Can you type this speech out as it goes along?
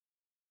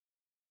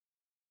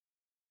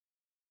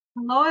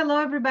Hello,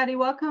 everybody.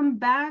 Welcome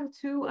back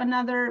to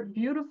another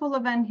beautiful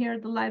event here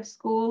at the Life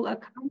School, a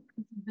conference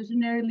of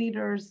visionary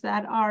leaders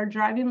that are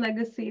driving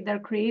legacy, they're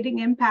creating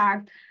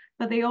impact,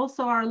 but they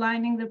also are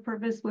aligning their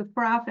purpose with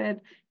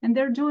profit, and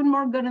they're doing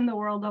more good in the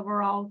world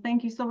overall.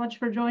 Thank you so much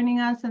for joining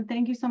us, and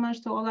thank you so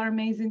much to all our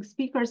amazing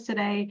speakers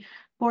today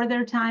for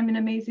their time and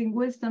amazing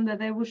wisdom that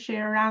they will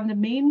share around the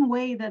main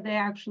way that they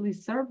actually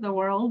serve the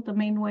world, the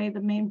main way,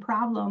 the main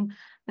problem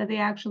that they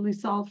actually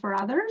solve for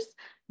others,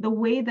 the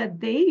way that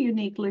they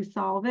uniquely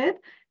solve it,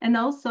 and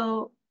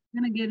also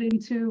going to get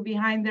into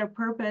behind their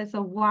purpose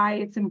of why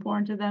it's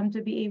important to them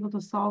to be able to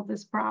solve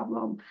this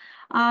problem.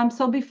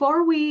 So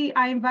before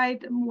I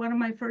invite one of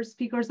my first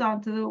speakers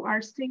onto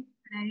our stage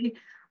today,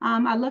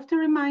 I'd love to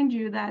remind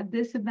you that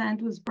this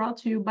event was brought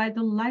to you by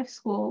the Life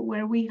School,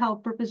 where we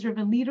help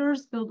purpose-driven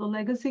leaders build a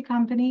legacy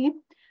company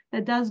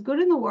that does good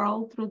in the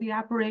world through the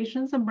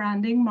operations and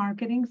branding,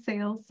 marketing,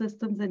 sales,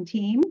 systems, and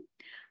team.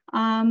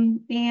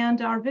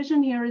 And our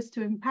vision here is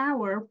to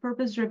empower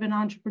purpose-driven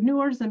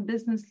entrepreneurs and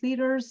business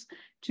leaders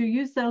to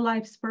use their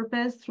life's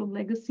purpose through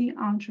legacy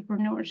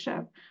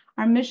entrepreneurship.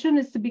 Our mission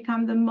is to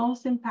become the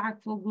most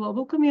impactful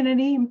global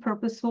community in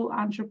purposeful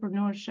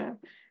entrepreneurship.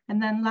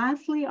 And then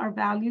lastly, our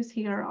values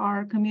here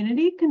are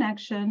community,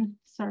 connection,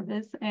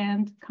 service,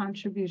 and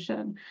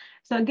contribution.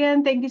 So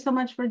again, thank you so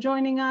much for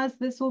joining us.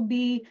 This will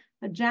be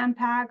a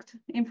jam-packed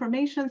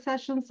information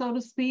session, so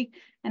to speak.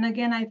 And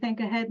again, I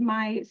thank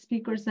my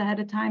speakers ahead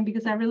of time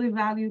because I really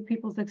value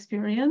people's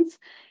experience.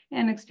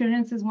 And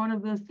experience is one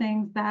of those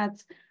things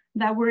that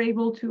we're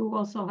able to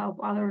also help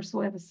others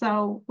with.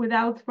 So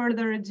without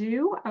further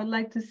ado, I would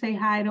like to say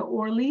hi to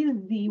Orly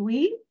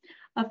Ziwi,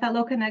 a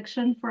fellow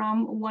connection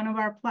from one of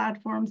our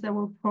platforms that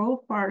we're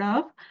part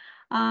of.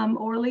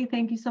 Orly,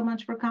 thank you so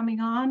much for coming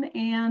on.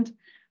 And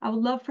I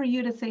would love for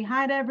you to say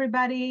hi to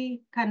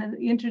everybody, kind of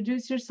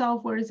introduce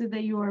yourself. Where is it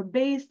that you are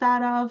based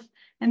out of?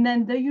 And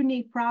then the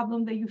unique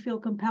problem that you feel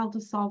compelled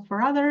to solve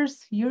for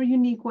others, your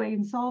unique way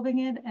in solving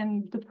it,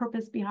 and the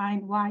purpose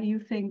behind why you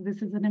think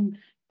this is an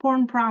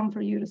important problem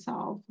for you to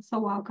solve. So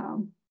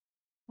welcome.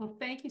 Well,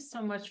 thank you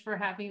so much for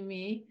having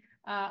me,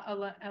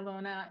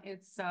 Elona.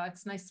 It's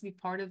nice to be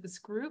part of this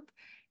group.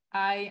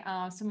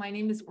 So my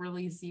name is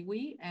Orly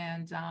Ziwi,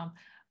 and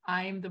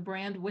I'm the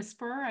brand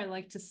whisperer. I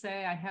like to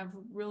say I have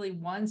really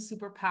one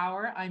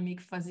superpower. I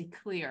make fuzzy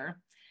clear.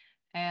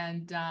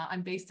 And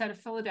I'm based out of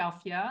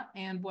Philadelphia.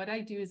 And what I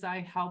do is I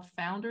help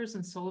founders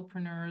and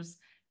solopreneurs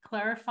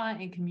clarify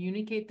and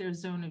communicate their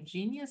zone of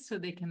genius so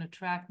they can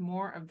attract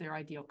more of their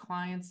ideal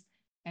clients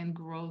and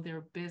grow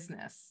their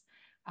business.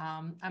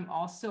 I'm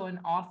also an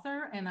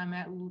author, and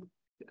I'm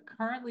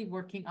currently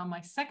working on my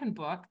second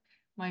book.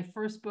 My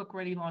first book,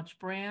 Ready Launch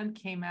Brand,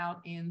 came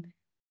out in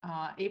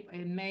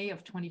May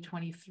of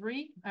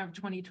 2023, of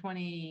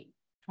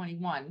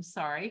 2021,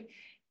 sorry,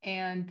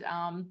 and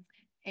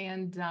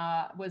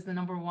was the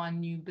 #1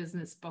 new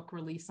business book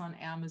release on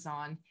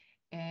Amazon.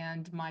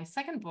 And my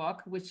second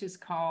book, which is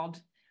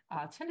called,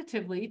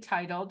 tentatively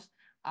titled,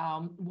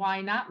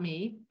 Why Not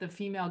Me? The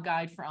Female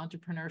Guide for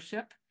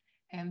Entrepreneurship.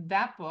 And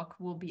that book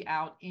will be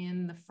out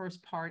in the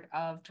first part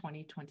of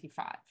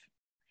 2025.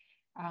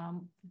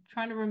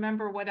 Trying to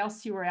remember what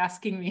else you were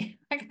asking me.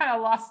 I kind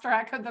of lost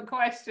track of the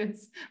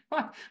questions.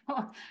 Have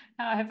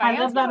I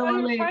answered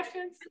all your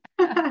questions?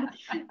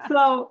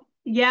 So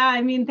yeah,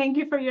 I mean, thank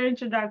you for your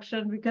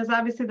introduction, because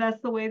obviously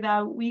that's the way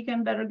that we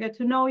can better get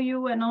to know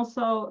you and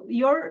also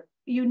your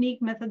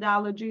unique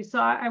methodology. So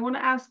I want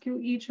to ask you,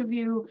 each of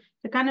you,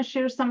 to kind of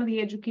share some of the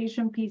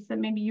education piece that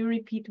maybe you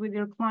repeat with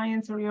your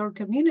clients or your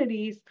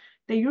communities,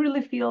 that you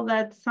really feel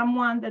that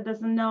someone that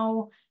doesn't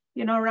know,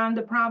 around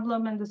the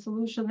problem and the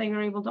solution that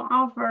you're able to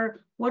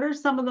offer, what are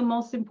some of the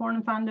most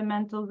important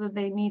fundamentals that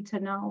they need to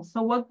know?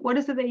 So what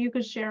is it that you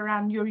could share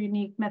around your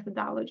unique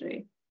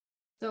methodology?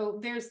 So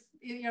there's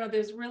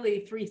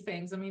really three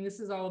things. I mean, this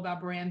is all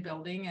about brand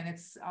building, and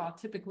it's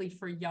typically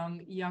for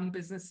young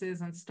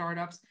businesses and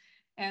startups.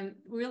 And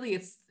really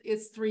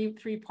it's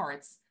three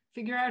parts.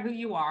 Figure out who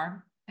you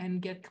are and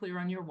get clear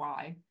on your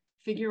why.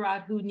 Figure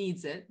out who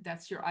needs it.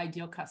 That's your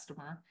ideal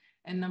customer.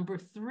 And number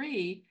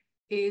 3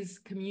 is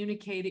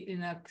communicate it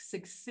in a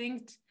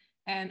succinct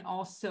and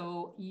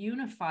also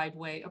unified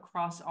way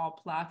across all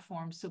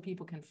platforms so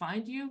people can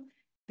find you,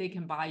 they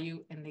can buy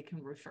you, and they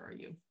can refer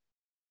you.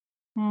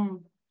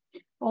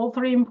 All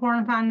three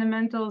important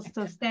fundamentals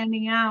to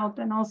standing out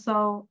and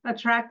also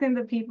attracting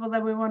the people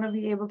that we want to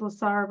be able to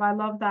serve. I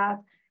love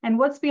that. And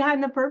what's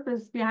behind the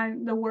purpose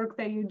behind the work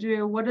that you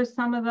do? What are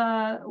some of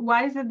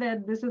why is it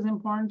that this is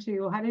important to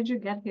you? How did you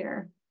get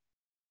here?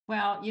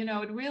 Well,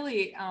 it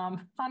really,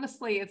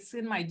 honestly, it's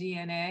in my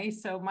DNA.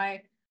 So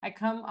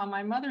on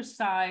my mother's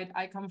side,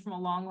 I come from a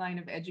long line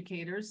of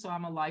educators. So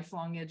I'm a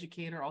lifelong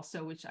educator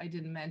also, which I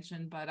didn't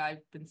mention, but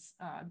I've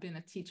been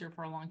a teacher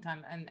for a long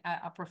time and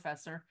a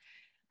professor.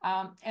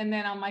 And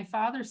then on my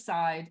father's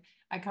side,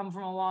 I come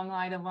from a long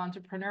line of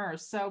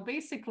entrepreneurs. So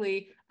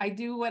basically, I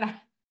do what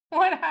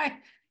I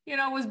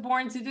was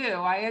born to do.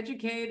 I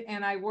educate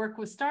and I work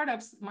with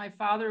startups. My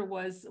father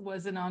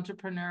was an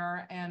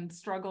entrepreneur and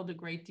struggled a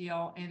great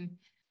deal. And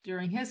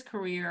during his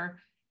career.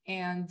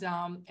 And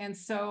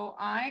so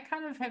I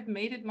kind of have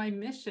made it my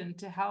mission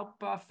to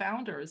help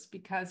founders,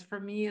 because for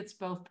me, it's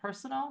both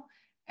personal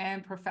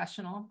and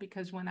professional,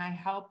 because when I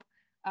help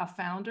a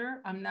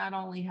founder, I'm not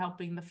only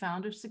helping the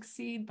founder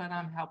succeed, but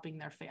I'm helping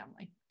their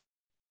family.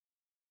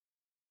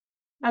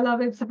 I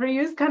love it. So for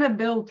you, it's kind of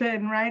built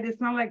in, right?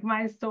 It's not like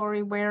my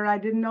story where I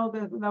didn't know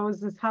that there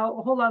was this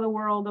whole other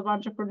world of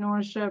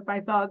entrepreneurship. I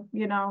thought,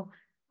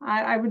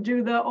 I would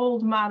do the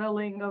old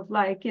modeling of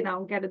like,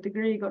 get a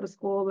degree, go to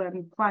school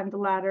and climb the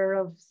ladder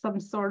of some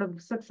sort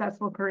of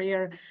successful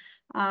career.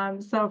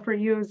 So for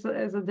you, is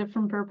a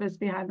different purpose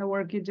behind the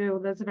work you do.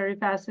 That's very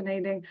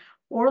fascinating.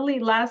 Orly,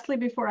 lastly,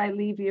 before I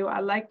leave you,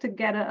 I'd like to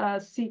get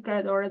a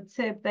secret or a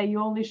tip that you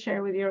only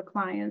share with your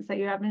clients that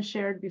you haven't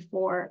shared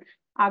before.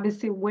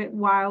 Obviously,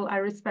 while I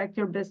respect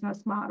your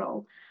business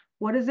model,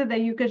 what is it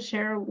that you could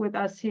share with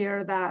us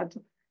here that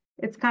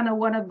it's kind of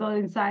one of the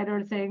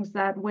insider things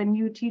that when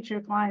you teach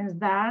your clients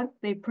that,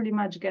 they pretty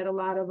much get a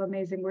lot of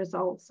amazing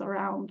results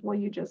around what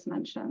you just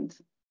mentioned?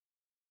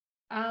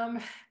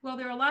 Well,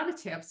 there are a lot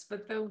of tips,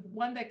 but the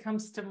one that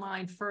comes to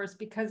mind first,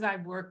 because I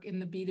work in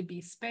the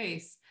B2B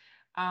space,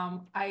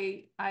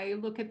 I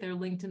look at their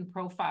LinkedIn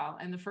profile,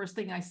 and the first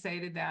thing I say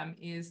to them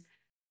is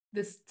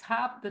the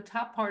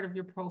top part of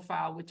your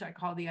profile, which I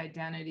call the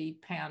identity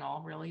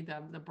panel, really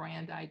the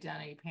brand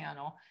identity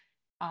panel,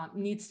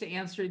 needs to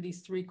answer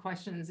these 3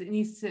 questions. It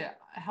needs to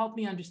help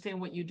me understand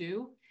what you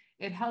do.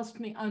 It helps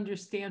me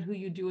understand who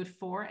you do it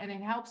for, and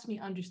it helps me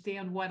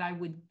understand what I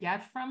would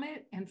get from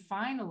it. And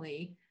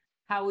finally,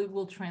 how it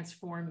will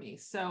transform me.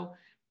 So,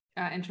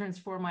 and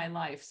transform my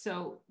life.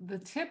 So the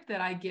tip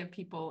that I give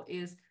people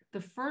is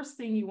the first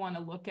thing you want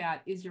to look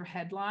at is your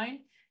headline,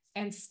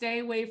 and stay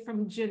away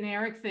from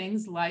generic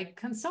things like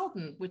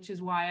consultant, which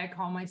is why I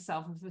call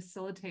myself a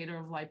facilitator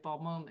of light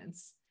bulb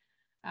moments.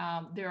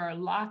 There are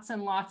lots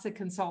and lots of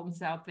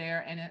consultants out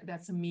there, and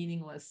that's a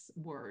meaningless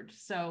word.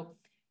 So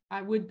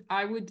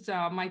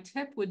my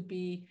tip would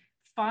be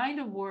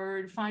find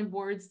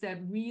words that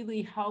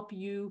really help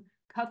you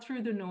cut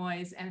through the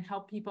noise and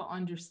help people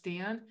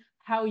understand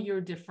how you're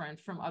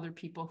different from other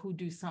people who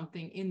do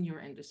something in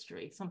your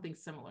industry, something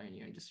similar in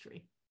your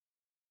industry.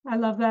 I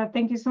love that.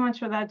 Thank you so much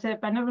for that tip.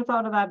 I never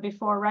thought of that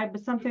before, right?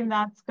 But something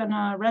that's going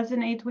to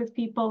resonate with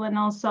people and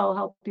also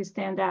help you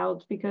stand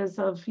out because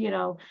of,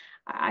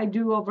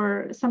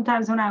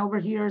 sometimes when I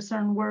overhear a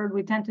certain word,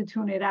 we tend to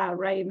tune it out,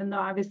 right? Even though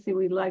obviously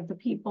we like the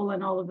people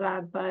and all of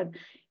that, but,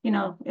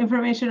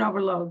 information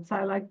overload. So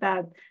I like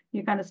that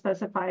you kind of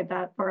specified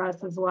that for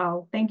us as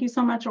well. Thank you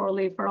so much,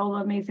 Orly, for all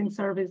the amazing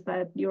service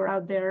that you're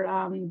out there.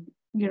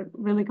 You're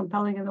really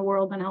compelling in the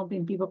world and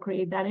helping people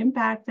create that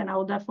impact. And I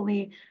will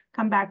definitely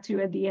come back to you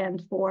at the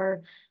end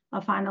for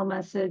a final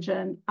message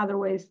and other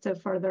ways to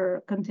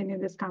further continue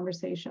this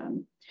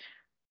conversation.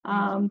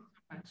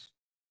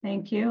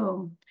 Thank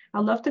you.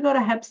 I'd love to go to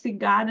Hepsi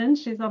Godden.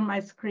 She's on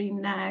my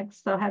screen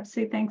next. So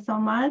Hepsi, thanks so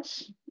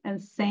much.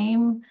 And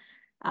same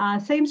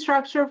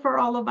structure for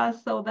all of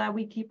us so that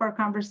we keep our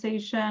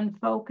conversation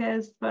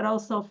focused, but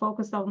also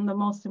focused on the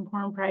most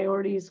important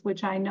priorities,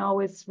 which I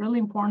know is really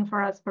important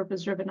for us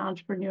purpose-driven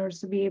entrepreneurs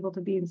to be able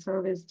to be in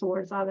service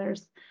towards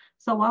others.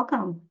 So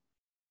welcome.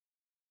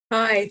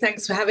 Hi,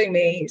 thanks for having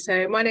me.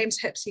 So my name's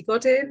Hepsi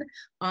Godden.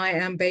 I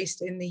am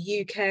based in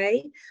the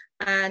UK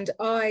and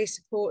I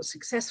support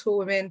successful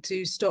women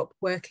to stop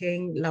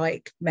working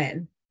like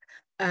men.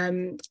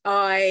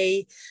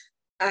 I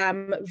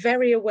am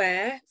very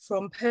aware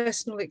from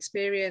personal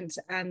experience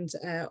and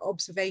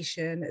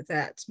observation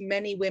that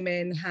many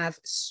women have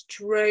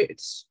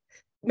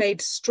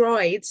made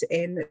strides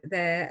in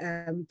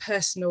their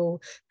personal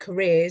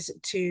careers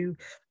to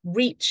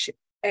reach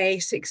a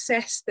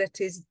success that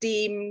is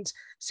deemed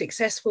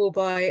successful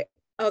by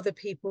other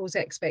people's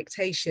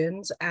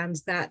expectations, and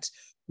that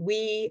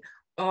we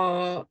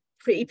are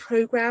pretty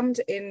programmed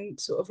in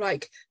sort of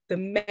like the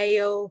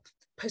male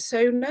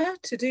persona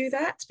to do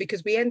that,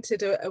 because we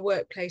entered a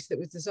workplace that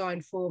was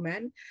designed for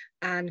men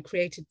and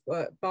created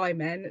by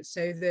men,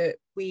 so that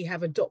we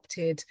have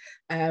adopted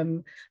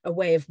a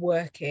way of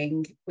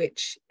working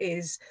which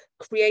is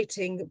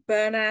creating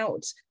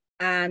burnout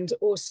and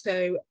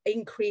also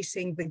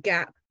increasing the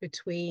gap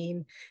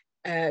between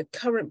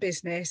current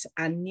business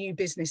and new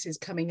businesses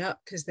coming up,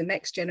 because the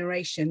next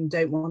generation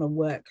don't want to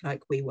work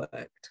like we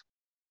worked.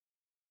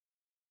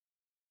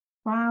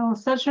 Wow,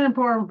 such an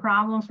important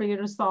problem for you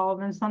to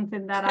solve, and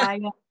something that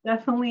I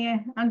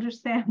definitely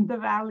understand the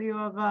value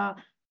of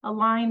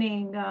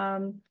aligning,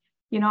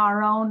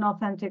 our own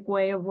authentic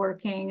way of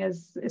working,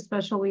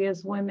 especially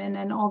as women,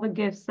 and all the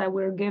gifts that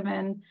we're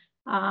given,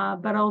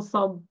 but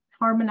also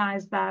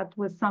harmonize that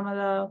with some of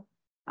the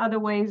other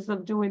ways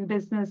of doing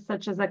business,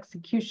 such as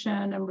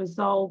execution and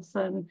results,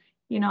 and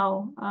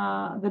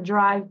the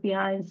drive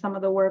behind some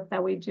of the work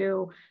that we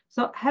do.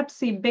 So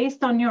Hepsi,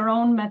 based on your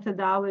own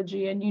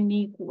methodology and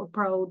unique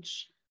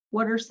approach,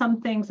 what are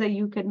some things that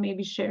you could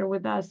maybe share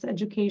with us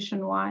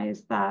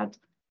education-wise that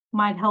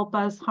might help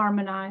us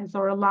harmonize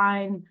or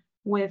align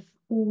with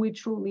who we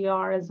truly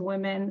are as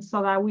women,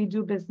 so that we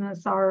do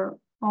business our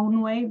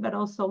own way, but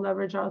also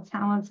leverage our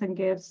talents and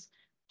gifts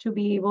to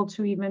be able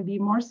to even be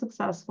more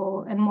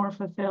successful and more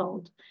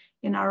fulfilled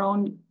in our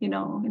own, in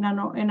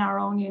our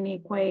own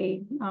unique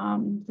way,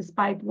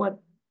 despite what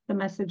the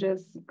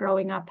messages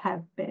growing up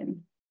have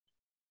been.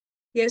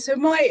 Yeah, so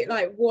my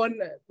one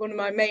of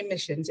my main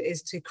missions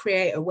is to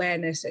create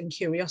awareness and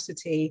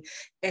curiosity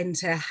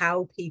into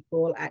how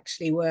people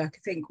actually work. I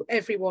think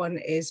everyone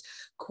is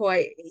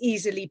quite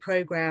easily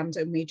programmed,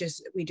 and we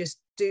just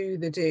do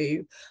the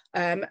do.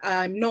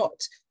 I'm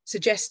not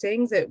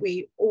suggesting that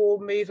we all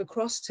move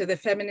across to the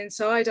feminine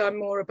side. I'm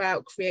more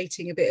about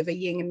creating a bit of a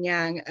yin and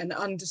yang and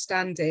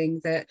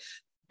understanding that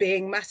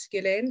being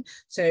masculine,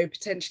 so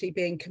potentially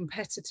being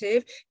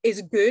competitive,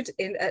 is good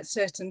at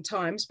certain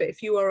times. But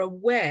if you are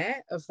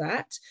aware of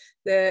that,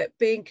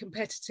 being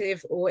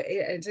competitive or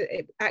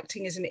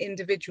acting as an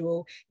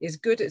individual is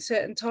good at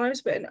certain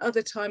times, but in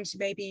other times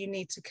maybe you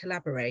need to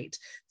collaborate.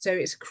 So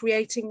it's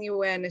creating the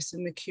awareness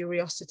and the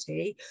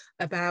curiosity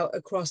about,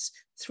 across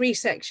 3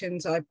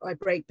 sections I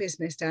break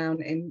business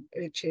down in,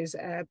 which is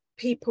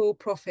people,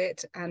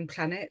 profit and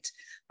planet,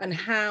 and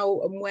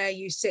how and where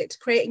you sit,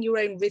 creating your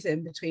own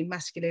rhythm between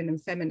masculine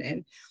and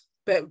feminine,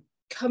 but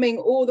coming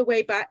all the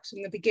way back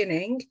from the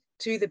beginning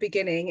to the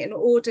beginning in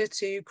order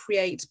to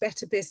create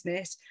better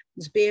business,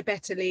 to be a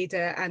better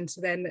leader, and to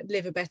then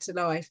live a better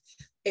life.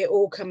 It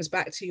all comes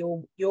back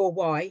to your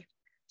why.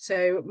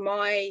 So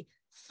my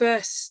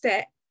first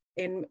step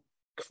in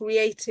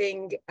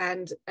creating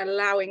and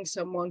allowing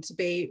someone to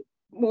be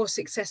more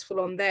successful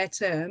on their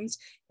terms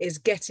is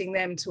getting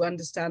them to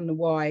understand the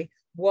why.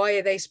 Why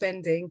are they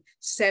spending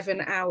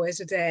 7 hours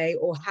a day,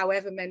 or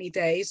however many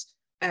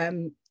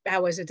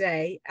hours a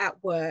day at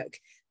work?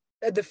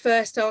 The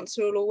first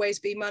answer will always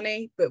be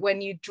money, but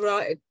when you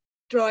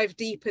drive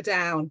deeper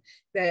down,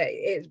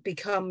 it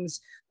becomes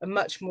a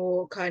much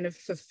more kind of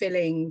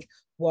fulfilling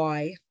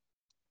why.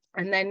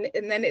 And then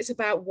it's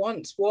about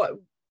wants.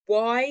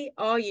 Why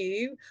are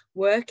you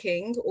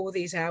working all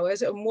these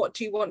hours, and what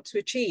do you want to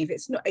achieve?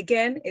 It's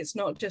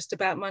not just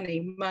about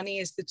money. Money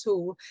is the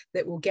tool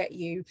that will get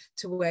you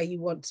to where you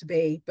want to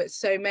be. But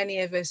so many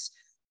of us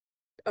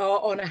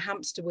are on a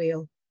hamster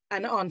wheel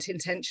and aren't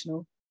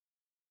intentional.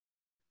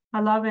 I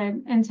love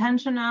it.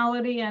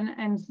 Intentionality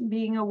and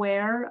being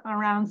aware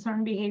around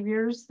certain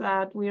behaviors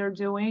that we are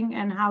doing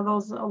and how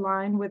those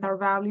align with our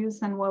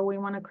values and what we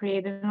want to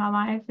create in our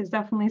life is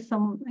definitely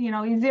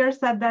easier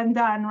said than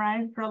done,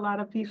 right? For a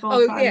lot of people.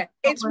 Oh, yeah,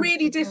 it's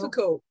really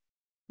difficult.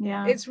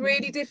 Yeah, it's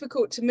really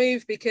difficult to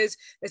move, because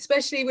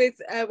especially with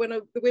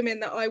the women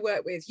that I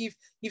work with,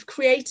 you've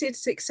created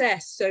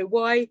success. So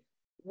why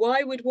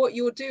would what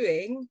you're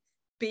doing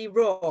be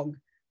wrong?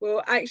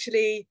 Well,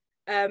 actually,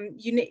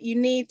 you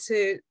need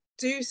to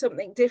do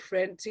something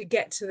different to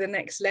get to the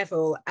next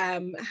level.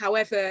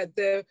 However,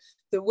 the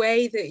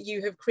way that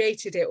you have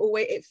created it,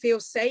 it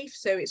feels safe,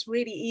 so it's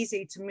really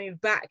easy to move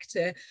back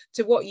to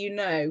what you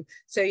know.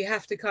 So you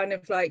have to kind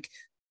of like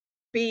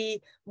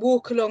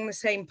walk along the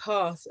same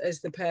path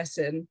as the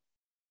person.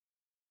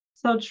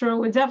 So true.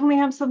 We definitely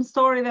have some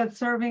story that's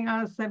serving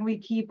us and we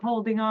keep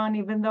holding on,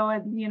 even though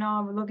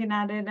we're looking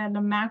at it at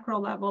a macro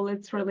level,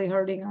 it's really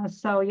hurting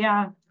us. So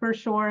yeah, for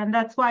sure. And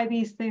that's why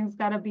these things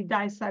got to be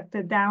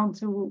dissected down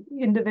to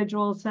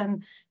individuals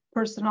and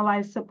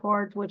personalized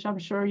support, which I'm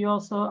sure you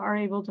also are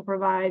able to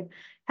provide.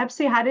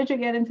 Hepsi, how did you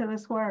get into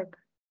this work?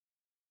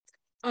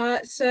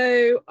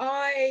 So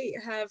I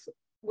have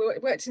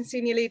worked in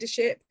senior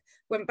leadership.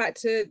 Went back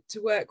to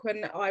work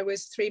when I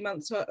was 3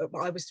 months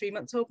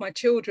old. My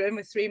children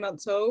were 3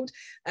 months old,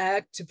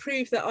 to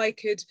prove that I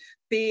could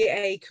be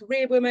a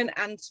career woman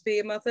and to be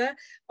a mother.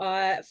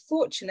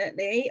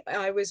 Fortunately,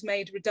 I was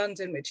made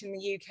redundant, which in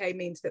the UK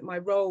means that my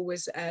role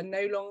was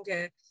no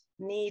longer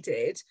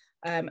needed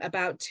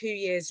about 2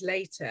 years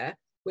later,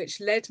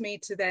 which led me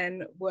to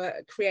then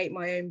create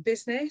my own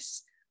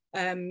business.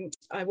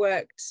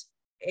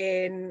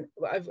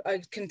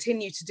 I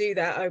continue to do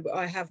that.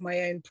 I have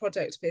my own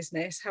product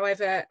business.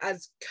 However,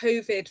 as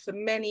COVID for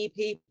many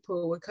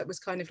people was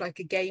kind of like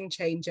a game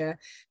changer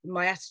in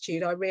my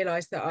attitude, I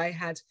realized that I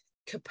had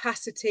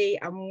capacity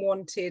and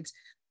wanted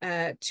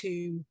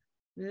to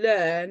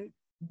learn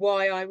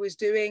why I was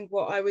doing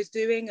what I was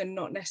doing and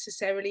not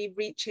necessarily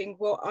reaching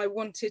what I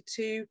wanted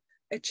to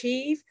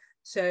achieve.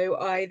 So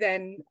I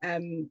then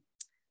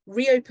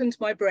reopened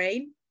my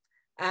brain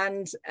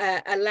and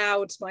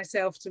allowed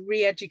myself to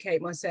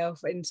re-educate myself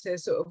into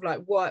sort of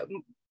like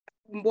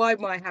why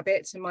my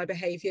habits and my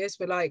behaviors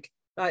were like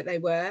they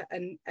were,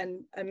 and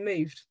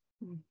moved.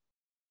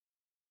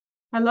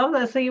 I love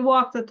that. So you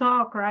walk the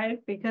talk, right?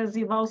 Because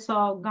you've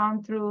also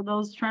gone through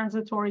those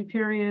transitory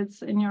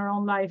periods in your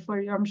own life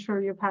where I'm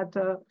sure you've had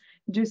to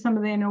do some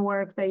of the inner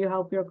work that you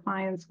help your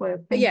clients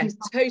with. Thank you so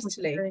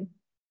totally.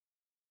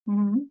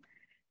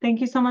 Thank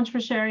you so much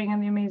for sharing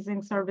and the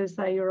amazing service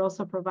that you're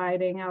also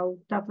providing. I'll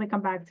definitely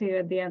come back to you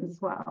at the end as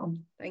well.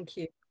 Thank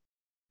you.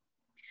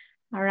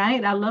 All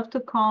right. I'd love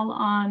to call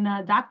on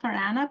Dr.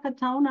 Anna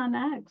Katona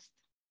next.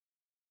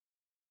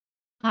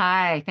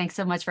 Hi, thanks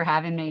so much for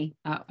having me.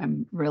 I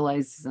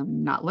realize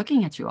I'm not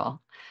looking at you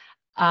all.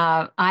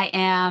 I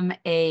am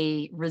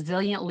a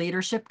resilient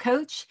leadership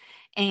coach,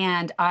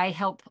 and I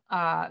help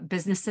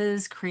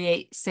businesses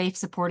create safe,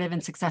 supportive,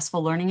 and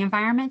successful learning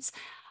environments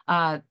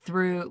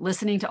through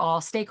listening to all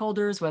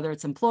stakeholders, whether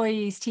it's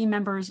employees, team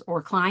members,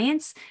 or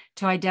clients,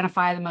 to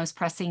identify the most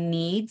pressing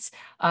needs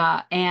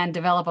and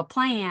develop a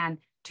plan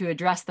to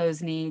address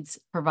those needs,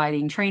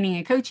 providing training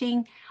and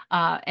coaching.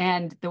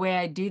 And the way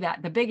I do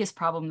that, the biggest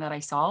problem that I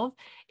solve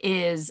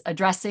is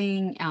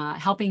addressing,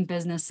 helping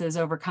businesses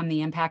overcome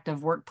the impact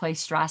of workplace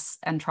stress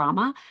and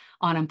trauma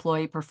on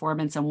employee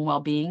performance and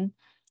well-being.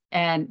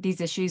 And these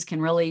issues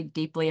can really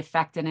deeply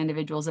affect an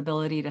individual's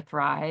ability to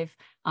thrive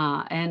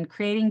and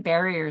creating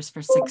barriers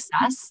for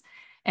success,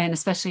 and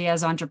especially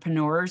as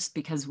entrepreneurs,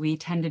 because we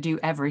tend to do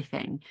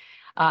everything.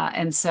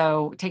 And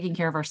so taking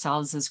care of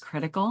ourselves is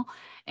critical.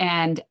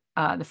 And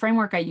the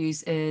framework I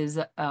use is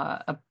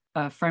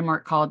a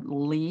framework called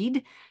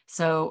LEAD.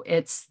 So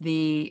it's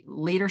the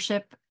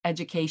leadership,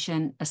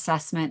 education,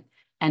 assessment,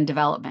 and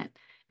development.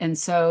 And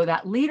so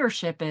that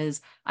leadership is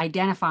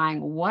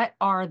identifying what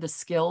are the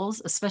skills,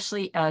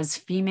 especially as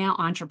female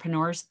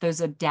entrepreneurs,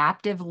 those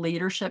adaptive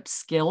leadership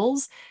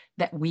skills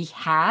that we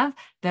have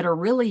that are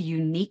really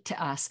unique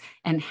to us,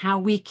 and how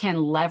we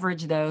can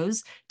leverage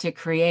those to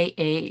create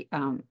a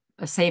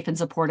safe and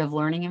supportive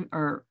learning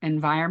or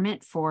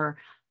environment for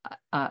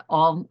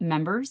all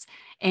members.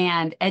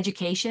 And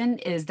education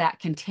is that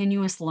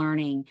continuous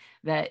learning,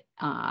 that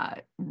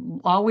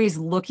always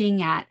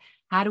looking at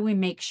how do we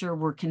make sure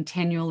we're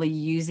continually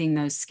using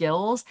those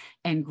skills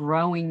and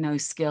growing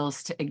those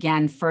skills to,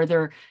 again,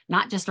 further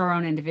not just our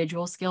own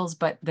individual skills,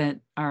 but that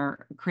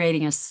are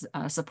creating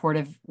a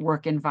supportive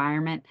work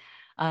environment.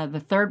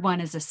 The third one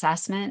is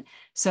assessment.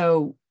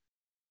 So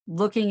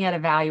looking at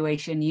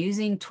evaluation,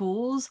 using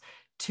tools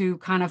to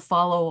kind of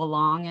follow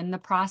along in the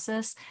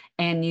process,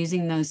 and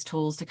using those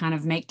tools to kind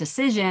of make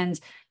decisions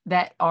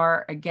that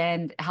are,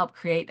 again, help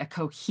create a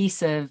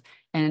cohesive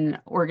and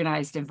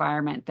organized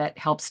environment that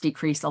helps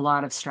decrease a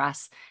lot of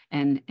stress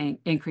and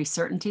increase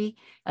certainty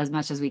as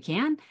much as we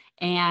can.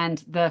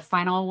 And the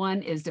final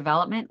one is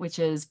development, which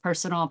is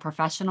personal and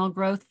professional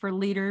growth for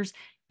leaders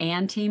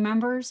and team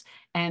members.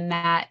 And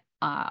that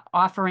I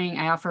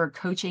offer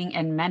coaching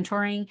and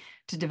mentoring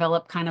to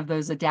develop kind of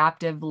those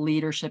adaptive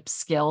leadership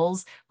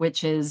skills,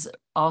 which is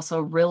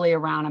also really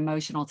around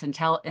emotional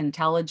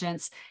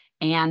intelligence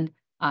and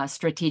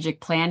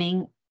strategic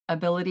planning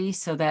ability,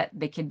 so that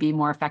they can be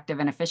more effective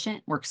and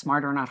efficient, work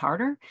smarter, not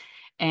harder.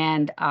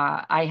 And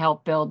I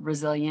help build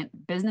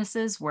resilient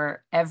businesses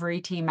where every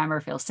team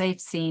member feels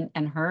safe, seen,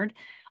 and heard,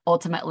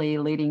 ultimately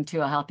leading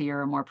to a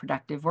healthier and more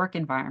productive work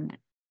environment.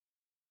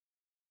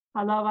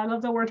 I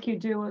love the work you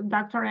do,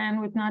 Dr. Ann,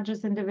 with not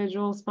just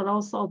individuals, but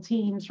also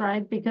teams,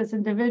 right? Because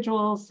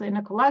individuals in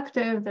a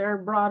collective, they're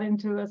brought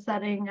into a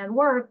setting at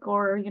work,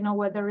 or, you know,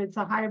 whether it's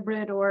a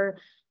hybrid or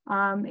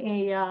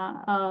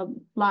a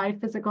live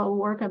physical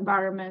work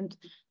environment,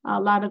 a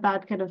lot of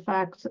that can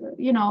affect,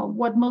 you know,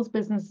 what most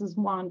businesses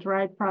want,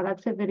 right?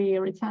 Productivity,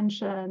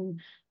 retention,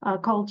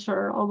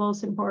 culture, all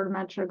those important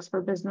metrics for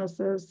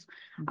businesses.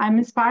 I'm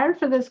inspired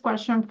for this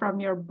question from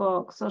your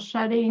book. So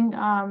shedding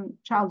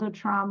childhood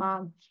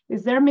trauma,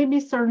 is there maybe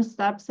certain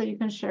steps that you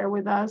can share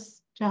with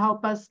us to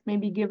help us,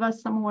 maybe give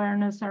us some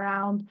awareness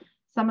around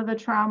some of the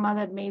trauma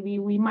that maybe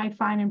we might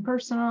find in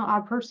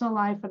our personal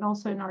life, and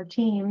also in our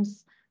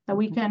teams, that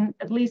we can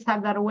at least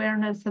have that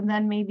awareness, and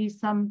then maybe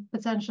some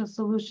potential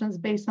solutions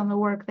based on the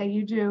work that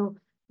you do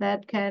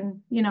that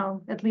can, you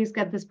know, at least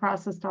get this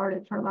process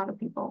started for a lot of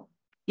people?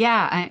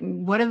 Yeah,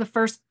 one of the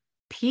first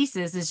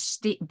pieces is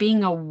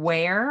being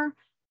aware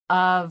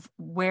of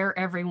where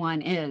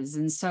everyone is.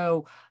 And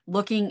so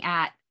looking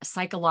at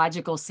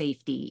psychological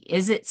safety.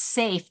 Is it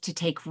safe to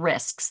take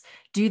risks?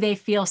 Do they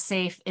feel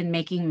safe in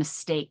making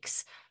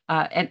mistakes?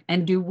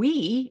 And do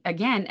we,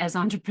 again, as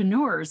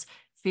entrepreneurs,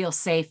 feel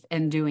safe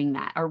in doing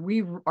that? Are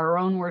we our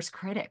own worst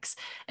critics?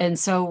 And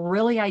so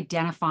really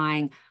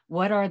identifying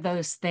what are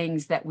those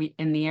things that we,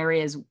 in the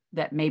areas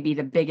that may be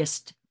the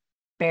biggest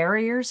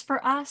barriers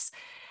for us,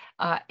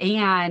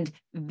 and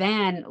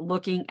then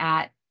looking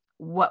at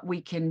what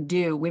we can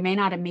do. We may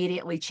not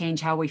immediately change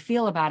how we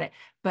feel about it,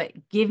 but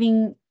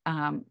giving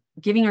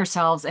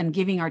ourselves and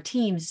giving our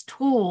teams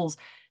tools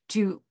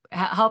to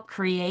help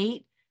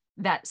create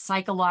that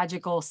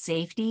psychological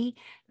safety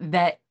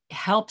that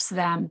helps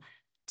them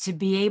to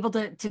be able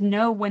to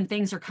know when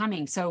things are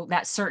coming. So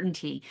that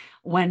certainty,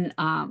 when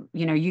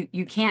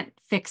you can't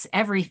fix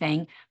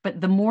everything,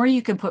 but the more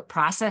you can put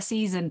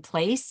processes in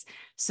place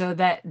so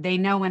that they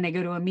know when they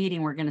go to a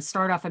meeting, we're going to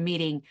start off a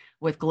meeting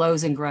with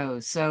glows and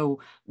grows.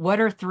 So what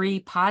are 3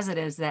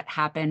 positives that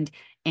happened,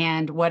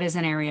 and what is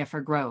an area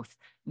for growth?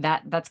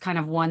 That's kind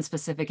of one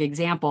specific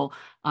example.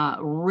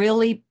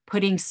 Really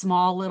putting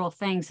small little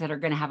things that are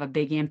going to have a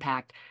big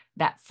impact.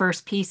 That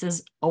first piece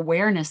is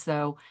awareness,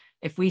 though.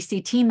 If we see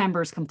team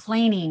members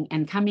complaining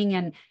and coming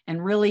in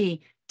and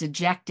really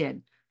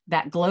dejected,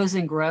 that glows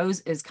and grows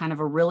is kind of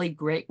a really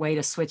great way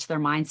to switch their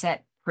mindset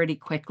pretty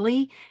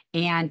quickly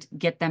and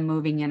get them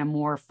moving in a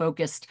more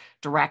focused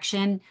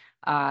direction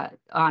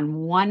on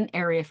one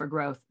area for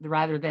growth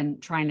rather than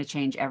trying to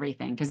change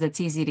everything, because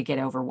it's easy to get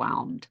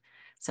overwhelmed.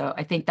 So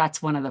I think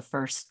that's one of the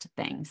first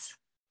things.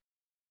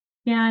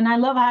 Yeah, and I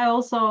love how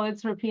also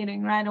it's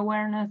repeating, right?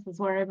 Awareness is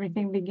where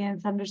everything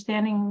begins.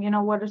 Understanding,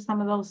 what are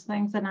some of those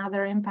things and how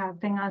they're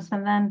impacting us,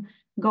 and then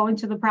going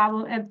to the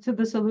problem, to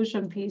the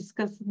solution piece,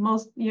 because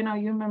most,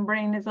 human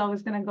brain is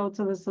always going to go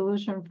to the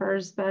solution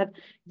first, but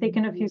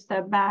taking a few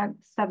steps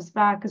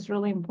back is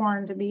really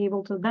important to be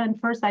able to then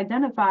first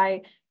identify,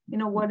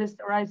 what is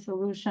the right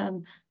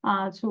solution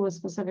to a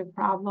specific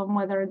problem,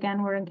 whether,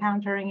 again, we're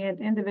encountering it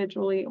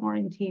individually or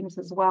in teams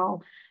as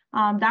well.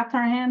 Dr.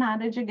 Han, how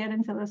did you get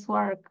into this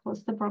work?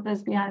 What's the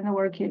purpose behind the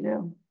work you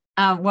do?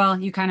 Well,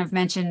 you kind of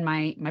mentioned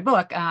my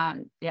book,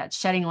 it's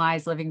Shedding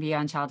Lies, Living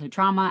Beyond Childhood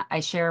Trauma. I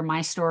share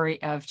my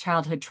story of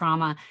childhood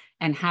trauma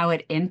and how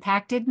it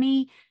impacted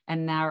me.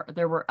 And now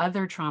there were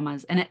other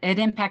traumas, and it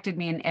impacted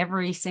me in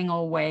every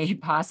single way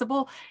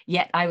possible,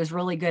 yet I was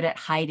really good at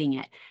hiding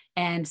it.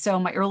 And so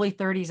in my early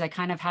 30s, I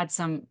kind of had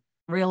some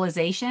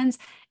realizations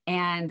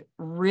and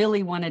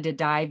really wanted to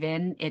dive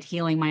in at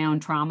healing my own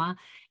trauma,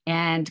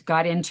 and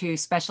got into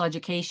special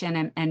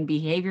education and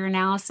behavior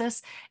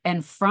analysis.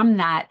 And from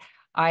that,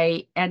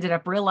 I ended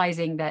up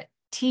realizing that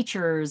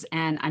teachers,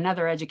 and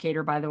another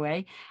educator, by the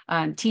way,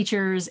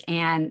 teachers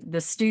and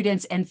the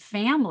students and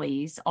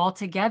families all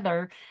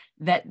together,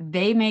 that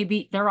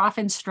they're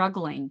often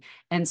struggling.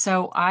 And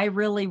so I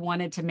really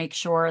wanted to make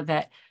sure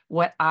that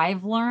what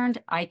I've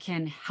learned, I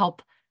can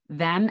help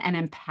them and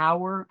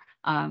empower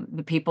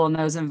the people in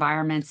those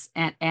environments.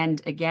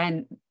 And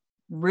again,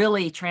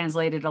 really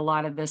translated a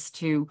lot of this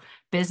to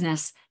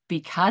business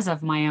because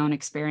of my own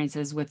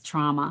experiences with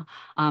trauma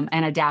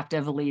and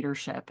adaptive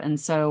leadership. And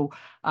so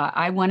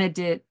I wanted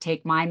to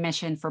take my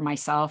mission for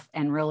myself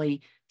and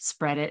really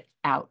spread it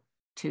out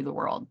to the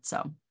world.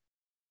 So,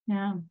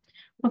 yeah.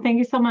 Well, thank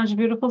you so much.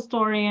 Beautiful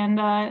story. And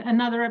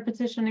another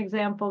repetition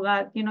example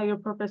that, your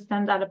purpose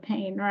stems out of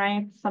pain,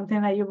 right?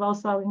 Something that you've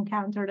also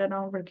encountered and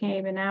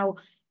overcame. And now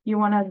you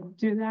want to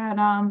do that.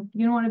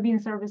 You don't want to be in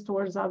service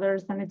towards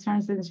others, and it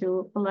turns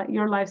into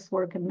your life's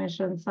work and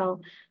mission. So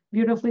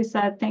beautifully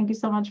said. Thank you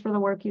so much for the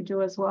work you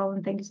do as well.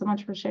 And thank you so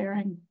much for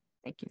sharing.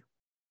 thank you.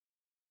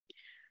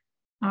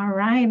 All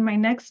right. My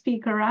next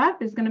speaker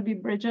up is going to be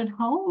Bridget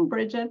Holm.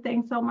 Bridget,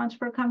 thanks so much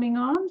for coming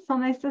on. So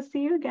nice to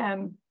see you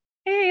again.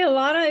 Hey,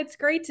 Elona, it's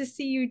great to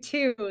see you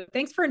too.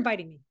 Thanks for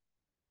inviting me.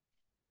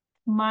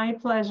 My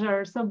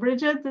pleasure. So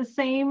Bridget, the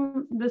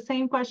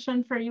same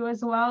question for you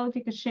as well. If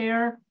you could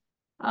share,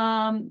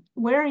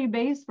 where are you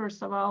based,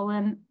 first of all,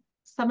 and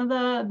some of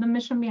the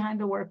mission behind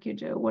the work you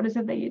do? What is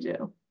it that you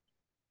do?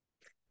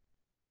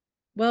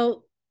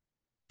 Well,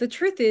 the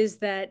truth is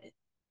that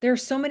there are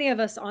so many of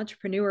us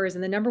entrepreneurs,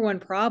 and the number one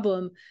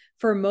problem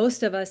for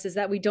most of us is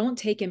that we don't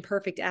take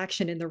imperfect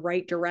action in the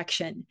right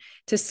direction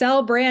to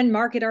sell, brand,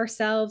 market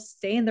ourselves,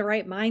 stay in the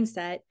right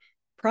mindset,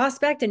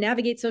 prospect, and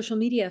navigate social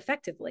media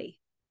effectively.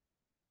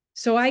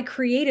 So I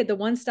created the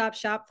one-stop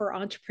shop for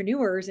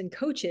entrepreneurs and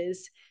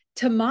coaches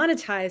to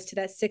monetize to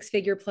that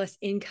 6-figure plus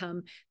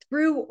income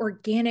through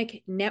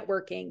organic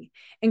networking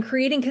and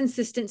creating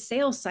consistent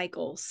sales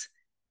cycles.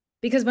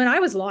 Because when I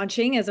was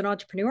launching as an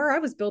entrepreneur, I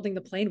was building the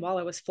plane while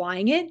I was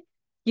flying it.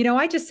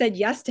 I just said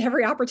yes to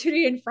every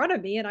opportunity in front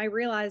of me, and I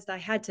realized I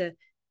had to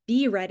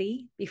be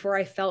ready before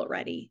I felt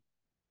ready.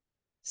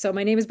 So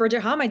my name is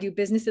Bridget Holm. I do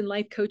business and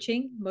life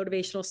coaching,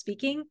 motivational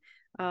speaking.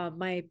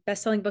 My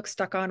best-selling book,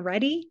 Stuck on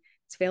Ready,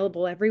 it's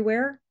available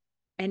everywhere.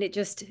 And it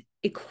just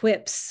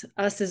equips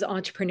us as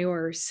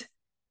entrepreneurs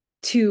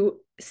to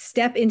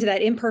step into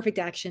that imperfect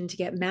action to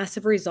get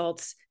massive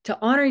results, to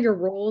honor your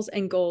roles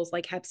and goals,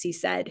 like Hepsi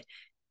said,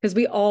 because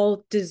we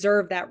all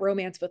deserve that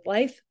romance with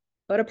life,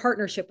 but a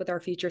partnership with our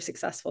future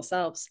successful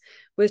selves,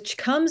 which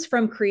comes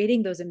from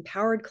creating those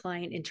empowered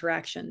client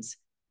interactions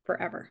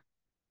forever.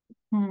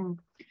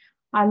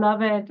 I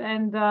love it.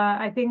 And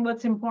I think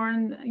what's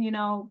important,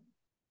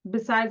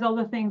 besides all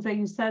the things that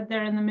you said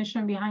there in the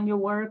mission behind your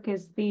work,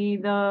 is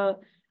the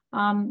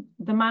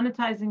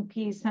monetizing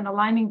piece and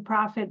aligning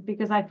profit,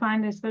 because I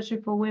find, especially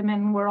for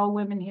women, we're all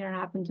women here,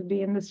 happen to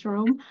be in this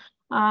room,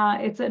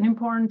 it's an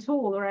important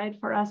tool, right,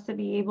 for us to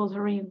be able to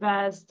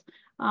reinvest,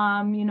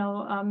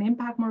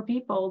 impact more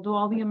people, do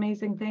all the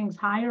amazing things,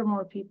 hire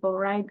more people,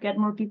 right, get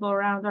more people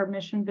around our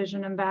mission,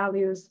 vision, and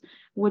values,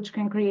 which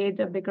can create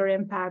a bigger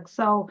impact.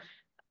 So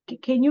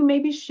can you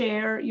maybe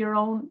share your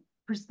own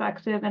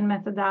perspective and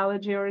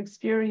methodology or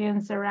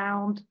experience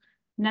around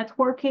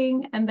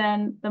networking, and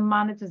then the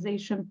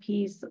monetization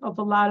piece of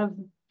a lot of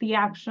the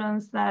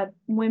actions that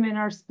women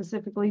are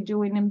specifically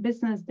doing in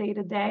business day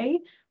to day,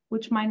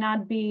 which might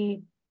not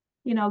be,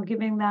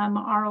 giving them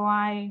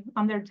ROI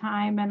on their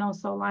time, and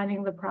also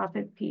aligning the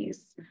profit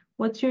piece?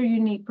 What's your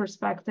unique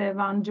perspective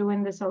on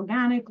doing this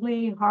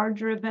organically,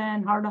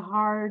 heart-driven,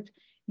 heart-to-heart,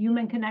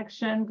 human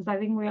connection? Because I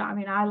think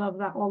I love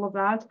that, all of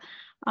that.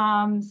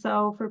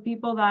 So for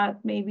people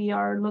that maybe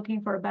are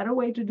looking for a better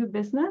way to do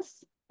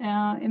business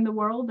in the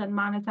world and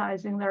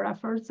monetizing their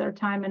efforts, their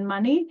time and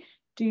money,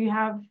 do you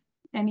have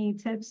any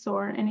tips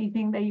or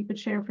anything that you could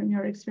share from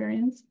your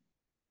experience?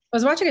 I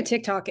was watching a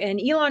TikTok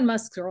and Elon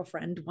Musk's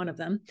girlfriend, one of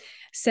them,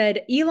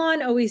 said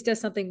Elon always does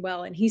something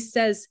well. And he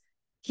says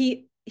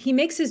he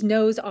makes his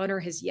no's honor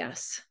his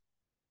yes.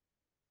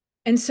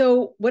 And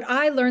so what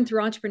I learned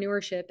through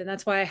entrepreneurship, and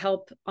that's why I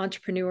help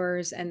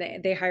entrepreneurs and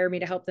they hire me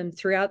to help them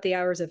throughout the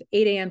hours of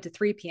 8 a.m. to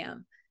 3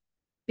 p.m.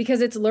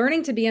 because it's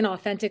learning to be in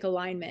authentic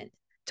alignment,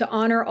 to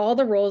honor all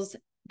the roles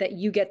that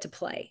you get to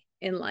play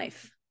in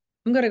life.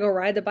 I'm going to go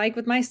ride the bike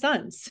with my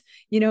sons,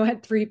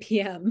 at 3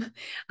 p.m.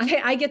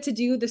 I get to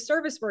do the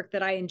service work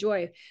that I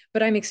enjoy,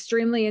 but I'm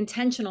extremely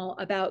intentional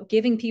about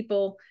giving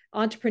people,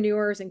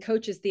 entrepreneurs and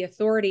coaches, the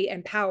authority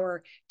and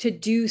power to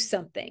do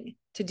something,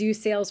 to do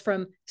sales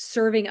from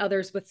serving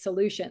others with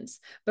solutions,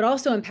 but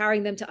also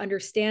empowering them to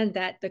understand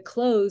that the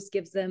close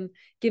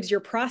gives your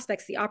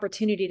prospects the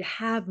opportunity to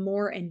have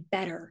more and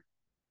better.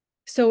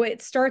 So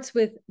it starts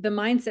with the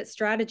mindset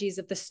strategies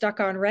of the Stuck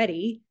on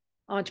Ready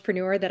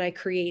entrepreneur that I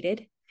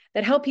created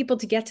that help people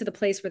to get to the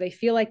place where they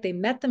feel like they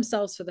met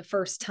themselves for the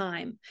first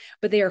time,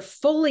 but they are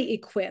fully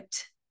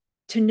equipped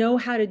to know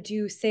how to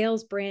do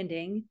sales,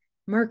 branding,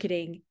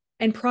 marketing,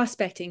 and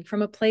prospecting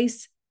from a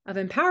place of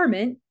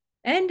empowerment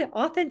and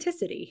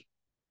authenticity.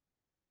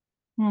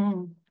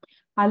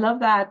 I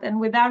love that. And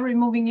without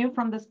removing you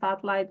from the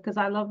spotlight, because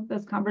I love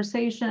this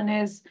conversation,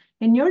 is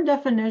in your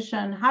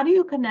definition, how do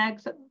you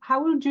connect?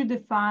 How would you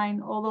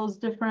define all those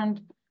different,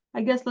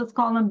 I guess, let's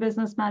call them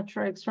business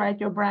metrics, right?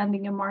 Your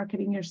branding, your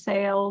marketing, your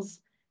sales,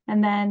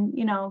 and then,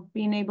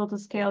 being able to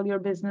scale your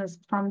business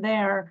from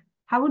there.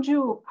 How would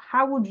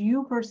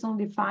you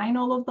personally define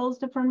all of those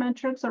different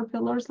metrics or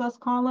pillars, let's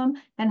call them,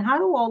 and how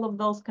do all of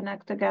those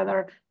connect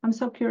together? I'm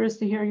so curious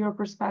to hear your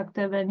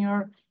perspective and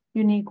your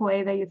unique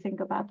way that you think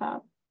about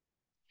that.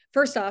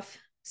 First off,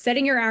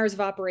 setting your hours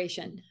of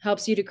operation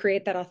helps you to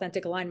create that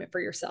authentic alignment for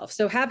yourself.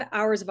 So have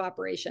hours of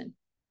operation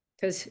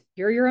because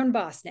you're your own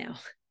boss now.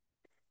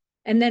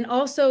 And then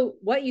also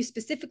what you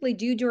specifically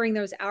do during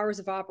those hours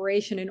of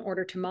operation in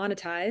order to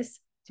monetize,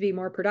 to be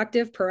more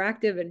productive,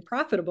 proactive, and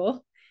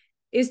profitable,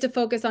 is to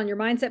focus on your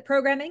mindset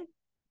programming,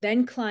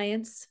 then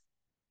clients,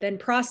 then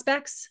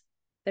prospects,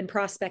 then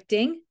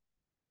prospecting,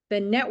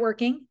 then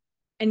networking,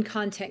 and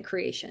content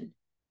creation.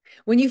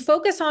 When you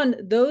focus on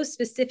those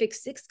specific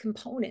 6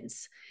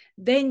 components,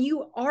 then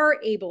you are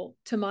able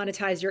to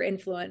monetize your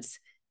influence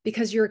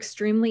because you're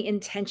extremely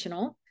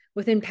intentional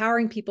with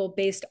empowering people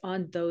based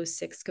on those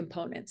 6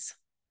 components.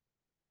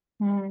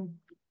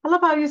 I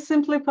love how you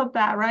simply put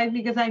that, right?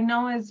 Because I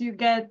know as you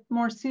get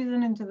more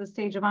seasoned into the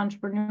stage of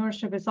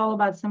entrepreneurship, it's all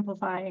about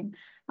simplifying.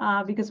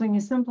 Because when you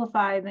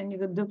simplify, then you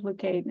can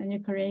duplicate and you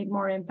create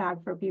more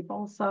impact for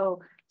people.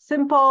 So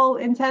simple,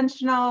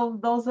 intentional,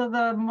 those are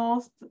the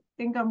most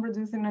income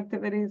producing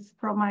activities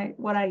from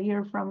what I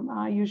hear from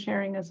you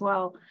sharing as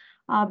well.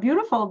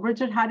 Beautiful.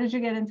 Bridget, how did you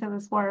get into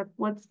this work?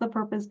 What's the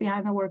purpose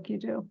behind the work you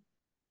do?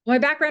 My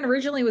background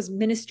originally was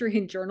ministry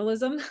and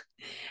journalism.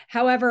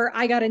 However,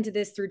 I got into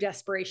this through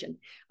desperation.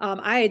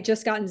 I had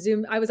just gotten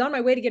Zoom. I was on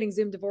my way to getting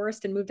Zoom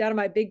divorced and moved out of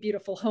my big,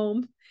 beautiful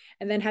home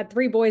and then had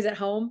 3 boys at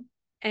home.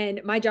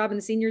 And my job in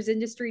the seniors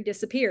industry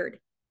disappeared.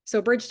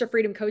 So Bridge to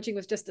Freedom coaching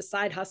was just a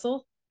side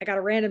hustle. I got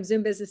a random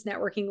Zoom business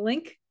networking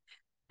link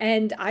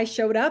and I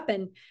showed up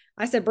and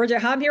I said,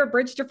 Bridget, I'm here at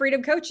Bridge to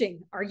Freedom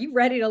coaching. Are you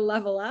ready to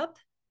level up?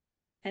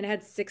 And I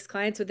had 6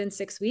 clients within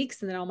 6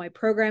 weeks. And then all my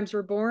programs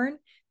were born.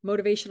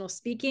 Motivational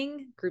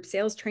speaking, group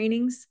sales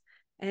trainings.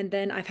 And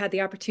then I've had the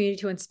opportunity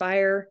to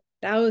inspire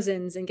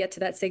thousands and get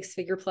to that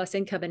 6-figure plus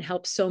income and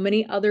help so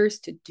many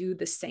others to do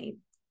the same.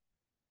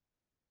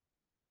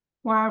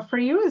 Wow, for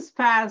you it's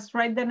fast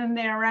right then and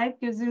there, right?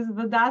 Because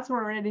the dots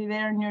were already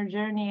there in your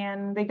journey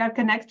and they got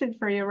connected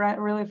for you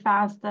really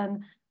fast.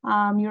 And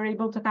you're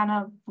able to kind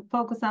of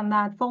focus on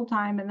that full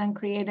time and then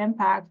create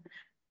impact.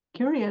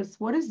 Curious,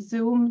 what is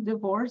Zoom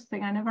divorce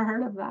thing? I never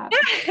heard of that.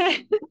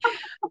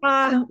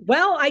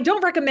 Well, I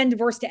don't recommend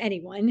divorce to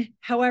anyone.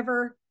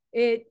 However,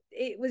 it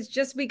was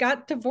just, we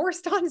got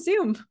divorced on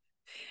Zoom.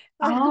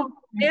 I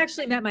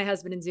actually met my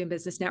husband in Zoom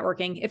business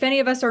networking. If any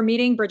of us are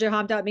meeting,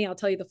 bridgethom.me, I'll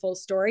tell you the full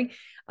story.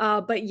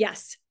 But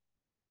yes,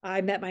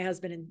 I met my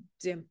husband in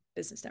Zoom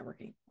business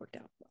networking. Worked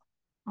out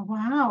well.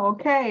 Wow.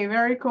 Okay.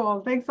 Very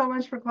cool. Thanks so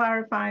much for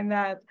clarifying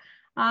that.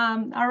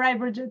 All right,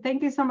 Bridget,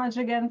 thank you so much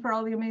again for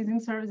all the amazing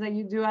service that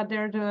you do out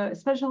there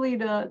especially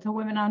to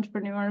women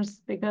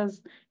entrepreneurs,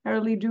 because I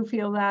really do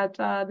feel that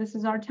this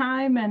is our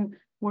time and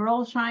we're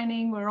all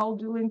shining, we're all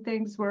doing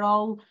things, we're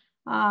all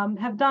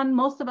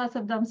most of us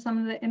have done some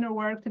of the inner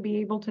work to be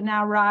able to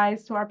now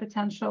rise to our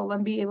potential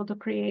and be able to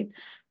create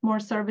more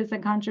service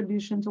and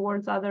contribution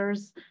towards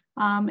others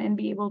and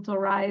be able to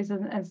rise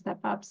and step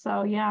up.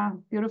 So yeah,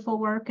 beautiful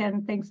work.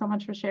 And thanks so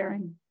much for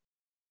sharing.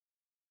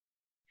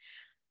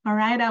 All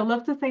right, I'd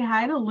love to say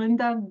hi to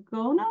Linda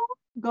Gono.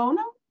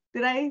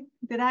 Did I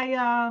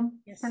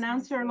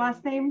pronounce your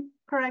last name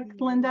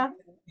correct, Linda?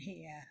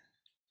 Yeah.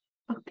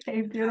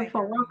 Okay,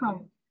 beautiful.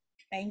 Welcome.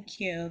 Thank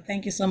you.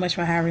 Thank you so much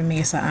for having me.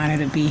 It's an honor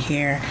to be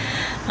here.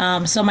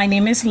 So my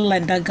name is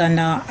Linda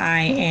Gono.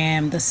 I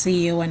am the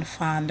CEO and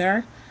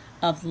founder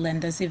of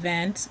Linda's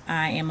Events.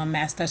 I am a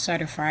Master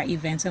Certified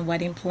Events and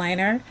Wedding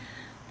Planner.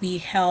 we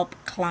help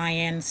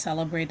clients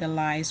celebrate their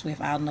lives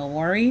without no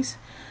worries.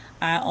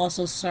 I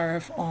also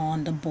serve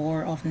on the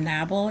board of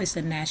NABL. It's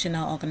the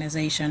National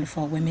Organization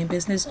for Women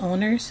Business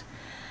Owners.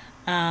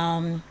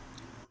 And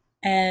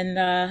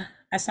I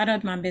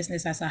started my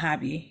business as a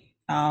hobby,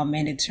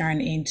 and it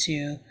turned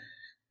into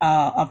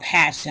a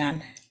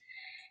passion.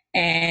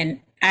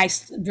 And I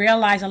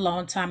realized a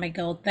long time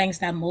ago things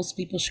that most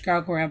people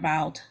struggle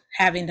about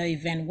having the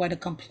event, where the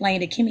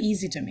complaint, it came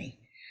easy to me.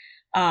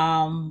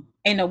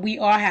 We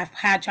all have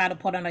had tried to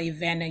put on an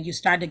event, and you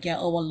start to get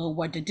overloaded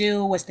what to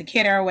do, what's the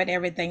kidder, with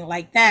everything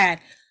like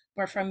that.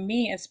 But for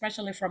me,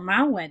 especially for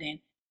my wedding,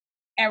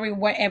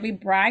 every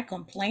bride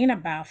complained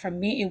about, for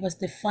me, it was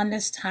the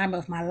funnest time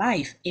of my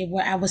life.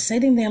 I was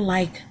sitting there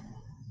like,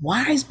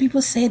 why is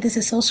people say this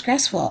is so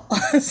stressful?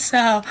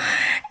 So,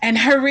 and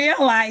I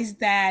realized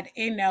that,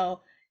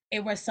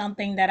 it was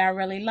something that I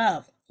really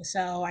love.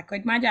 So I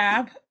quit my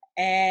job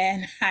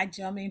and I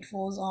jumped in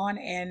full on,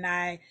 and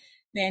I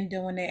been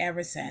doing it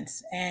ever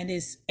since. And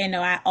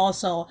I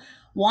also,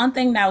 one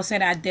thing that I would say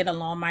that I did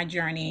along my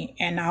journey,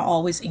 and I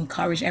always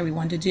encourage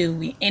everyone to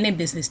do, any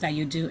business that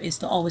you do, is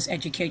to always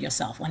educate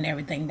yourself on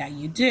everything that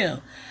you do.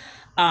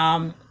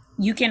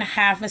 You can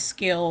have a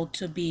skill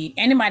to be,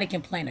 anybody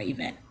can plan an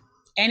event.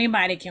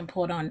 Anybody can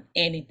put on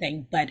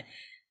anything, but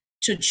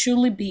to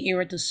truly be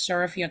able to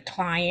serve your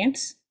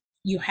clients,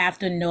 you have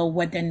to know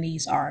what their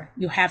needs are.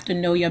 You have to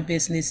know your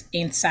business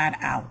inside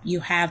out. You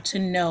have to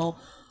know,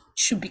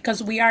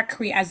 because we are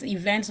as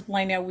events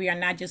planner, we are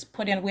not just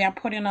putting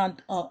on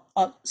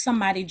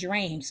somebody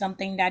dream,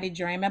 something that they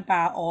dream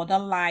about all their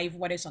life,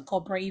 whether it's a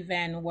corporate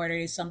event, whether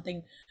it's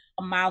something,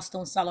 a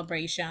milestone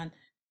celebration.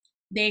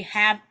 They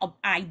have an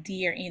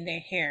idea in their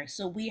hair.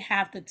 So we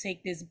have to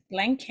take this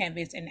blank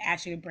canvas and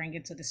actually bring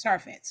it to the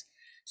surface.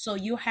 So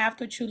you have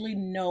to truly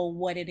know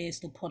what it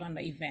is to put on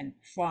the event,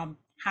 from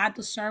how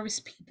to service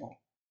people,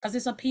 because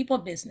it's a people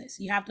business.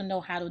 You have to know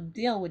how to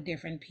deal with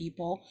different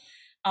people.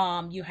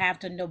 You have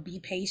to know, be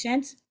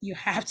patient. You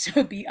have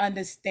to be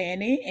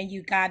understanding, and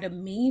you got to,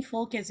 main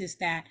focus is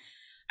that,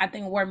 I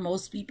think where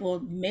most people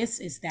miss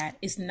is that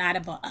it's not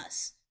about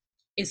us.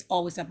 It's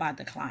always about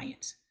the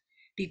client.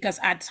 Because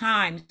at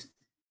times,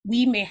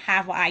 we may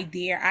have an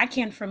idea.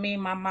 For me,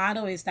 my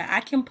motto is that I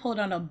can put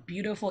on a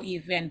beautiful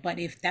event, but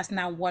if that's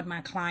not what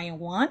my client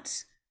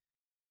wants,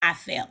 I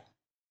fail.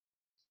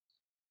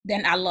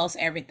 Then I lost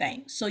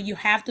everything. So you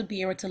have to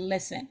be able to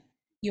listen.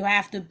 You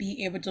have to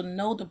be able to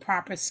know the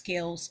proper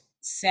skills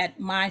set,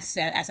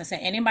 mindset. As I said,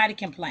 anybody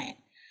can plan,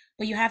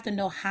 but you have to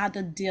know how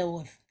to deal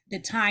with the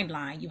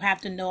timeline. You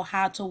have to know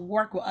how to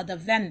work with other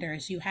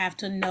vendors. You have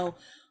to know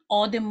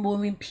all the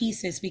moving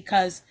pieces,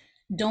 because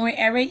during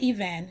every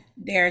event,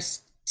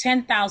 there's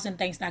 10,000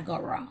 things that go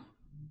wrong.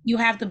 You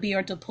have to be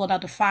able to put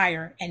out the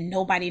fire, and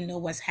nobody know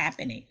what's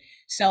happening.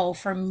 So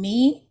for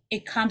me,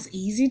 it comes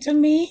easy to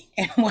me,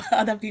 and what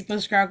other people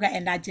struggle,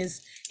 and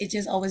it's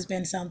just always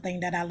been something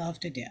that I love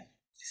to do.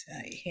 So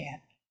yeah.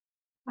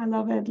 I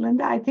love it,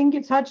 Linda. I think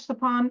you touched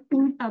upon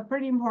a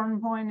pretty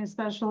important point,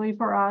 especially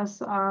for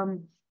us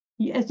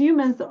as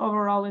humans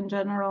overall in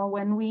general.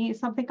 When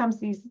something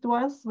comes easy to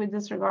us, we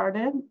disregard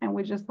it, and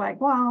we just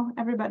like, well,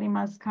 everybody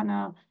must kind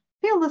of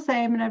feel the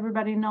same, and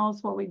everybody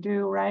knows what we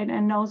do, right?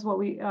 And knows what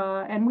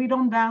and we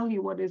don't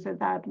value what is it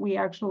that we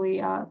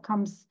actually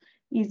comes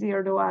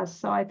easier to us.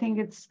 So I think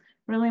it's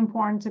really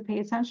important to pay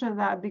attention to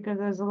that, because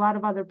there's a lot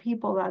of other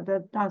people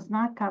that does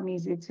not come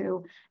easy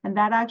to. And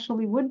that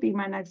actually would be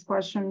my next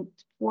question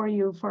for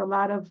you, for a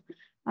lot of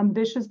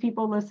ambitious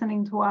people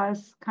listening to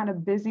us, kind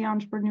of busy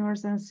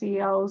entrepreneurs and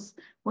CEOs.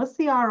 What's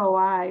the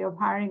ROI of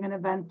hiring an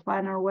event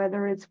planner,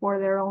 whether it's for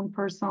their own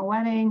personal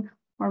wedding,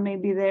 or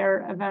maybe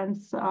their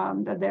events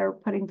that they're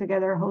putting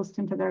together,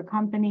 hosting for their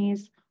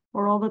companies,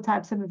 or all the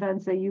types of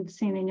events that you've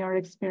seen in your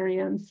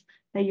experience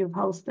that you've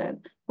hosted?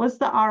 What's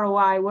the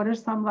ROI? What are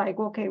some, like,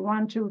 okay,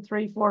 1, 2,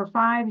 3, 4,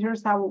 5,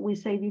 here's how we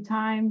save you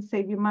time,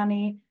 save you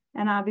money,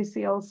 and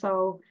obviously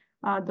also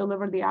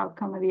deliver the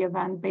outcome of the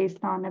event based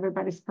on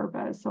everybody's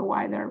purpose, so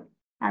why they're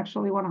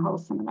actually want to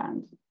host an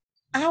event?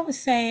 I would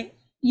say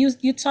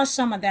you touched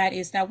some of that,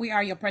 is that we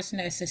are your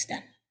personal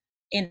assistant,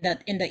 in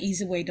the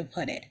easy way to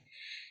put it.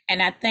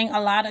 And I think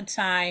a lot of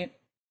time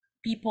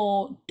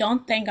people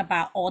don't think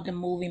about all the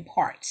moving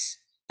parts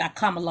that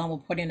come along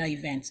with putting on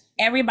events.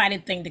 Everybody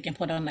think they can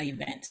put on the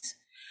events,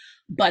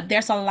 but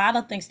there's a lot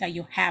of things that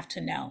you have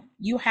to know.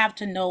 You have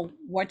to know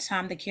what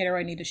time the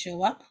caterer need to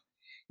show up.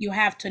 You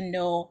have to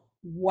know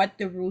what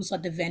the rules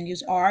of the venues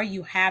are.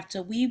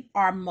 We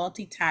are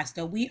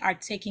multitasker. We are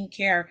taking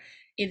care.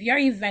 If your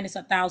event is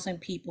 1,000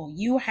 people,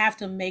 you have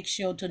to make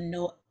sure to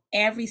know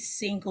every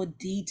single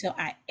detail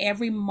at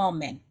every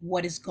moment,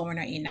 what is going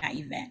on in that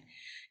event.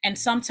 And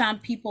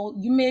sometimes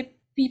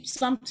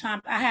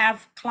sometimes I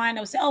have clients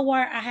who say, oh,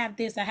 well, I have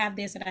this, and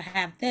I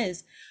have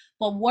this.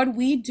 But what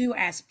we do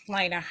as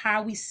planner,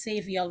 how we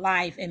save your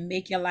life and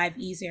make your life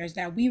easier, is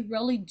that we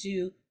really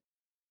do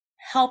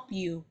help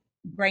you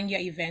bring your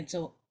event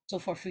to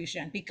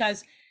fruition.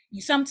 Because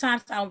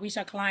sometimes I'll reach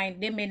a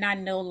client, they may not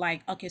know,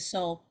 like, okay,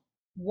 so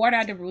what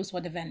are the rules for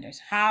the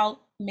vendors? How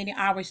many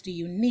hours do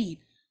you need?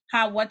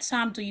 what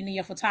time do you need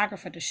your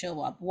photographer to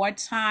show up? What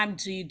time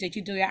did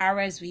you do your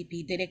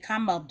RSVP? Did it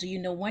come up? Do you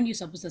know when you're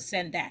supposed to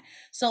send that?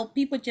 So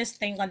people just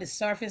think on the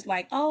surface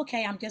like, oh,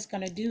 okay, I'm just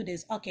gonna do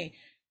this. Okay,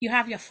 you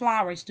have your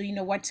flowers. Do you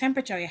know what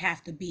temperature you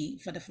have to be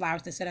for the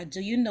flowers to set up?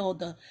 Do you know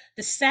the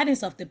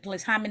settings of the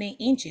place? How many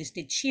inches?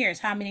 The chairs?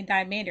 How many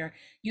diameter?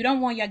 You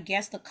don't want your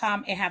guests to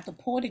come and have to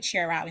pull the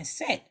chair out and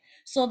sit.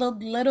 So the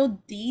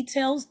little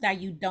details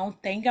that you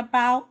don't think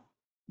about,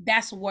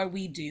 that's what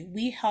we do.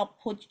 We help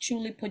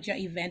truly put your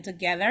event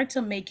together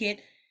to make it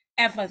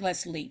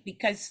effortlessly,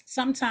 because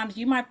sometimes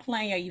you might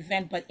plan your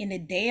event, but in the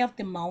day of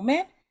the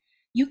moment,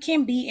 you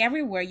can't be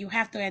everywhere. You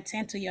have to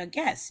attend to your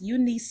guests. You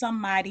need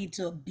somebody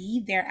to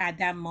be there at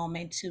that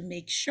moment to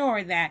make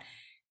sure that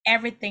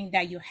everything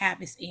that you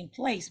have is in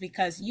place,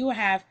 because you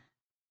have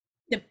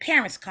the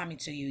parents coming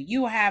to you.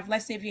 You have,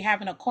 let's say if you're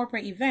having a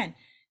corporate event,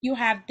 you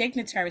have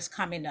dignitaries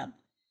coming up.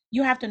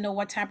 You have to know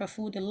what type of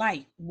food they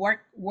like,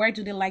 where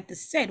do they like to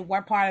sit,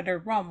 what part of the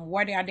room,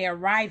 where are they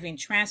arriving,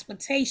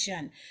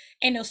 transportation.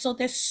 And so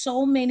there's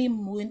so many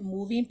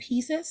moving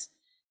pieces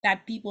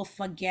that people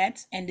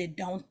forget and they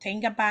don't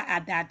think about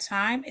at that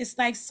time. It's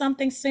like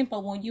something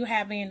simple when you're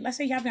having, let's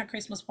say you're having a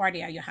Christmas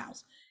party at your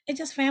house. It's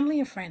just family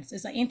and friends.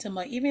 It's an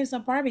intimate, even if it's a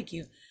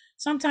barbecue.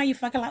 Sometimes you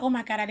fucking like, oh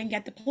my God, I didn't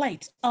get the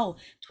plates. Oh,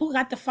 who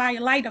got the fire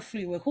lighter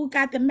fluid? Who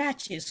got the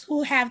matches?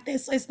 Who have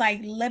this? It's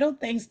like little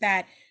things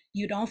that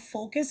you don't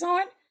focus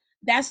on.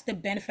 That's the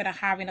benefit of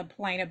having a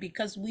planner,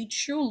 because we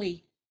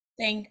truly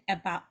think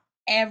about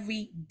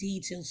every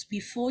details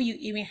before you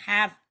even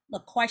have the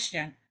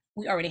question.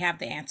 We already have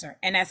the answer.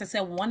 And as I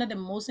said, one of the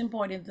most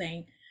important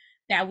thing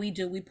that we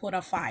do, we put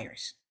out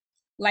fires.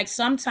 Like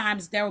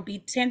sometimes there will be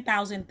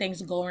 10,000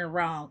 things going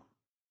wrong,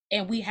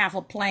 and we have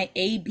a plan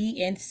A,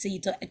 B, and C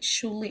to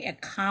truly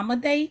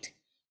accommodate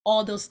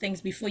all those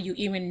things before you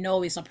even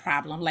know it's a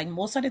problem. Like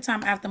most of the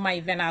time after my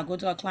event, I'll go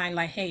to a client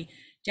like, hey,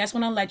 just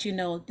want to let you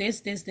know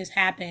this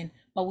happened,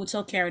 but we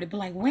took care of it. Be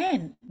like,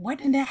 when? Where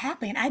did that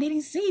happen? I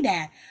didn't see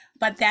that.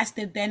 But that's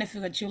the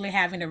benefit of truly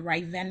having the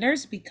right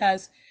vendors,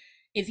 because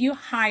if you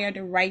hire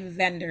the right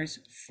vendors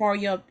for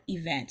your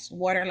events,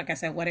 whether, like I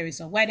said, whether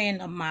it's a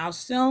wedding, a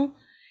milestone,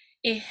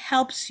 it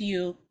helps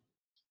you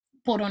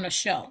put on a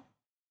show.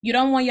 You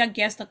don't want your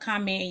guests to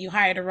come in and you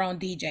hire the wrong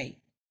DJ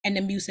and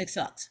the music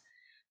sucks,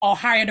 or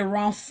hire the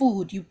wrong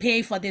food. You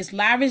pay for this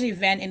lavish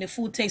event and the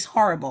food tastes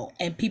horrible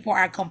and people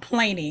are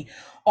complaining,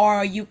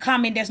 or you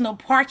come in, there's no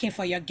parking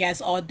for your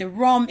guests, or the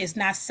room is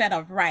not set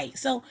up right.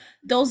 So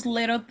those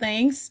little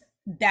things,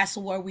 that's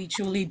what we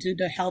truly do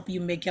to help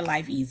you make your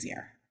life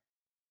easier.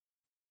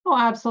 Oh,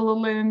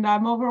 absolutely. And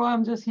I'm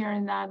overwhelmed just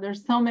hearing that.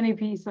 There's so many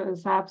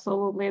pieces.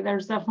 Absolutely.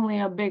 There's definitely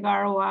a big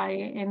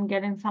ROI in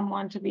getting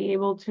someone to be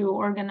able to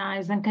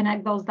organize and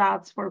connect those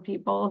dots for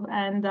people.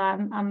 And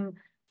I'm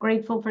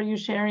grateful for you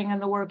sharing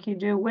and the work you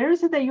do. Where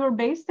is it that you're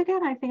based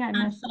again? I think I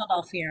missed.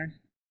 Philadelphia.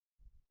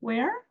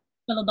 Where?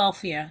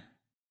 Philadelphia.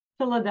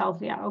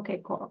 Philadelphia.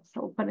 Okay, cool.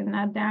 So putting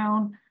that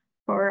down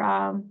for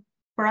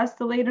us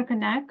to later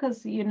connect,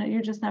 because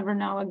you just never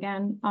know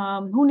again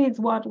who needs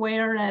what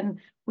where, and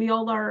we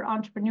all are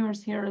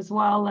entrepreneurs here as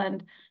well,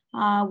 and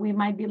we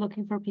might be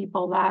looking for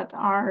people that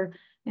are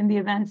in the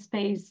event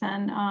space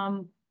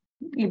and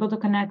able to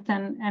connect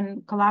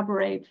and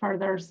collaborate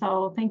further.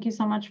 So thank you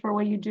so much for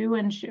what you do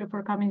and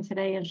for coming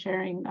today and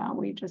sharing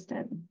what you just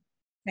did.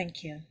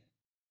 Thank you.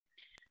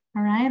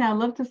 All right, I'd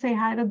love to say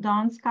hi to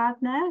Dawn Scott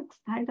next.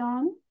 Hi,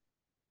 Dawn.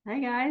 Hi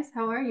guys,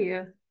 how are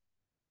you?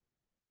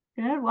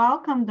 Good,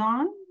 welcome,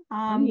 Dawn.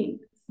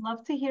 Thanks.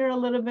 Love to hear a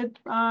little bit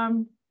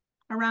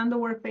around the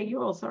work that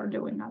you also are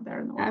doing out there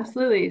in the world.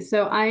 Absolutely.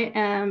 So I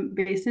am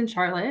based in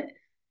Charlotte.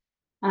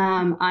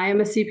 I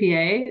am a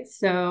CPA,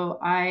 so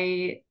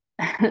I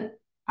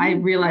I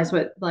realize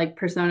what like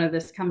persona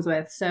this comes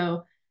with.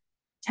 So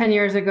 10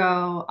 years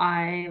ago,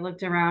 I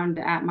looked around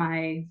at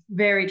my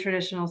very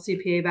traditional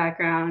CPA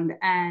background,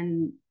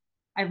 and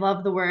I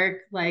love the work.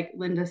 Like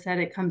Linda said,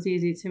 it comes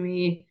easy to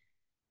me.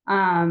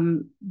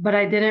 But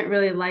I didn't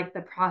really like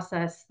the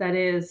process that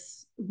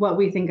is what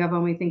we think of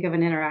when we think of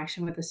an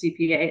interaction with a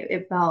CPA.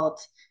 It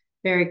felt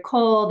very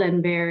cold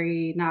and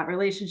very not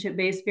relationship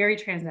based, very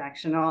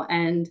transactional,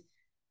 and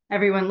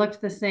everyone looked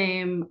the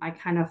same. I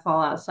kind of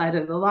fall outside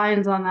of the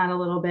lines on that a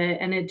little bit,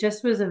 and it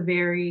just was a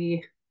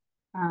very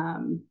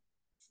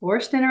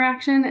forced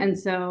interaction. And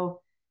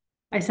so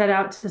I set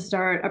out to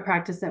start a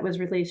practice that was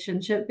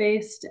relationship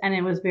based, and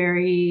it was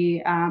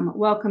very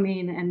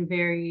welcoming and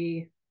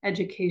very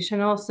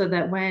educational, so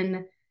that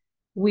when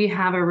we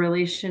have a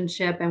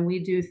relationship and we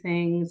do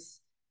things,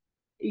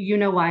 you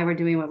know why we're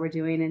doing what we're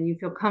doing and you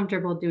feel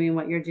comfortable doing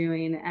what you're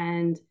doing.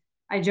 And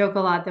I joke a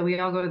lot that we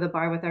all go to the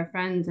bar with our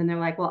friends and they're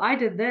like, well, I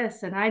did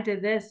this and I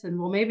did this, and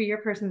well, maybe your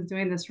person's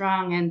doing this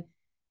wrong.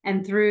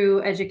 And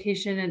through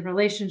education and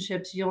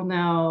relationships, you'll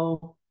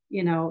know,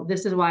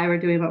 this is why we're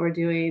doing what we're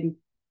doing.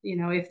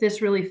 If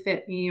this really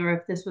fit me, or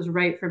if this was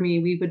right for me,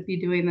 we would be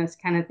doing this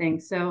kind of thing.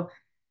 So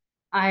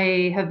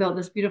I have built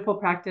this beautiful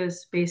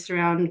practice based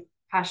around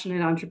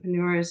passionate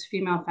entrepreneurs.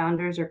 Female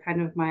founders are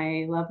kind of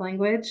my love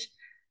language.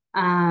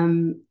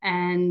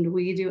 And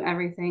we do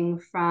everything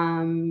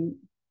from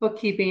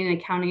bookkeeping,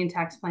 accounting,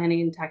 tax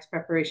planning, tax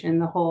preparation,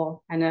 the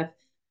whole kind of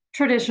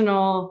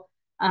traditional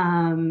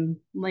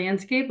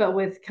landscape, but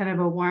with kind of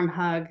a warm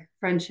hug,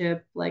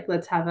 friendship, like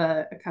let's have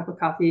a cup of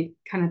coffee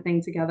kind of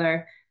thing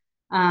together.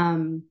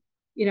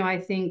 I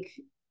think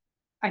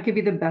I could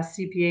be the best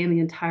CPA in the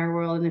entire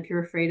world. And if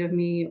you're afraid of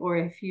me, or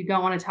if you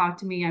don't want to talk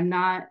to me, I'm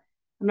not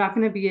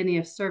going to be any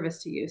of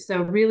service to you.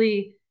 So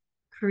really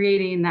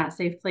creating that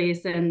safe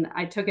place. And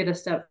I took it a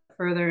step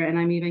further, and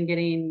I'm even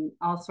getting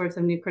all sorts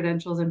of new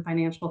credentials in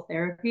financial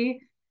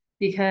therapy,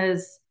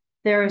 because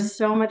there is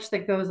so much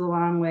that goes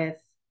along with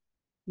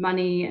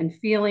money and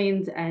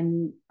feelings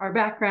and our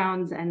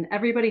backgrounds, and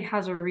everybody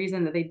has a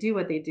reason that they do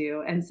what they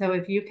do. And so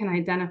if you can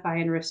identify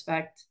and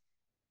respect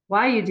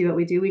why you do what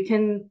we do, we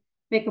can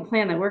make a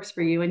plan that works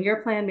for you. And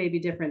your plan may be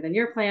different than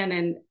your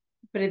plan.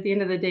 But at the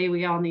end of the day,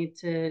 we all need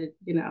to,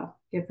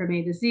 get from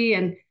A to Z.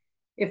 And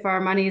if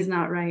our money is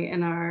not right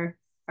and our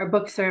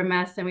books are a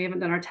mess and we haven't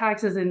done our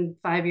taxes in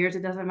 5 years,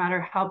 it doesn't matter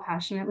how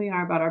passionate we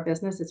are about our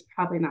business, it's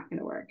probably not going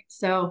to work.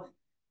 So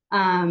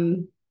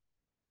I'm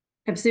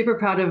super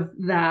proud of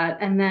that.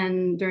 And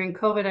then during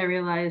COVID, I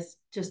realized,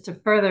 just to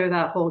further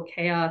that whole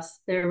chaos,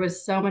 there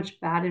was so much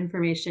bad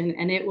information,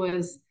 and it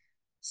was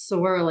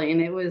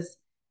swirling. It was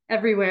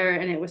everywhere,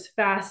 and it was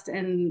fast,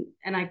 and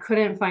I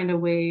couldn't find a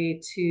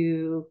way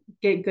to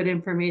get good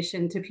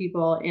information to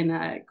people in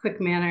a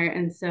quick manner.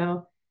 And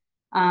so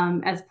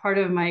as part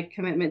of my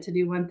commitment to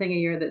do one thing a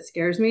year that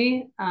scares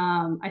me,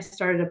 I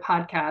started a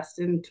podcast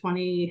in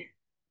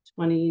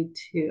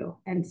 2022.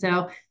 And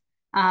so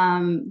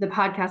the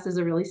podcast is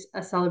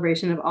a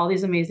celebration of all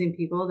these amazing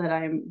people that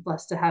I'm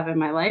blessed to have in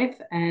my life.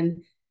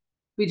 And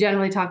we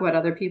generally talk about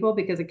other people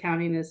because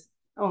accounting is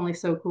only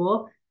so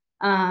cool.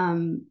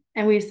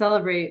 And we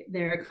celebrate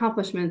their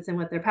accomplishments and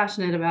what they're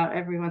passionate about.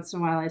 Every once in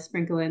a while, I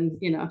sprinkle in,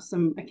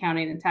 some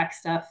accounting and tax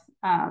stuff.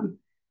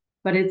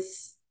 But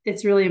it's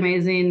really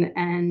amazing.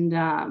 And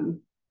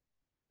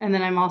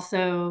then I'm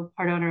also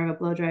part owner of a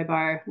blow dry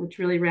bar, which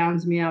really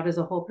rounds me out as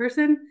a whole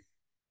person.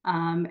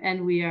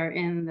 And we are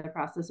in the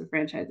process of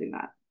franchising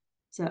that.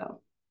 So.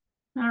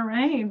 All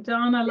right,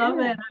 Dawn, I love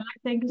it.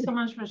 Thank you so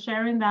much for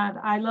sharing that.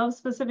 I love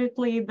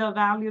specifically the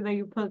value that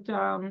you put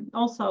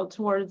also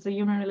towards the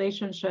human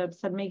relationships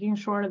and making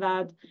sure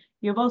that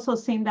you've also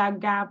seen that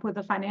gap with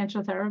the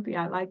financial therapy.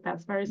 I like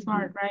that's very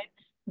smart, right?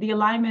 The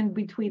alignment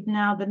between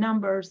now the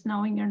numbers,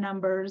 knowing your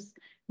numbers,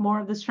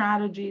 more of the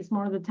strategies,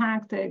 more of the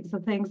tactics,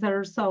 the things that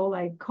are so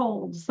like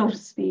cold, so to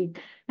speak.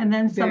 And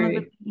then some of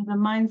the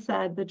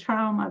mindset, the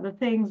trauma, the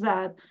things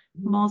that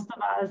most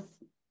of us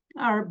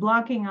are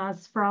blocking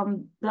us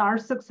from our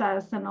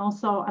success, and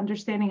also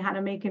understanding how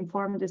to make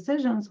informed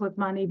decisions with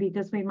money,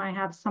 because we might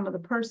have some of the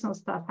personal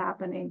stuff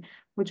happening,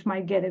 which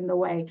might get in the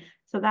way.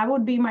 So that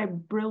would be I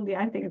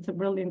think it's a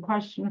brilliant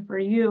question for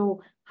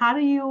you.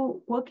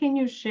 What can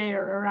you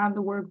share around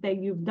the work that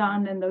you've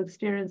done and the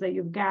experience that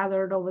you've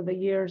gathered over the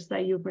years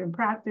that you've been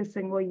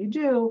practicing what you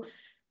do?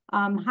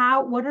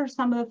 What are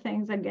some of the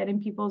things that get in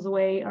people's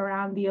way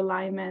around the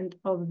alignment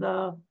of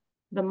the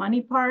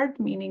money part,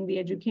 meaning the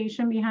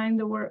education behind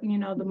the work,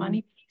 the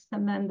money piece,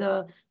 and then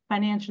the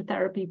financial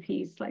therapy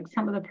piece, like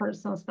some of the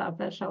personal stuff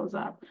that shows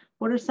up?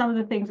 What are some of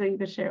the things that you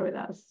could share with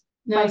us?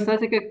 No, so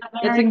that's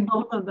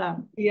both of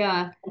them.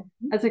 Yeah,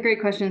 that's a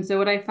great question. So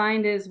what I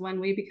find is when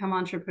we become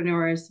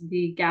entrepreneurs,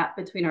 the gap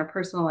between our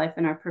personal life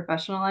and our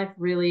professional life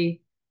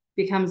really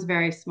becomes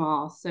very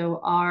small.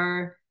 So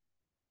our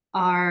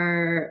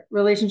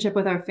relationship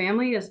with our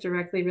family is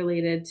directly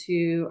related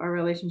to our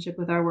relationship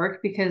with our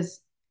work, because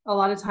a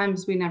lot of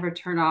times we never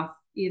turn off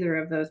either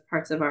of those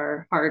parts of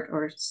our heart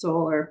or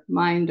soul or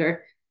mind,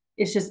 or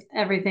it's just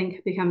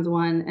everything becomes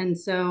one. And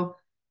so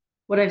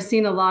what I've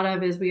seen a lot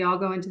of is we all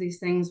go into these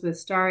things with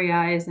starry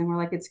eyes, and we're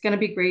like, it's going to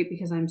be great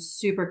because I'm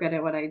super good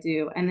at what I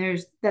do. And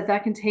there's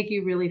that can take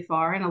you really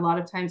far. And a lot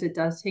of times it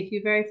does take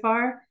you very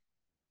far.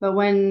 But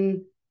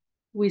when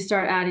we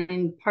start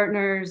adding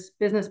partners,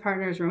 business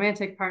partners,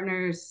 romantic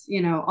partners,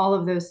 all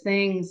of those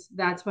things,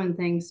 that's when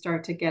things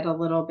start to get a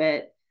little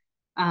bit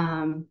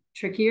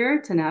trickier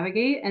to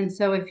navigate. And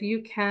so if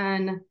you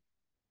can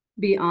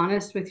be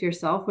honest with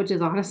yourself, which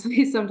is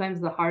honestly sometimes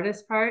the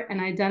hardest part,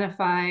 and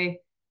identify,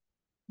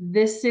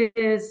 this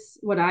is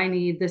what I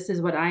need, this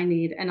is what I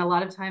need. And a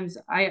lot of times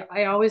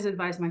I always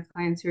advise my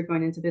clients who are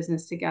going into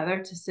business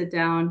together to sit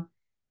down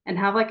and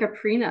have like a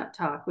prenup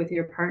talk with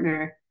your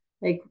partner.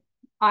 Like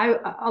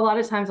a lot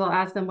of times I'll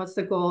ask them, what's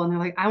the goal? And they're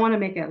like, I want to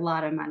make a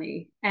lot of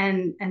money.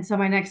 And so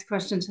my next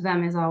question to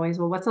them is always,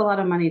 well, what's a lot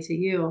of money to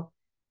you?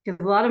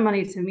 Because a lot of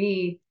money to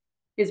me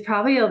is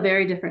probably a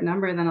very different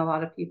number than a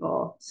lot of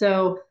people.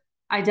 So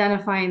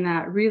identifying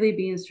that, really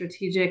being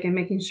strategic and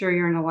making sure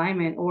you're in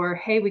alignment. Or,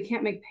 hey, we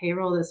can't make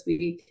payroll this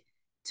week.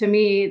 To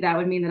me, that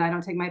would mean that I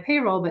don't take my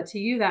payroll, but to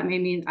you, that may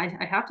mean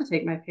I have to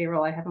take my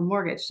payroll. I have a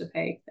mortgage to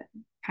pay,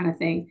 kind of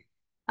thing.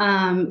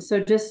 So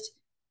just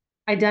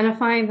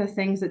identifying the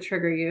things that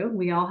trigger you.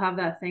 We all have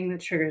that thing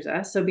that triggers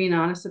us. So being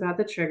honest about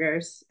the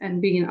triggers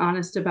and being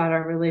honest about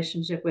our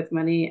relationship with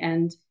money,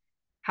 and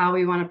how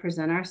we want to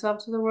present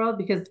ourselves to the world.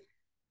 Because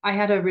I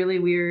had a really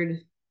weird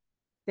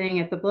thing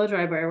at the blow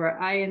dry bar where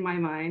I, in my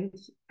mind,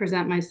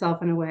 present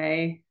myself in a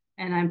way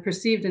and I'm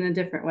perceived in a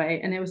different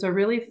way. And it was a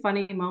really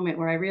funny moment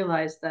where I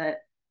realized that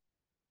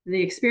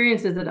the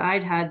experiences that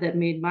I'd had that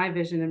made my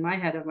vision in my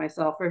head of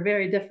myself were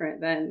very different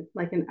than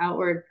like an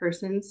outward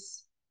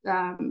person's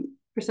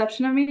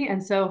perception of me.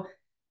 And so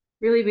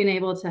really being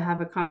able to have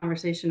a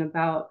conversation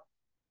about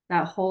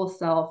that whole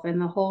self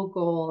and the whole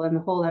goal and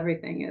the whole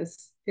everything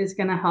is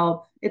going to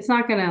help. It's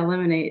not going to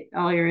eliminate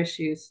all your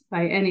issues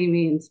by any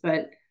means,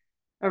 but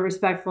a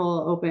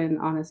respectful, open,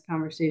 honest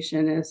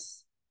conversation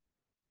it's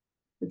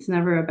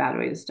never a bad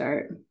way to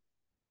start.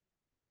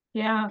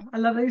 Yeah, I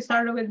love that you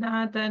started with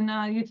that,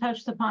 and you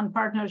touched upon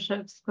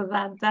partnerships, because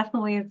that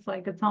definitely is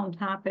like its own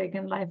topic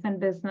in life and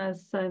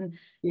business, and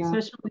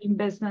especially in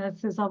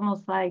business is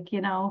almost like,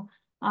 like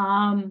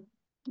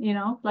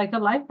a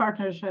life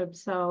partnership.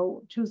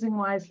 So choosing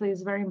wisely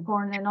is very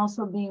important, and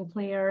also being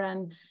clear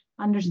and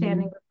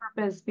understanding the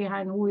purpose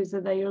behind who is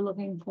it that you're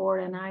looking for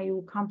and how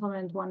you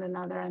complement one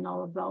another, and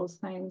all of those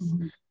things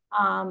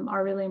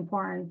are really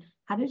important.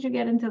 How did you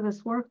get into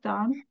this work,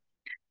 Dawn?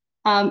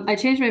 I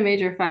changed my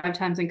major 5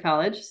 times in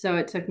college, so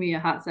it took me a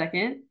hot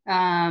second.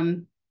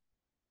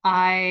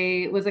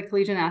 I was a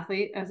collegiate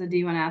athlete. I was a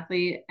D1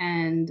 athlete,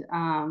 and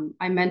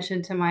I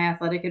mentioned to my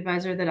athletic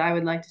advisor that I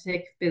would like to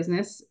take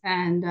business,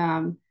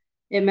 and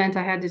it meant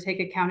I had to take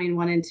accounting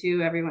 1 and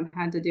 2. Everyone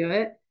had to do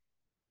it.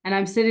 And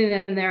I'm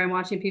sitting in there and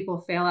watching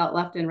people fail out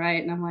left and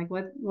right. And I'm like,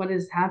 what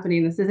is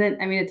happening? This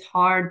isn't, I mean, it's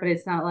hard, but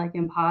it's not like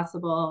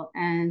impossible.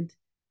 And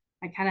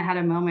I kind of had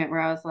a moment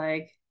where I was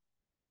like,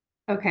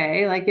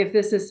 okay, like if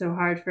this is so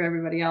hard for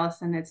everybody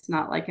else and it's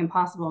not like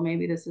impossible,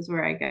 maybe this is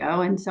where I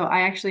go. And so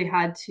I actually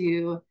had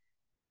to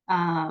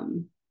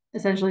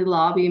essentially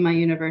lobby my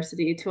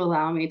university to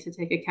allow me to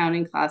take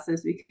accounting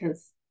classes,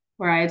 because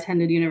where I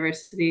attended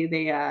university,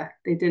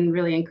 they didn't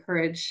really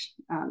encourage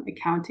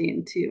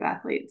accounting to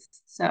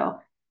athletes. So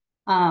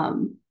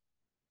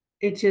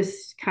it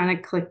just kind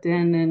of clicked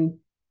in,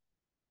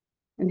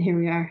 and here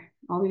we are,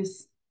 all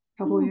these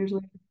couple of years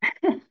later.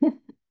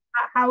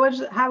 How was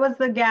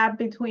the gap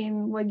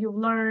between what you've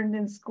learned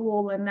in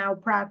school and now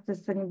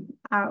practicing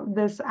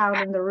this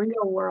out in the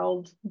real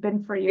world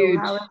been for you? Huge.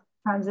 How has the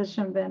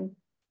transition been?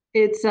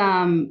 It's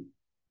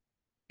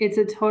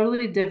a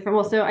totally different,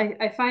 well, so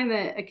I find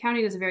that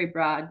accounting is very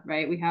broad,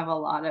 right? We have a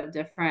lot of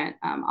different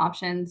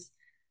options.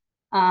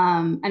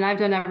 And I've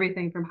done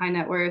everything from high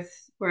net worth,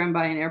 where I'm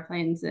buying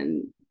airplanes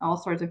and all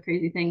sorts of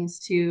crazy things,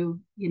 to,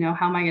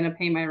 how am I going to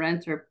pay my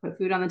rent or put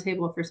food on the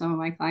table for some of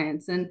my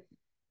clients?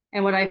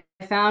 And what I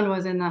found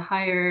was, in the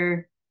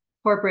higher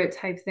corporate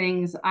type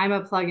things, I'm a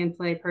plug and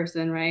play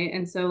person, right?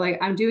 And so like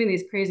I'm doing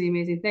these crazy,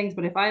 amazing things,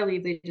 but if I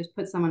leave, they just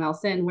put someone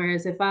else in.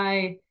 Whereas if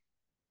I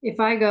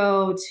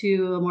go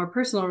to a more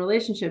personal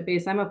relationship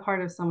base, I'm a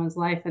part of someone's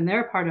life and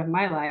they're a part of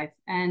my life.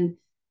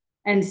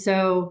 And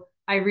so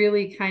I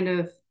really kind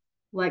of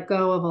let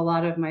go of a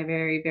lot of my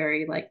very,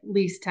 very like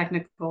least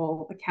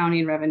technical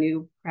accounting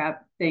revenue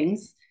crap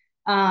things,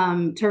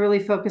 to really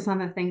focus on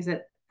the things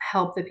that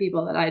help the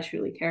people that I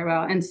truly care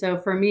about. And so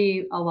for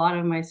me, a lot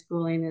of my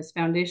schooling is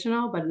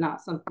foundational, but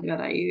not something that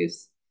I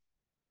use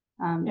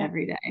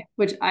every day,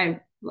 which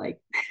I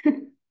like.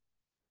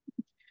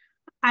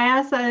 I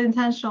asked that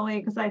intentionally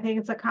because I think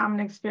it's a common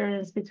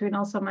experience between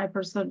also my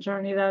personal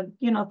journey that,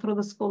 through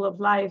the school of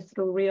life,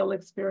 through real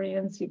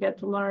experience, you get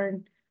to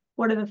learn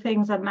what are the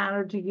things that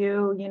matter to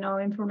you.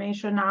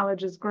 Information,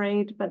 knowledge is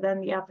great, but then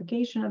the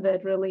application of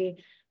it really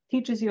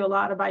teaches you a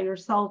lot about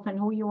yourself and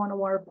who you want to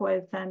work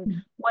with,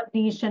 and what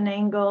niche and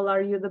angle are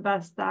you the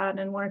best at,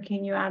 and where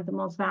can you add the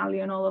most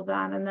value, and all of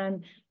that. And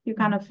then you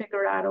kind of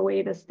figure out a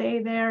way to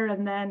stay there,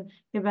 and then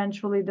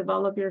eventually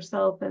develop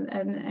yourself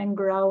and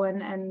grow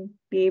and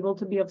be able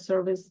to be of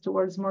service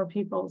towards more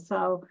people.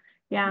 So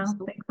yeah,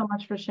 thanks so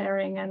much for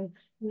sharing, and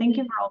thank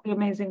you for all the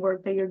amazing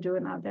work that you're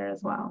doing out there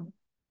as well.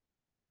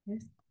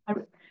 Yes.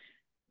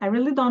 I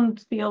really don't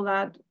feel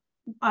that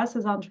us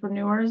as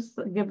entrepreneurs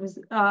give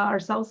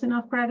ourselves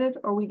enough credit,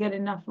 or we get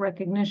enough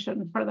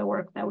recognition for the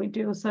work that we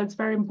do. So it's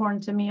very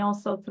important to me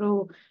also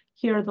through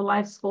here, the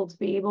Life School, to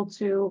be able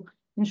to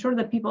ensure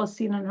that people are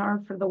seen and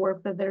heard for the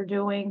work that they're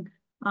doing,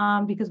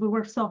 because we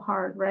work so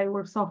hard, right? We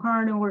work so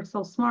hard and we're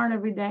so smart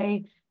every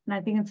day. And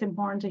I think it's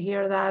important to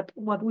hear that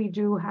what we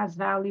do has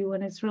value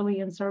and it's really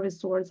in service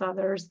towards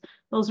others.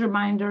 Those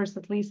reminders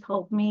at least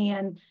help me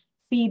and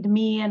feed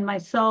me and my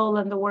soul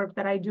and the work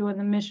that I do and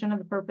the mission and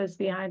the purpose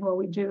behind what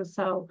we do.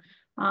 So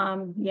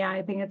yeah,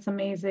 I think it's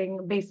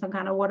amazing based on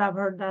kind of what I've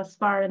heard thus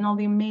far, and all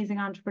the amazing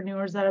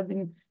entrepreneurs that have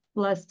been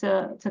blessed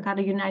to kind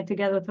of unite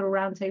together through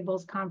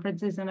roundtables,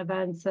 conferences, and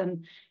events.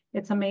 And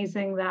it's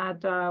amazing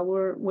that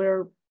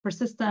we're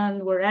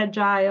persistent, we're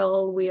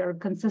agile, we are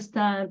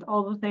consistent,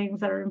 all the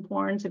things that are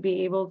important to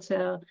be able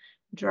to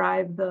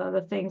drive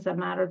the things that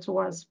matter to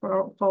us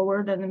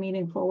forward, and the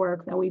meaningful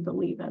work that we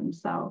believe in.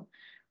 So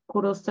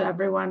kudos to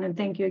everyone, and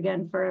thank you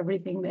again for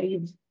everything that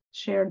you've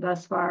shared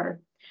thus far.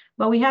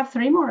 But we have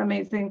three more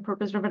amazing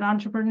purpose-driven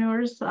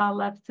entrepreneurs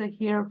left to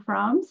hear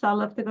from. So I'll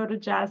have to go to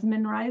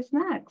Jasmine Rice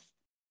next.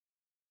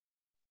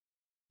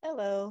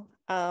 Hello,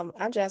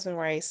 I'm Jasmine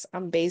Rice.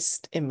 I'm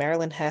based in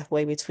Maryland,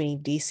 halfway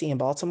between DC and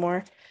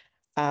Baltimore.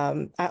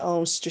 I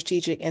own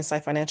Strategic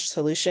Insight Financial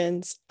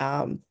Solutions.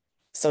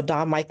 So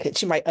Dawn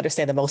she might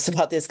understand the most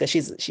about this because she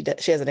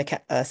has a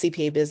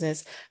CPA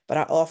business, but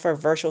I offer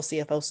virtual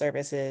CFO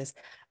services.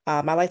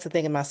 I like to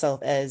think of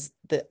myself as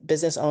the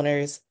business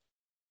owner's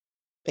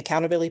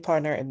accountability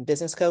partner and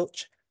business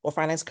coach or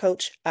finance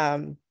coach.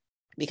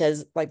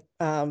 Because like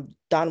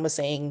Dawn was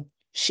saying,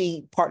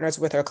 she partners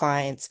with her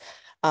clients.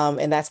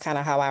 And that's kind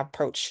of how I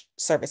approach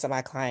service of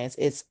my clients.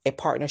 It's a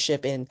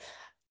partnership in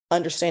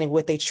understanding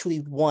what they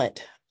truly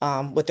want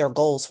with their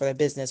goals for their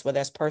business, whether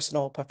it's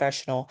personal,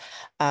 professional,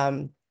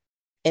 and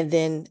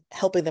then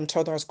helping them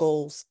turn those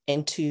goals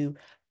into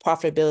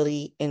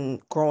profitability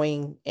and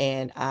growing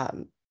and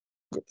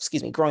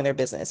growing their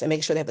business and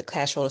making sure they have the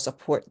cash flow to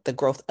support the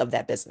growth of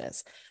that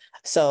business.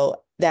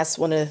 So that's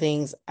one of the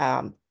things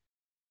some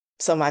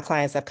of my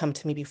clients have come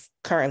to me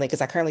currently,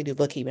 because I currently do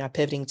bookkeeping. I'm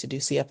pivoting to do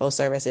CFO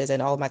services,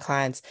 and all of my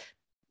clients,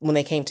 when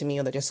they came to me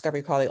on the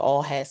discovery call, they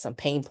all had some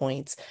pain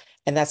points.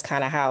 And that's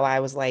kind of how I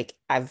was like,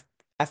 I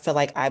feel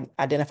like I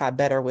identify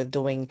better with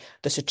doing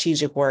the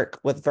strategic work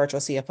with virtual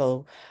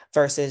CFO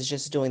versus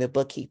just doing the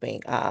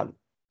bookkeeping.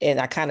 And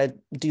I kind of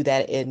do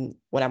that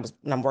when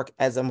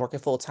I'm working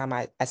full time.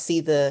 I see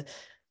the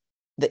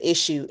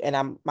issue,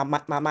 and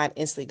my mind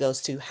instantly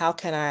goes to how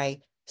can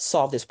I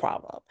solve this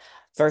problem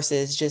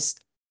versus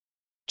just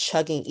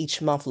chugging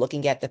each month,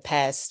 looking at the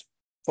past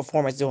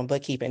performance doing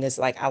bookkeeping. It's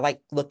like I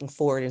like looking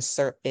forward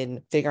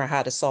and figuring out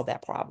how to solve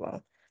that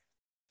problem.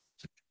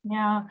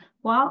 Yeah,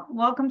 well,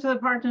 welcome to the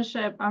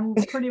partnership. I'm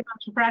pretty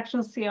much a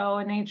fractional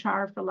CEO in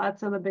HR for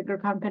lots of the bigger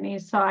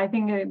companies. So I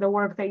think the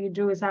work that you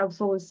do is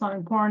absolutely so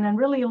important and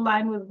really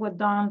aligned with what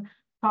Dawn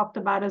talked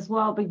about as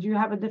well. But you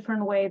have a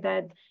different way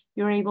that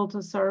you're able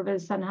to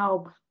service and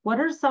help. What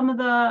are some of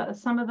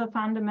the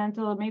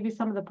fundamental, maybe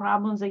some of the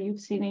problems that you've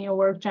seen in your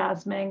work,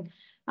 Jasmine,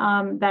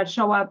 that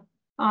show up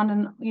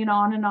on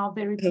and off,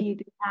 they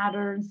repeat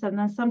patterns, and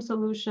then some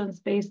solutions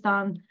based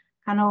on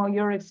kind of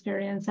your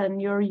experience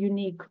and your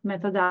unique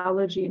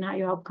methodology and how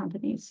you help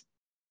companies?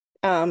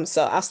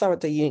 So I'll start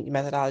with the unique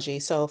methodology.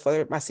 So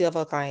for my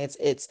CFO clients,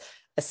 it's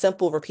a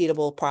simple,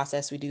 repeatable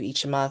process we do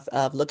each month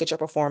of look at your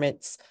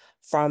performance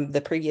from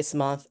the previous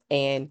month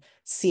and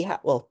see how,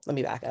 well, let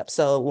me back up.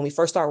 So when we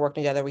first started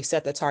working together, we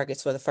set the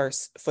targets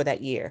for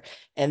that year.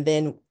 And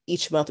then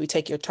each month we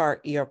take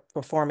your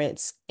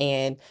performance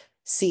and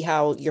see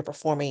how you're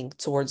performing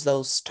towards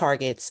those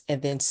targets,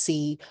 and then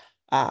see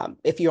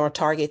if you're on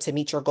target to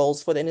meet your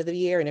goals for the end of the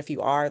year. And if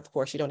you are, of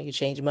course, you don't need to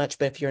change much,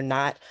 but if you're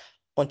not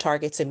on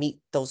target to meet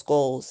those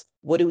goals,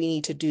 what do we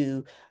need to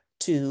do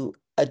to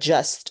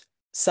adjust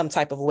some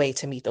type of way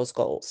to meet those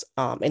goals?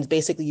 And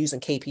basically using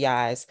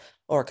KPIs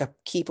or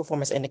key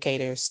performance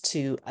indicators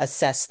to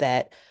assess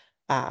that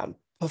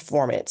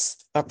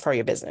performance for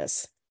your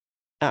business.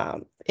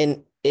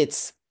 And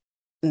it's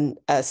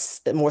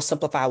a more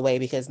simplified way,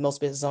 because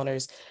most business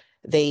owners,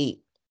 they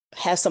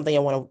have something I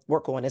want to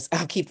work on.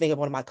 I keep thinking of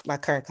one of my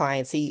current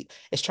clients. He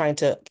is trying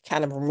to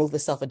kind of remove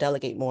himself and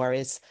delegate more.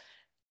 Is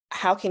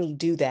how can he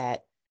do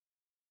that,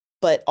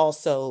 but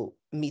also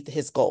meet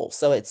his goal?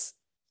 So it's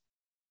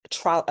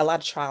a lot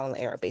of trial and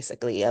error,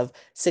 basically, of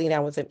sitting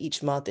down with him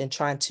each month and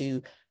trying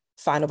to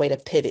find a way to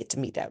pivot to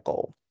meet that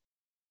goal.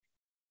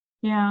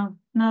 Yeah,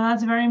 no,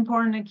 that's very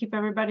important to keep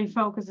everybody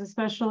focused,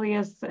 especially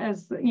as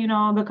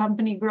the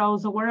company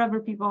grows, or wherever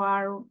people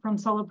are, from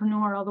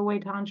solopreneur all the way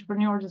to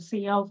entrepreneur to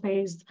CEO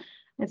phase.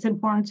 It's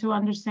important to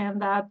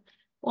understand that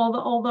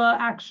all the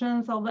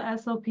actions, all the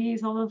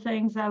SOPs, all the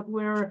things that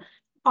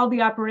all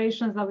the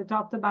operations that we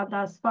talked about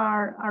thus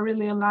far are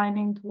really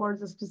aligning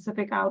towards a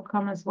specific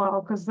outcome as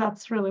well, because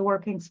that's really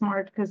working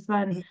smart, because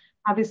then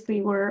obviously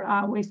we're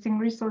wasting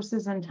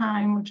resources and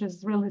time, which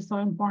is really so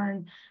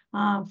important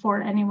for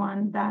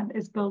anyone that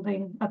is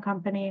building a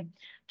company.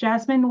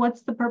 Jasmine,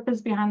 what's the purpose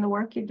behind the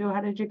work you do?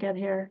 How did you get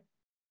here?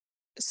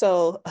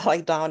 So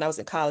like Dawn, when I was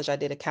in college, I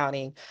did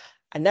accounting.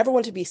 I never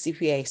wanted to be a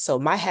CPA. So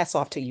my hat's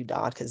off to you,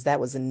 Dawn, because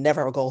that was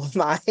never a goal of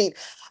mine.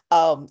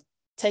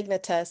 Taking a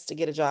test to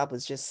get a job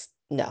was just,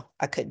 no,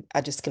 I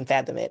just couldn't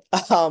fathom it.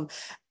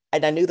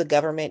 And I knew the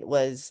government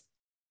was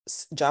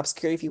job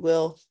security, if you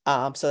will.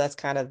 So that's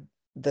kind of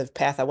the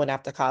path I went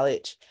after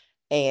college.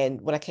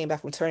 And when I came back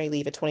from maternity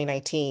leave in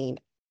 2019,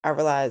 when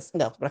I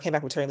came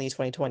back from maternity leave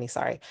in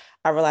 2020,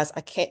 I realized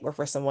I can't work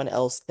for someone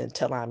else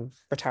until I'm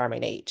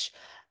retirement age.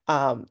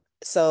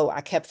 So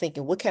I kept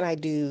thinking, what can I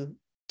do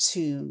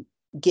to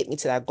get me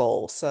to that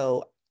goal?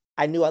 So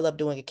I knew I loved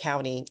doing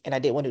accounting, and I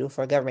didn't want to do it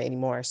for government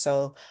anymore.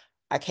 So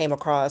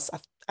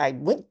I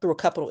went through a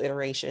couple of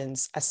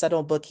iterations. I settled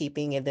on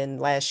bookkeeping, and then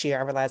last year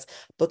I realized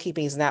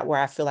bookkeeping is not where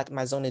I feel like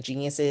my zone of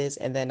genius is.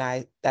 And then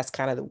that's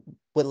kind of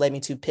what led me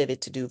to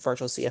pivot to do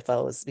virtual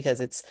CFOs,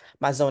 because it's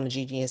my zone of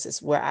genius.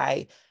 It's where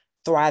I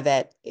thrive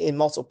at in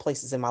multiple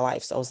places in my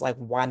life. So I was like,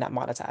 why not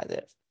monetize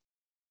it?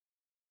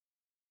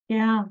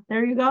 Yeah,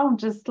 there you go.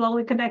 Just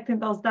slowly connecting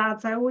those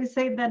dots. I always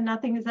say that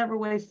nothing is ever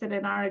wasted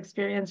in our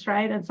experience,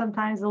 right? And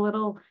sometimes the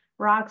little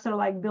rocks are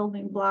like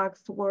building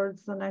blocks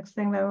towards the next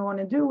thing that we want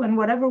to do. And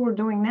whatever we're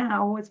doing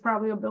now is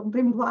probably a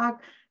building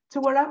block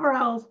to whatever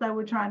else that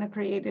we're trying to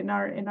create in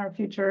our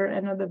future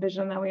and the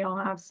vision that we all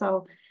have.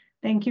 So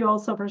thank you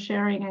also for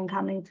sharing and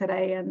coming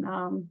today. And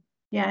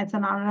yeah, it's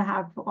an honor to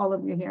have all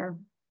of you here.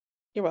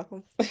 You're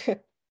welcome.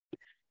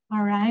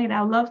 All right,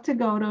 I'd love to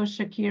go to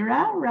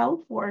Shakira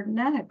Relford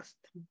next.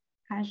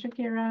 Hi,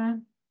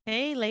 Shakira.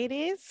 Hey,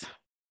 ladies.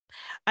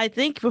 I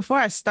think before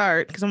I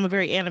start, because I'm a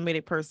very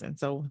animated person,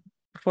 so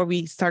before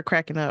we start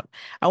cracking up,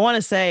 I want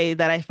to say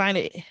that I find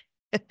it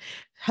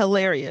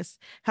hilarious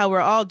how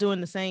we're all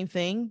doing the same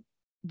thing,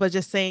 but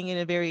just saying it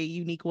in very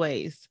unique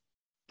ways.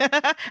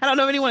 I don't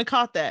know if anyone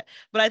caught that,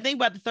 but I think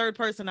about the third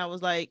person, I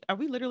was like, are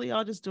we literally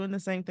all just doing the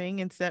same thing,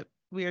 except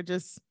we are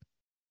just,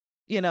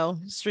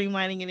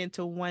 streamlining it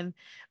into one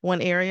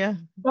area?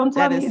 Don't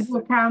tell me you do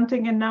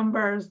accounting and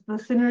numbers, the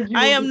synergy.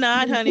 I am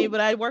not, honey, but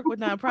I work with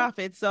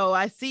nonprofits, so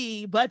I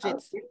see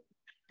budgets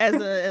as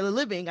a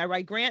living. I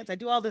write grants. I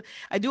do all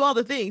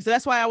the things. So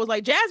that's why I was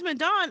like, Jasmine,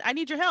 Dawn, I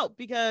need your help,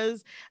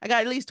 because I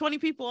got at least 20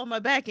 people on my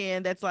back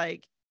end that's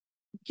like,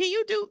 can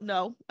you do?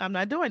 No, I'm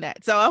not doing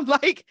that. So I'm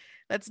like,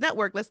 let's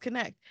network, let's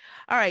connect.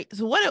 All right.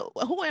 So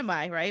who am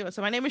I? Right.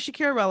 So my name is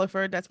Shakira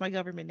Relaford. That's my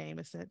government name,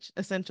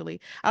 essentially.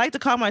 I like to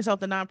call myself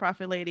the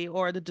nonprofit lady,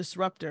 or the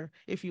disruptor,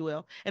 if you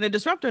will, and a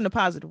disruptor in a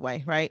positive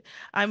way. Right.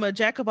 I'm a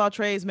jack of all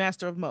trades,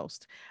 master of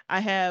most. I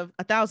have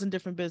 1,000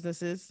 different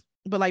businesses,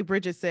 but like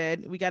Bridget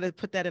said, we got to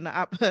put that in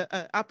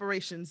the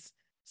operations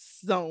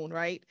zone.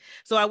 Right.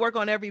 So I work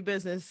on every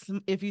business,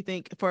 if you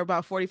think, for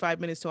about 45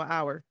 minutes to an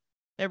hour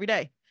every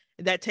day.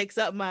 That takes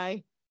up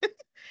my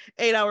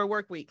 8-hour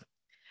work week.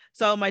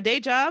 So my day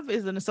job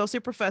is an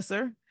associate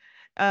professor.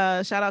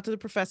 Shout out to the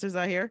professors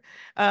out here.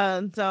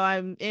 So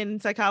I'm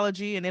in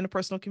psychology and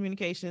interpersonal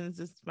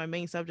communications. It's my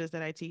main subject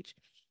that I teach.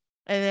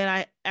 And then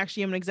I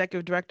actually am an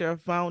executive director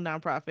of my own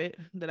nonprofit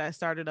that I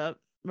started up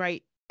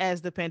right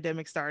as the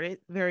pandemic started.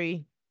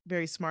 Very,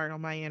 very smart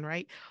on my end,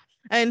 right?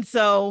 And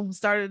so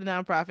started a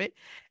nonprofit.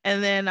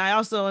 And then I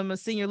also am a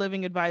senior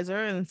living advisor.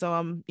 And so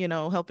I'm,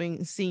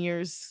 helping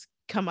seniors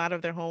come out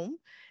of their home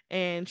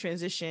and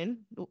transition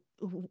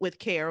with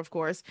care, of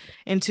course,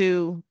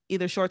 into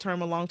either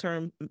short-term or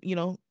long-term,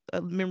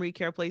 memory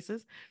care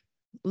places.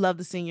 Love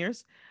the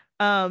seniors.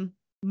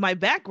 My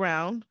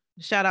background,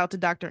 shout out to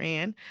Dr.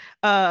 Ann,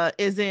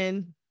 is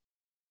in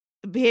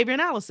behavior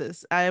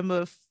analysis. I am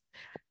a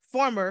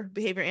former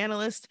behavior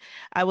analyst.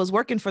 I was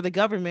working for the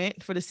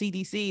government, for the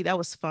CDC. That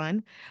was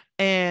fun.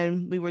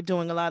 And we were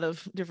doing a lot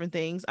of different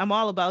things. I'm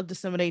all about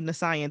disseminating the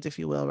science, if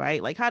you will,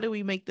 right? Like, how do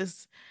we make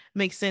this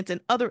make sense in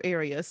other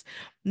areas?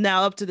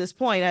 Now, up to this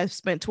point, I've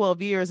spent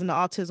 12 years in the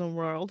autism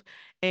world.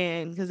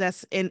 And because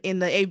that's in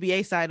the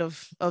ABA side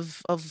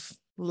of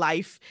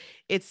life,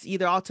 it's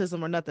either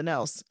autism or nothing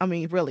else. I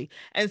mean, really.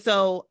 And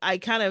so I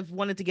kind of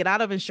wanted to get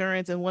out of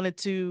insurance and wanted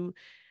to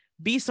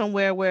be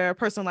somewhere where a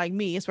person like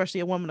me, especially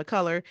a woman of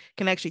color,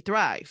 can actually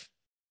thrive.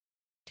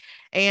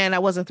 And I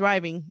wasn't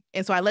thriving.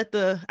 And so I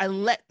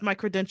let my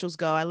credentials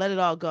go. I let it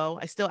all go.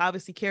 I still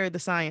obviously carried the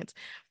science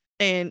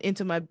and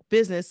into my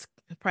business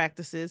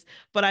practices,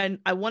 but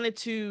I wanted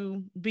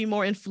to be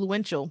more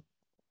influential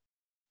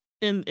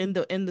in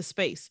the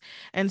space.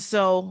 And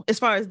so, as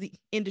far as the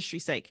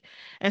industry's sake.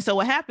 And so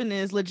what happened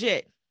is,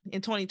 legit,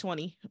 in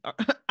 2020,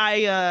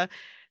 I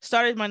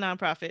started my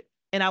nonprofit.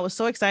 And I was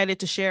so excited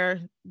to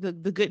share the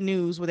good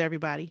news with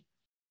everybody.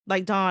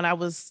 Like Dawn, I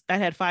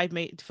had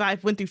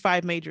went through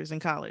 5 majors in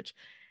college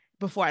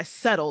before I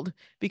settled,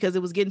 because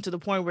it was getting to the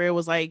point where it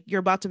was like, you're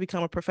about to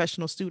become a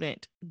professional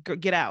student.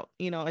 Get out,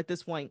 at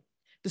this point.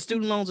 The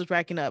student loans was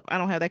racking up. I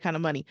don't have that kind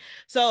of money.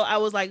 So I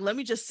was like, let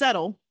me just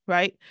settle,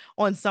 right,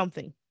 on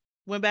something.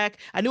 Went back.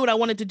 I knew what I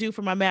wanted to do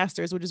for my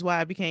master's, which is why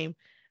I became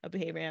a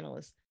behavior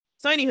analyst.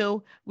 So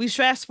anywho, we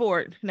fast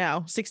forward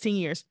now 16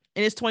 years,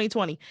 and it's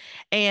 2020.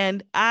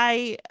 And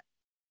I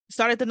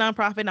started the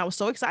nonprofit, and I was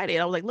so excited.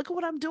 I was like, look at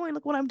what I'm doing.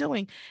 Look what I'm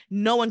doing.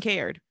 No one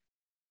cared.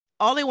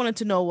 All they wanted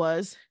to know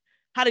was,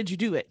 how did you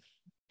do it?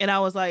 And I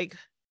was like,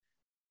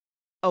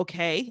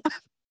 okay.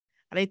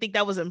 I didn't think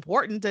that was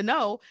important to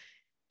know.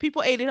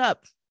 People ate it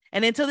up.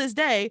 And until this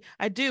day,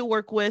 I do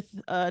work with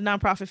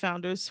nonprofit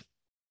founders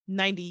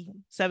 97%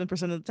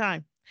 of the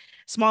time.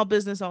 Small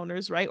business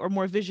owners, right? Or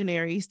more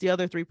visionaries, the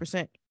other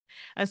 3%.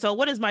 And so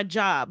what is my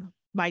job?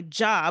 My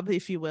job,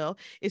 if you will,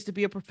 is to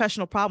be a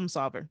professional problem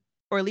solver,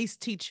 or at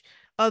least teach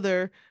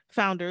other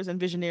founders and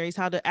visionaries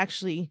how to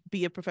actually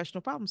be a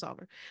professional problem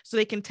solver, so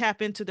they can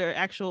tap into their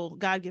actual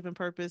God-given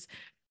purpose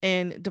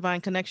and divine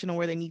connection on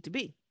where they need to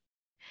be.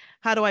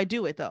 How do I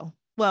do it though?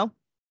 Well,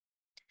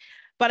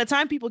 by the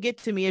time people get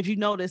to me, if you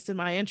noticed in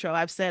my intro,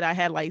 I've said I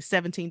had like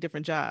 17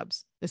 different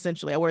jobs.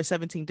 Essentially, I wear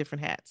 17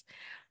 different hats.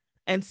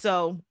 And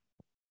so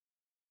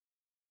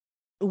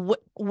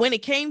when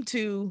it came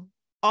to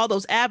all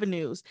those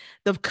avenues,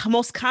 the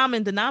most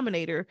common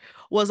denominator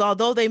was,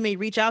 although they may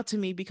reach out to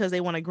me because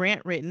they want a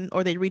grant written,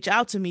 or they reach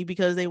out to me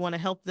because they want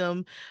to help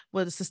them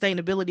with the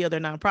sustainability of their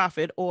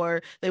nonprofit,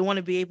 or they want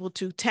to be able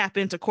to tap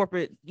into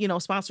corporate,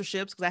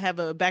 sponsorships, because I have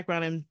a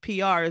background in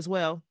PR as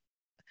well.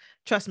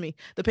 Trust me,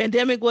 the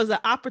pandemic was an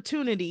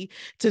opportunity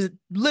to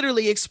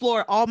literally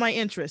explore all my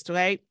interests,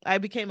 right? I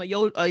became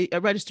a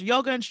registered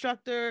yoga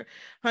instructor.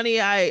 Honey,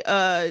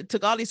 I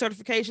took all these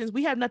certifications.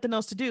 We had nothing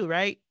else to do,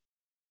 right?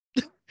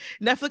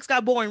 Netflix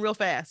got boring real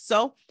fast.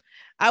 So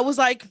I was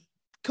like,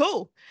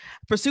 cool.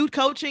 Pursued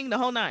coaching, the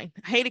whole nine.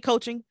 I hated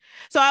coaching.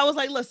 So I was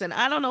like, listen,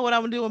 I don't know what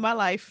I'm gonna do in my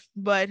life,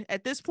 but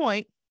at this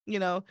point,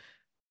 God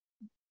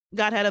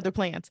had other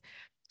plans.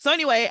 So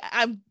anyway,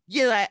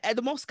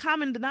 the most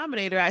common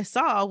denominator I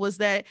saw was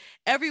that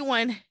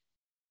everyone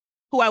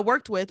who I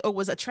worked with, or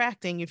was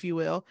attracting, if you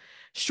will,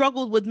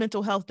 struggled with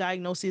mental health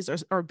diagnoses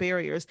or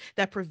barriers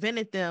that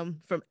prevented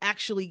them from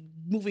actually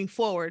moving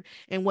forward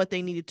in what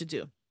they needed to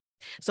do.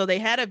 So they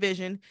had a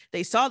vision,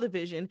 they saw the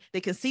vision,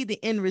 they could see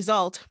the end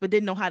result, but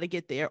didn't know how to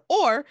get there,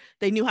 or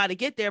they knew how to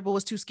get there, but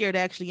was too scared to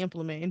actually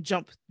implement and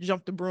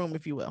jump the broom,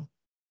 if you will,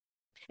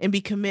 and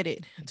be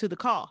committed to the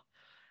call.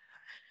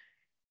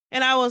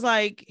 And I was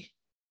like,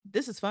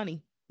 this is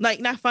funny. Like,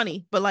 not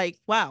funny, but like,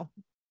 wow,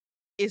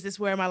 is this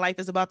where my life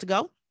is about to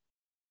go?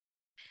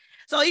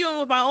 So even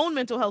with my own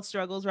mental health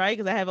struggles, right,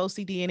 because I have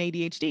OCD and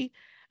ADHD,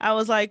 I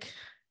was like,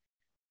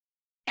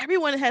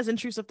 everyone has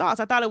intrusive thoughts.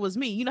 I thought it was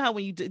me. You know how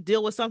when you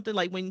deal with something,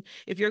 like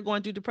if you're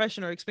going through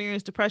depression or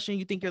experience depression,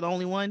 you think you're the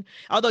only one,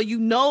 although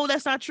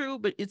that's not true,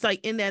 but it's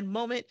like in that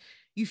moment,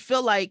 you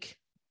feel like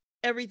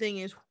everything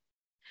is.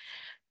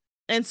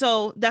 And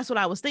so that's what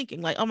I was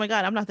thinking, like, oh my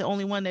God, I'm not the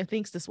only one that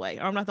thinks this way,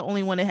 or I'm not the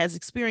only one that has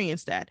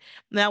experienced that.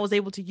 And I was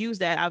able to use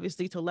that,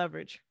 obviously, to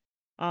leverage,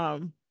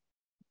 or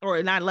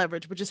not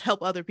leverage, but just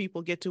help other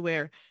people get to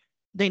where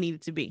they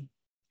needed to be.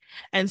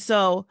 And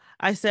so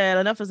I said,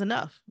 enough is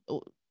enough.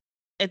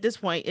 At this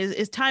point,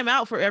 it's time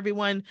out for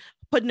everyone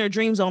putting their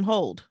dreams on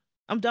hold.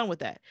 I'm done with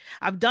that.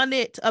 I've done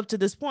it up to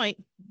this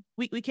point.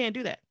 We can't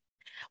do that.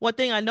 One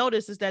thing I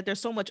noticed is that there's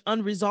so much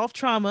unresolved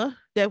trauma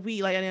that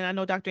we, like, and I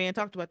know Dr. Ann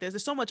talked about this,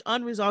 there's so much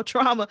unresolved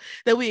trauma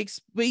that we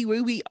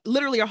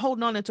literally are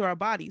holding on into our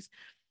bodies.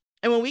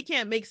 And when we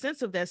can't make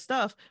sense of that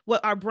stuff,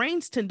 what our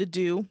brains tend to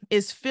do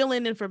is fill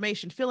in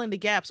information, fill in the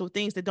gaps with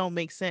things that don't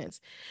make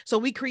sense. So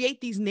we create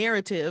these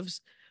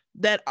narratives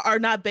that are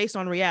not based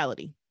on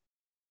reality.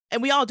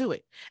 And we all do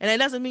it. And it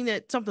doesn't mean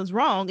that something's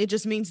wrong. It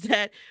just means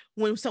that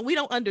when we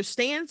don't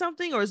understand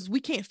something, or we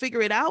can't figure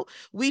it out,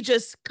 we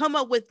just come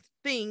up with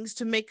things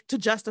to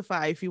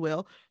justify, if you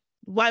will,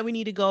 why we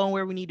need to go and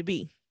where we need to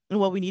be and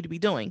what we need to be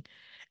doing.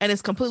 And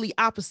it's completely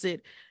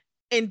opposite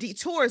and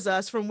detours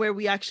us from where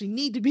we actually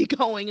need to be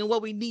going and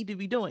what we need to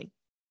be doing.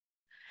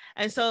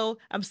 And so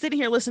I'm sitting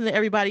here listening to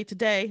everybody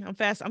today.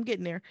 I'm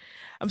getting there.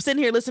 I'm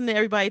sitting here listening to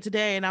everybody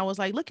today. And I was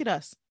like, look at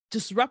us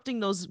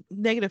disrupting those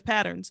negative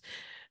patterns,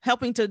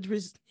 helping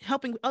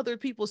other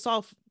people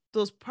solve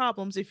those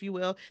problems, if you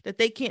will, that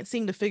they can't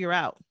seem to figure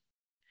out.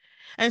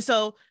 And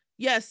so,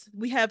 yes,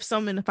 we have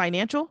some in the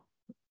financial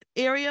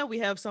area. We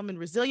have some in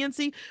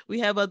resiliency. We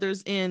have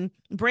others in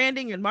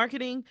branding and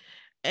marketing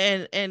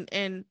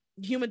and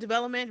human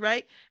development,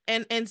 right?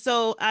 And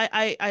so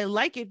I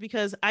like it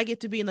because I get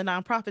to be in the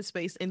nonprofit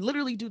space and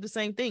literally do the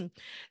same thing.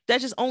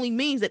 That just only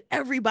means that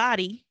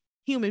everybody,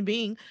 human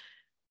being,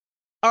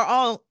 are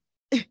all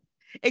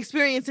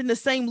experiencing the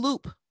same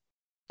loop,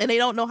 and they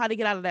don't know how to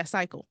get out of that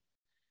cycle.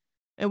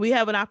 And we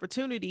have an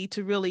opportunity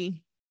to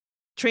really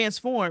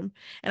transform,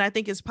 and I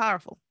think it's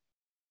powerful.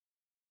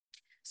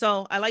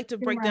 So I like to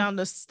break down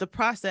the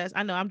process.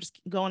 I know I'm just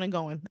going and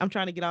going. I'm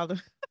trying to get all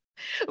the,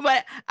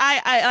 but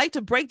I like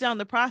to break down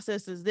the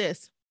process as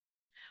this.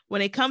 When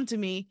they come to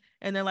me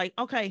and they're like,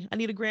 okay, I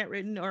need a grant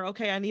written, or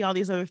okay, I need all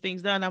these other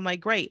things done. I'm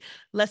like, great,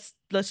 let's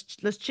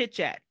chit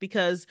chat,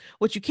 because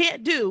what you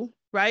can't do,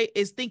 right,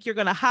 is think you're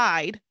going to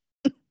hide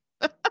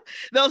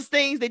those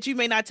things that you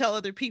may not tell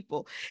other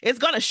people. It's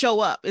going to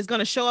show up. It's going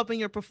to show up in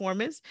your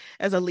performance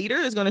as a leader.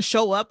 It's going to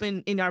show up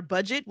in our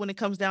budget when it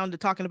comes down to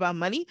talking about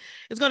money.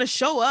 It's going to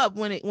show up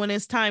when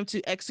it's time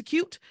to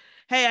execute.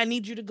 Hey, I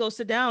need you to go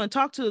sit down and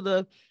talk to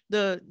the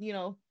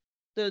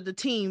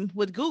team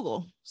with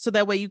Google, so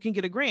that way you can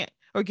get a grant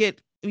or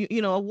get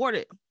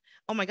awarded.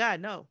 Oh my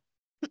God, no.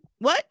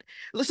 What?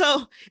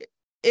 So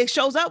it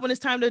shows up when it's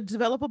time to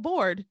develop a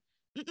board.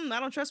 I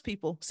don't trust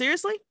people.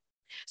 Seriously?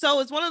 So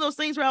it's one of those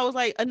things where I was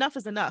like, enough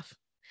is enough.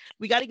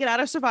 We got to get out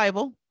of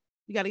survival.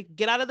 We got to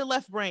get out of the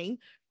left brain,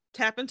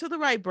 tap into the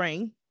right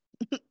brain,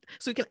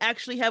 so we can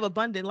actually have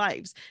abundant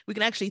lives. We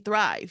can actually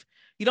thrive.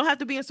 You don't have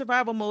to be in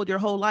survival mode your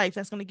whole life.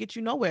 That's going to get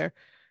you nowhere.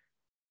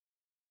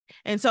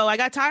 And so I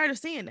got tired of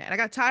seeing that. I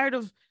got tired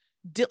of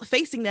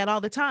facing that all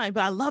the time,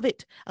 but I love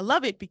it. I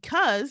love it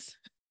because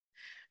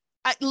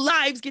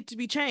lives get to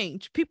be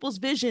changed. People's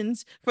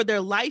visions for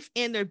their life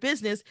and their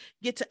business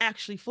get to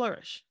actually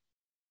flourish.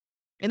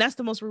 And that's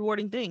the most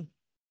rewarding thing.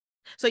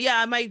 So yeah,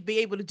 I might be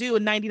able to do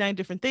 99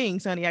 different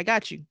things, honey. I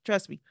got you.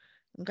 Trust me.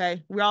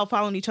 Okay. We're all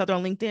following each other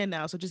on LinkedIn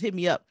now. So just hit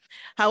me up.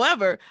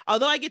 However,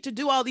 although I get to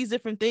do all these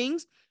different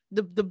things,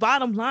 the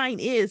bottom line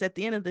is at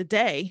the end of the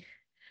day,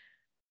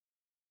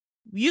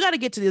 you got to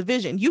get to the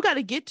vision. You got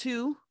to get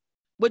to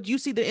what you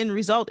see the end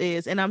result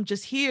is. And I'm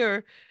just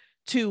here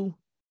to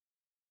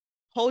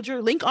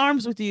link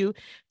arms with you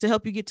to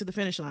help you get to the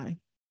finish line.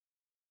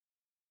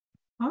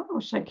 Oh,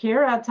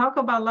 Shakira, talk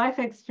about life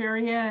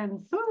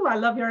experience. Ooh, I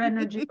love your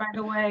energy, by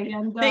the way.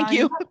 And Thank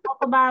you.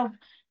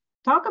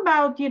 Talk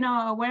about, you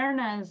know,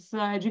 awareness,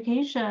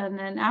 education,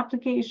 and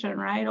application,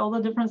 right? All the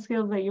different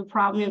skills that you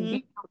probably have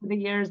gained over the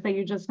years that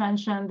you just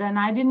mentioned. And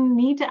I didn't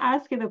need to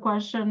ask you the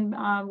question,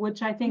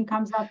 which I think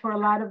comes up for a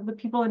lot of the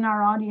people in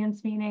our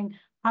audience, meaning,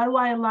 how do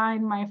I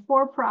align my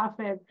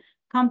for-profit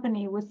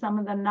company with some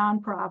of the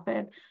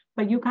nonprofit?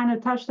 But you kind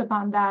of touched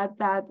upon that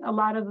a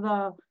lot of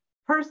the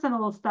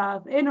personal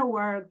stuff, inner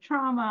work,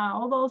 trauma,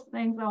 all those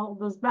things that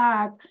hold us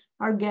back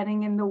are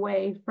getting in the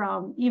way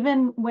from,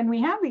 even when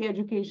we have the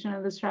education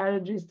and the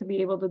strategies to be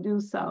able to do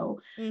so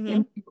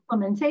in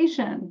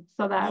implementation,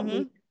 so that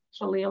we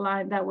actually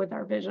align that with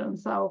our vision.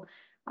 So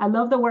I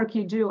love the work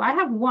you do. I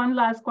have one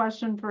last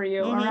question for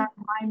you around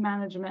mind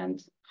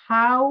management.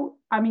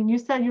 You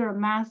said you're a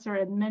master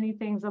at many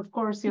things. Of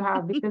course you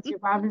have, because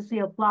you've obviously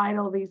applied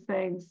all these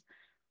things.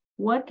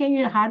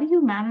 How do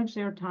you manage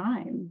your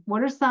time?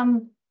 What are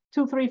some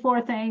 2, 3,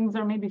 4 things,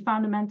 or maybe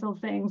fundamental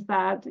things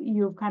that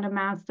you've kind of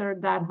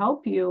mastered that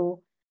help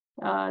you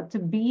to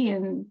be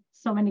in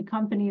so many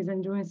companies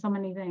and doing so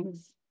many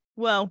things?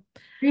 Well,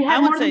 do you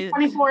have more than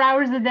 24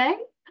 hours a day?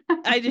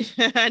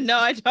 No,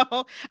 I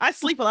don't. I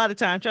sleep a lot of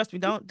time. Trust me.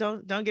 Don't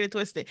get it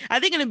twisted.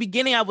 I think in the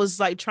beginning I was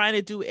like trying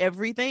to do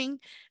everything,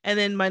 and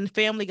then my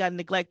family got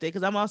neglected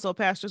because I'm also a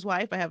pastor's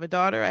wife. I have a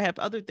daughter. I have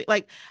other things.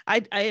 Like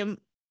I am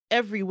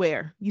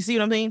everywhere. You see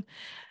what I mean?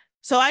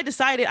 So I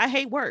decided I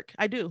hate work.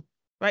 I do.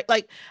 Right?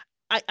 Like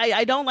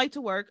I don't like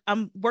to work.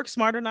 I'm work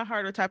smarter, not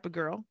harder type of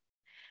girl.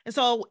 And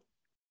so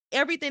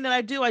everything that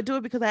I do it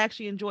because I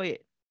actually enjoy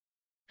it.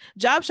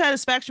 Job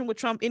satisfaction would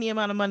trump any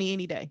amount of money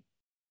any day.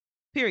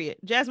 Period.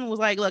 Jasmine was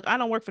like, look, I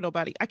don't work for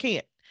nobody. I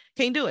can't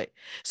do it.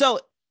 So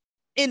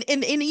in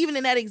even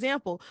in that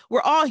example,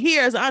 we're all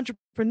here as an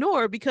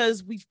entrepreneur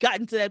because we've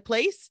gotten to that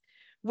place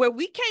where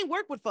we can't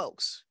work with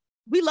folks.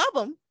 We love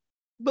them,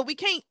 but we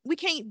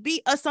can't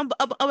be up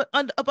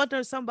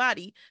under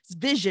somebody's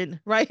vision,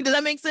 right? Does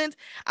that make sense?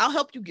 I'll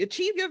help you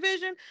achieve your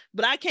vision,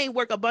 but I can't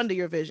work up under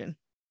your vision.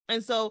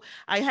 And so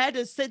I had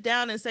to sit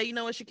down and say, you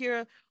know what,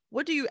 Shakira,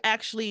 what do you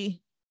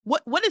actually,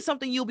 what is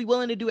something you'll be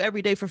willing to do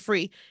every day for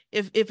free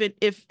if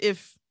it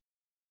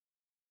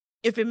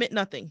meant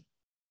nothing?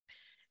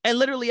 And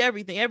literally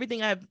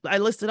everything I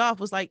listed off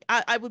was like,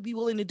 I would be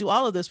willing to do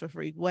all of this for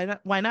free.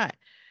 Why not?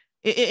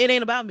 It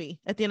ain't about me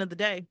at the end of the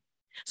day.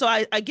 So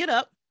I get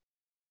up.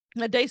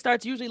 The day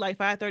starts usually like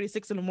 5:30,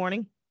 6 in the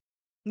morning,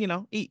 you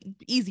know,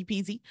 easy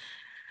peasy.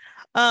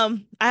 I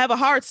have a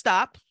hard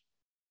stop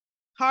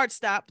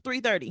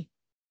 3:30,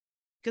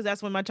 because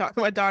that's when my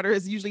daughter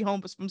is usually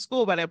home from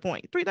school by that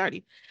point,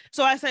 3:30.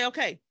 So I say,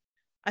 okay,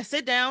 I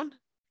sit down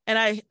and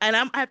I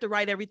have to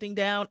write everything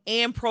down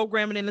and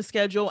program it in the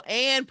schedule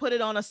and put it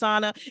on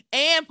Asana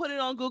and put it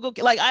on Google.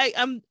 Like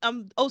I'm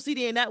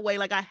OCD in that way.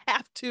 Like I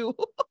have to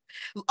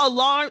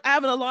I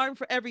have an alarm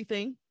for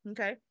everything.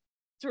 Okay.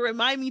 To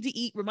remind me to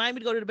eat, remind me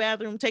to go to the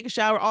bathroom, take a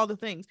shower, all the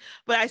things.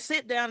 But I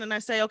sit down and I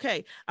say,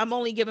 okay, I'm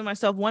only giving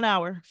myself 1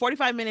 hour,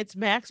 45 minutes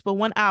max, but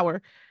 1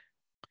 hour.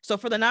 So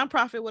for the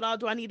nonprofit, what all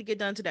do I need to get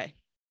done today?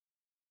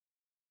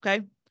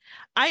 Okay.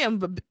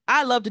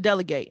 I love to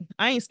delegate.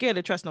 I ain't scared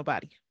to trust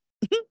nobody.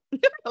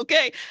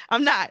 Okay.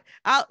 I'm not.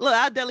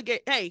 I'll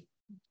delegate. Hey,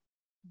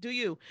 do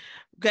you?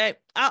 Okay.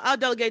 I'll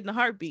delegate in a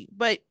heartbeat,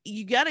 but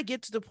you got to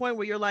get to the point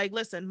where you're like,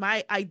 listen,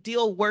 my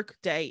ideal work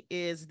day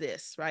is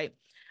this, right?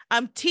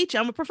 I'm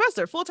a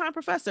professor, full-time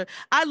professor.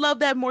 I love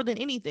that more than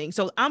anything.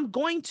 So I'm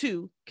going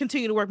to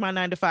continue to work my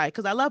 9 to 5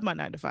 because I love my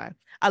 9 to 5.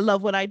 I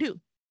love what I do.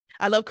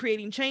 I love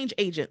creating change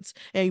agents.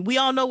 And we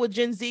all know what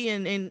Gen Z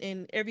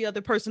and every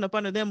other person up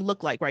under them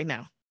look like right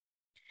now.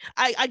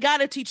 I got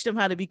to teach them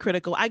how to be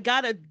critical. I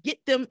got to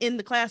get them in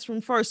the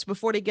classroom first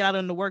before they get out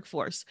in the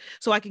workforce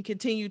so I can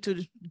continue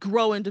to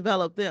grow and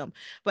develop them.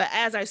 But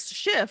as I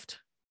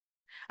shift,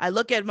 I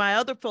look at my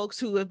other folks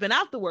who have been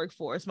out the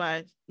workforce,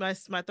 my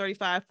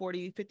 35,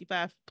 40,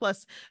 55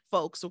 plus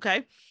folks,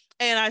 okay?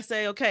 And I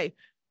say, okay,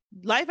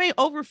 life ain't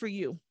over for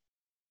you.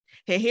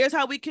 Hey, here's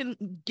how we can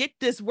get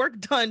this work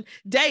done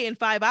day in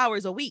 5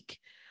 hours a week.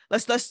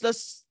 Let's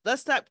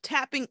stop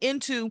tapping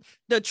into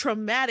the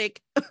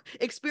traumatic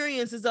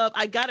experiences of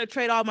I gotta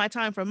trade all my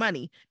time for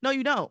money. No,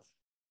 you don't.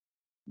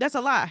 That's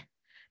a lie.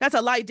 That's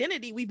a lie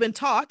identity we've been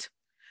taught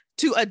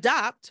to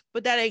adopt,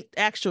 but that ain't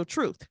actual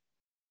truth.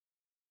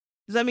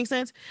 Does that make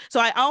sense? So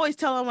I always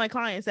tell all my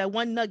clients that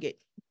one nugget,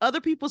 other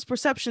people's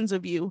perceptions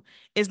of you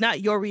is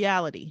not your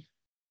reality.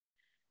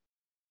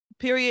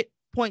 Period.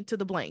 Point to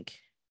the blank.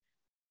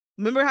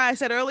 Remember how I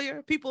said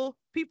earlier, people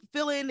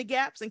fill in the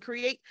gaps and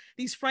create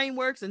these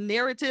frameworks and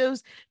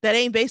narratives that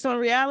ain't based on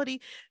reality.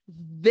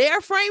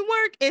 Their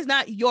framework is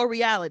not your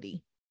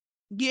reality.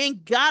 You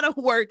ain't gotta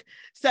work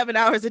 7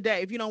 hours a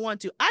day if you don't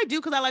want to. I do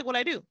because I like what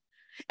I do.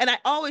 And I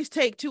always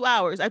take 2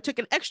 hours. I took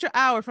an extra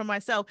hour for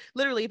myself.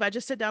 Literally, if I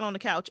just sit down on the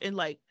couch and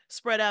like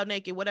spread out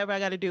naked, whatever I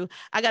got to do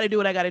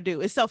what I got to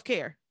do. It's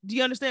self-care. Do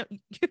you understand?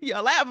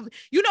 Y'all laugh.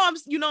 You know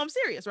I'm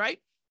serious, right?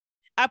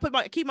 I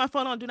keep my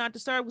phone on do not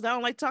disturb because I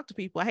don't like to talk to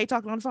people. I hate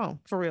talking on the phone,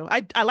 for real.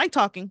 I like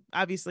talking,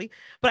 obviously,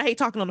 but I hate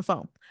talking on the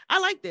phone. I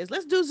like this.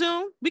 Let's do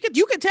Zoom.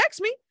 You can text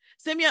me,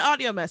 send me an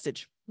audio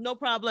message. No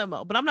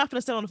problemo. But I'm not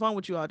gonna sit on the phone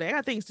with you all day. I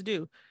got things to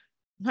do.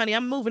 Honey,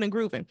 I'm moving and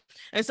grooving.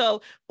 And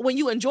so when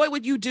you enjoy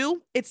what you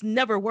do, it's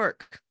never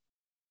work.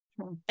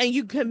 And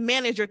you can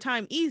manage your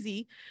time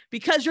easy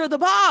because you're the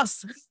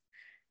boss.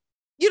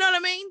 You know what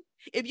I mean?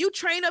 If you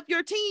train up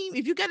your team,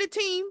 if you get a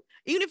team,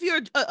 even if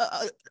you're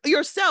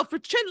yourself,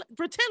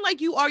 pretend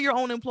like you are your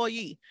own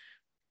employee.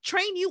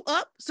 Train you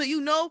up so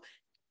you know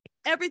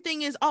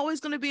everything is always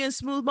going to be in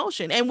smooth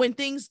motion. And when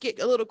things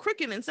get a little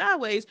crooked and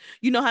sideways,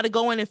 you know how to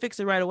go in and fix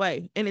it right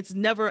away. And it's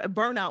never a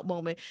burnout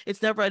moment.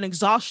 It's never an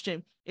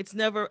exhaustion. It's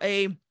never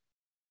I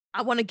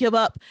want to give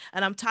up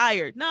and I'm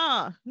tired.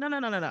 No.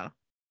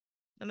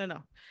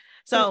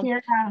 So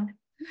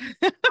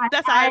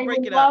that's how I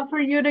break it up. I would love for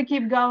you to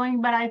keep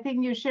going, but I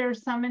think you share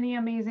so many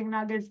amazing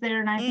nuggets there.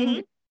 And I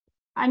think,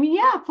 I mean,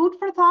 yeah, food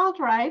for thought,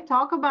 right?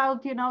 Talk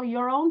about,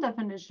 your own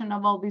definition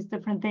of all these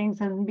different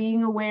things and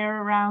being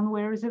aware around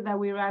where is it that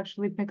we've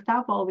actually picked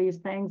up all these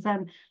things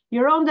and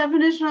your own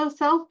definition of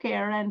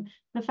self-care and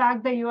the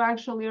fact that you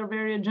actually are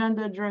very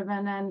agenda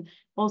driven and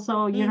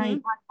also, you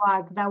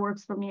like that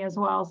works for me as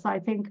well. So I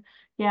think,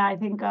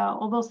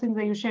 all those things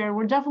that you share,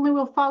 we definitely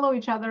will follow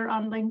each other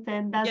on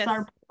LinkedIn. That's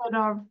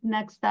our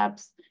next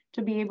steps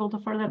to be able to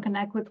further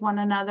connect with one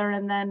another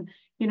and then,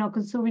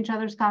 consume each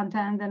other's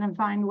content and then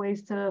find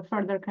ways to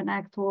further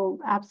connect will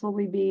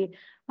absolutely be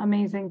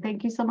amazing.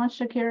 Thank you so much,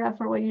 Shakira,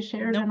 for what you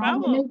shared and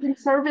all the amazing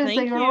service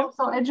that you're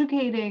also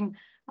educating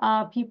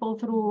people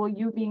through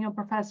you being a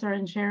professor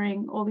and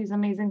sharing all these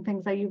amazing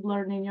things that you've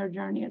learned in your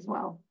journey as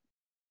well.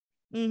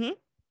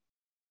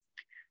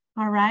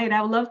 All right,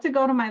 I would love to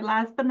go to my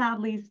last but not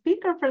least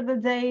speaker for the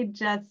day,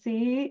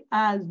 Jessie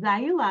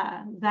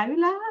Zaila.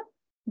 Zaila?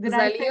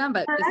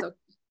 But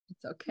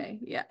it's okay.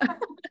 Yeah.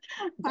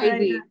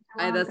 Jay-Z.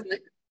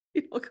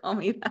 People call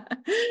me that.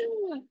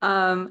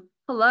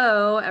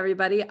 Hello,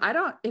 everybody.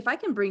 If I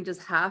can bring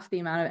just half the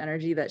amount of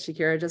energy that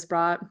Shakira just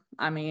brought,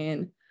 I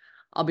mean,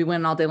 I'll be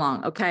winning all day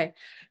long. Okay.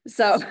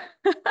 So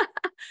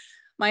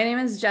my name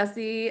is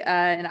Jessie,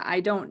 and I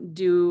don't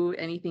do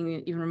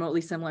anything even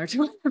remotely similar to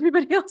what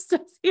everybody else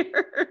does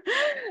here.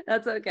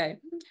 That's okay.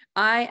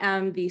 I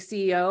am the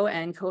CEO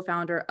and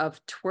co-founder of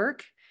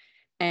Twerk.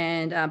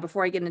 And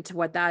before I get into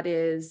what that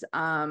is,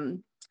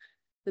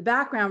 the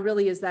background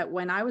really is that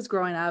when I was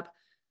growing up,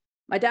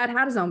 my dad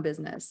had his own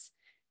business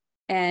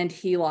and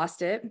he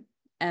lost it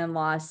and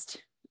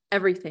lost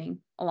everything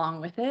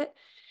along with it.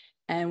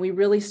 And we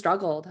really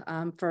struggled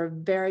for a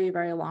very,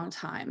 very long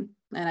time.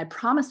 And I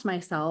promised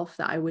myself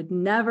that I would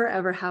never,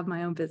 ever have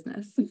my own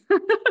business.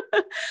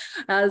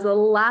 That was the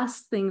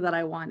last thing that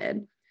I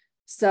wanted.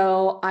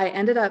 So I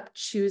ended up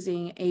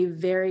choosing a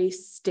very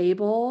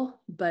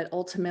stable, but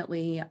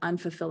ultimately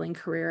unfulfilling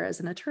career as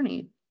an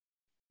attorney.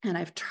 And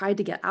I've tried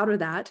to get out of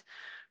that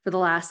for the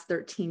last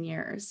 13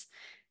 years.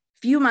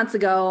 A few months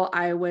ago,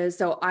 I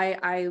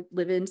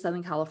live in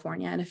Southern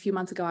California. And a few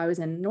months ago, I was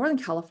in Northern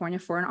California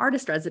for an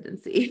artist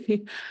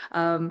residency.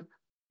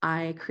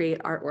 I create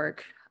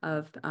artwork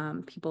of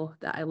people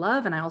that I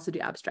love, and I also do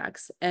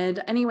abstracts.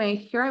 And anyway,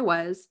 here I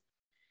was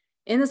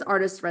in this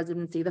artist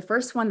residency, the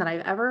first one that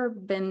I've ever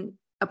been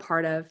a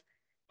part of,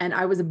 and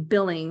I was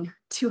billing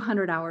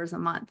 200 hours a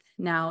month.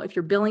 Now, if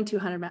you're billing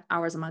 200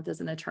 hours a month as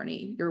an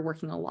attorney, you're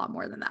working a lot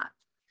more than that.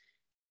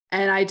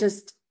 And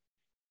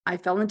I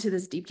fell into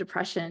this deep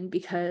depression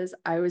because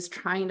I was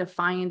trying to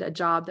find a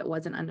job that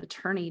wasn't an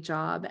attorney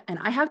job. And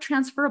I have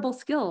transferable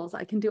skills.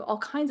 I can do all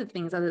kinds of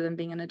things other than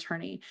being an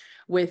attorney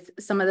with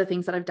some of the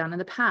things that I've done in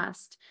the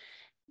past.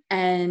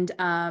 And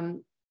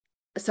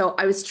so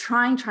I was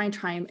trying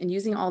and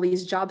using all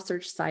these job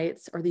search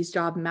sites or these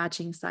job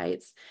matching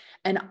sites.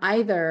 And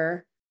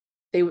either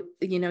they,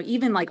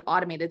 even like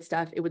automated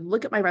stuff, it would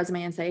look at my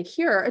resume and say,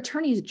 here are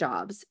attorneys'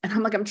 jobs. And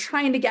I'm like, I'm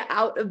trying to get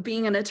out of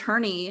being an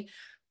attorney.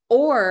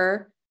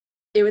 Or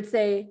it would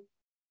say,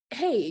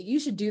 hey, you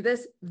should do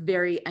this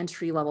very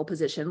entry-level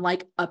position,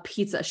 like a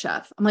pizza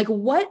chef. I'm like,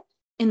 what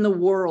in the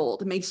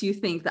world makes you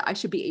think that I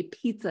should be a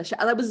pizza chef?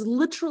 That was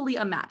literally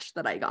a match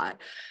that I got.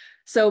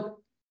 So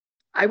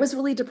I was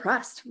really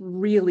depressed,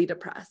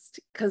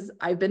 because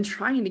I've been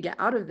trying to get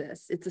out of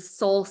this. It's a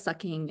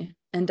soul-sucking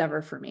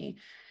endeavor for me.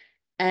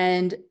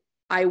 And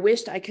I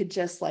wished I could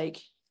just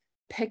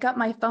pick up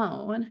my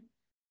phone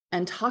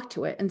and talk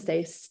to it and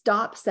say,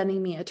 stop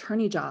sending me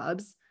attorney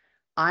jobs.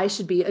 I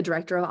should be a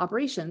director of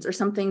operations or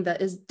something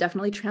that is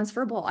definitely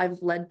transferable.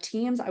 I've led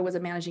teams. I was a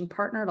managing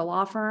partner at a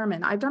law firm,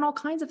 and I've done all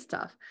kinds of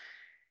stuff.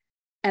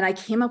 And I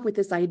came up with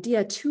this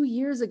idea 2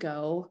 years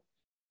ago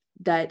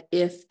that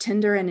if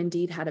Tinder and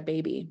Indeed had a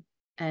baby,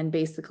 and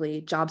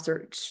basically job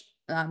search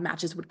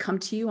matches would come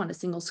to you on a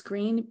single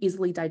screen,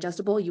 easily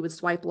digestible. You would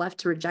swipe left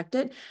to reject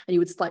it, and you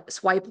would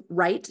swipe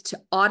right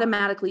to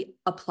automatically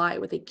apply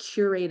with a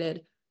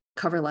curated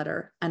cover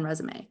letter and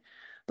resume.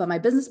 But my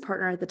business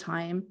partner at the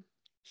time,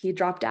 he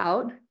dropped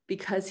out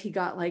because he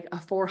got like a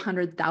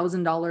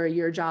 $400,000 a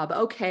year job.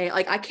 Okay,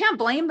 like I can't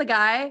blame the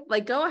guy.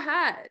 Like, go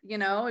ahead, you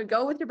know,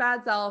 go with your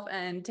bad self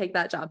and take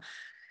that job.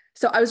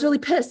 So I was really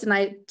pissed, and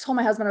I told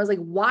my husband, I was like,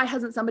 why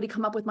hasn't somebody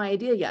come up with my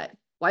idea yet?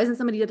 Why hasn't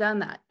somebody done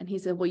that? And he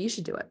said, well, you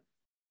should do it.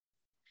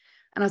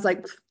 And I was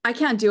like, I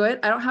can't do it.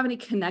 I don't have any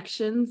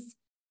connections.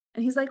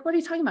 And he's like, what are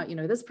you talking about? You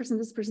know, this person,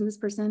 this person, this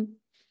person.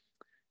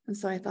 And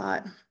so I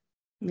thought,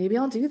 maybe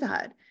I'll do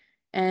that.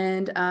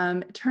 And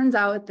it turns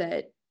out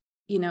that,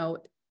 you know,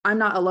 I'm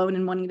not alone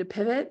in wanting to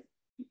pivot.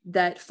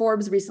 That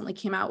Forbes recently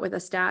came out with a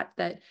stat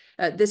that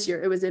this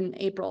year, it was in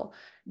April,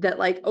 that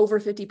like over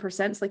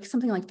 50%, it's like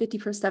something like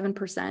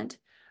 57%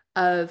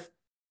 of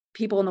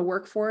people in the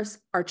workforce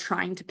are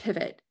trying to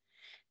pivot.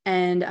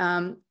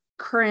 And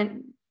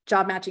current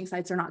job matching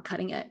sites are not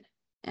cutting it.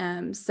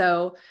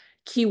 So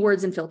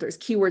keywords and filters,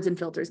 keywords and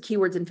filters,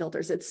 keywords and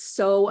filters. It's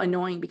so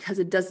annoying because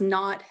it does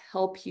not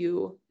help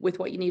you with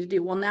what you need to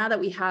do. Well, now that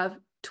we have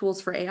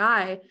tools for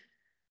AI,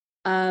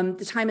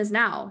 the time is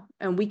now,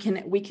 and we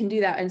can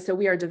do that. And so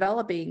we are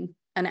developing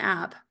an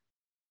app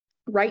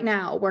right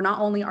now where not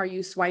only are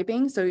you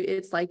swiping, so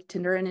it's like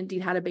Tinder and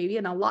Indeed had a baby,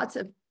 and now lots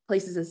of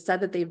places have said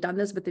that they've done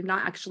this, but they've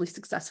not actually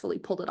successfully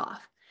pulled it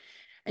off.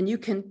 And you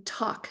can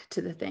talk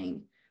to the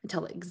thing and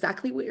tell it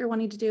exactly what you're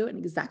wanting to do and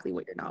exactly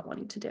what you're not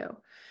wanting to do.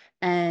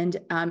 And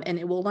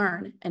it will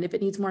learn. And if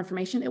it needs more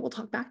information, it will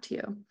talk back to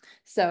you.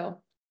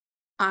 So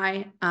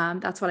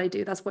that's what I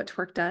do. That's what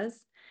Twerk does.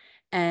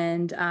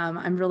 And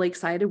I'm really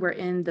excited. We're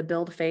in the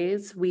build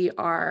phase. We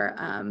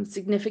are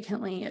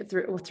significantly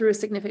through a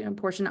significant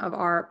portion of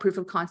our proof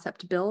of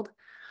concept build.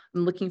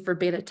 I'm looking for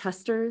beta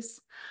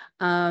testers.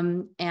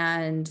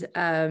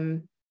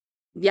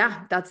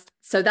 Yeah, that's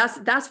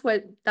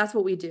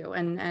what we do.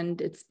 And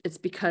it's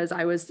because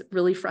I was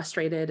really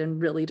frustrated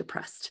and really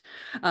depressed.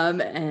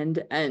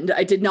 And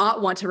I did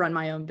not want to run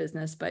my own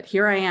business, but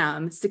here I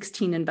am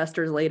 16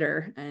 investors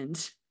later,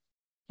 and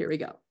here we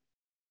go.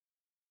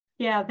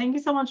 Yeah, thank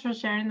you so much for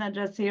sharing that,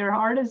 Jessie. Your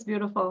art is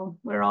beautiful.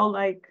 We're all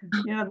like,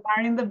 you know,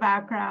 admiring the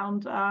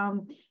background.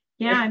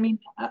 Yeah, I mean,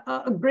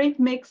 a great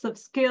mix of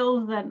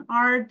skills and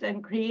art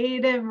and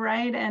creative,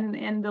 right?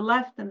 And the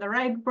left and the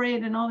right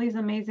brain and all these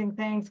amazing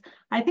things.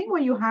 I think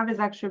what you have is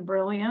actually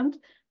brilliant,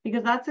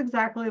 because that's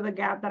exactly the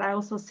gap that I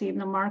also see in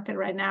the market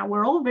right now.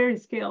 We're all very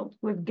skilled.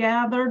 We've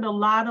gathered a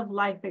lot of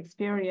life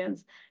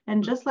experience.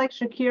 And just like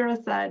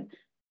Shakira said,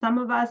 some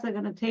of us are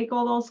going to take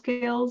all those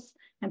skills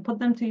and put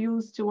them to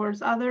use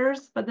towards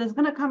others, but there's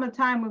going to come a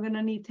time we're going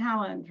to need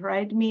talent,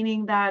 right?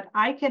 Meaning that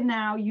I can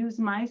now use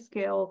my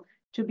skill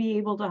to be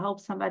able to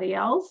help somebody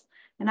else.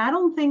 And I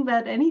don't think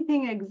that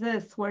anything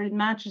exists where it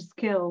matches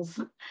skills,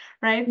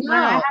 right? No. Where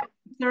I have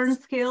certain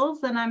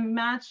skills and I'm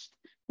matched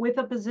with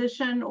a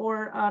position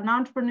or an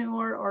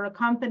entrepreneur or a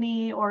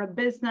company or a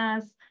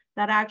business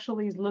that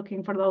actually is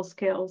looking for those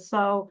skills.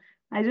 So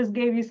I just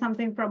gave you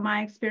something from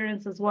my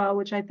experience as well,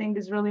 which I think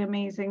is really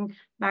amazing,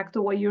 back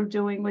to what you're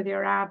doing with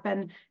your app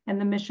and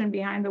the mission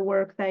behind the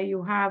work that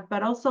you have,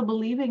 but also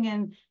believing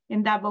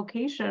in that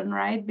vocation,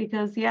 right?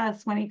 Because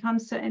yes, when it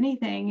comes to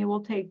anything, it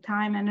will take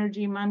time,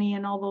 energy, money,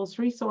 and all those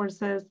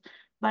resources.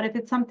 But if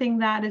it's something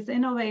that is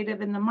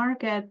innovative in the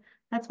market,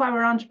 that's why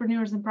we're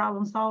entrepreneurs and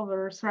problem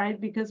solvers,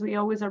 right? Because we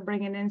always are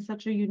bringing in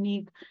such a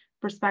unique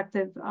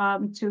perspective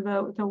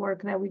to the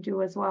work that we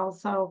do as well.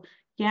 So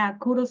yeah,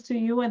 kudos to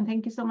you. And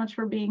thank you so much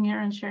for being here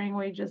and sharing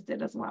what you just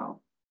did as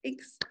well.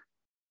 Thanks.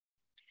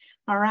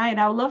 All right,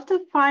 I would love to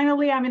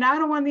finally, I mean, I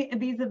don't want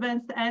these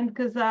events to end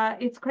because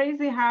it's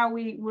crazy how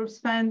we've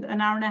spent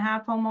an hour and a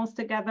half almost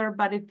together,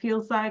 but it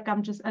feels like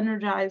I'm just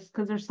energized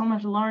because there's so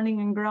much learning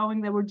and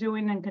growing that we're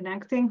doing and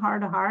connecting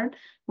heart to heart,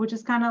 which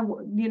is kind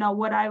of, you know,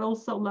 what I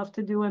also love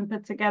to do and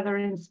put together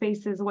in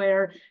spaces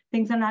where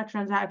things are not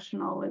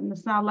transactional. And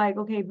it's not like,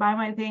 okay, buy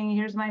my thing,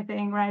 here's my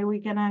thing, right? We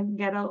get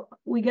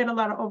a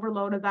lot of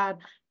overload of that,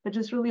 but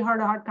just really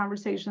heart-to-heart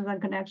conversations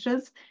and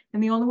connections.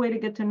 And the only way to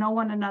get to know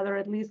one another,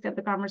 at least get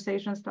the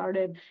conversation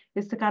started,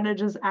 is to kind of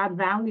just add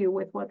value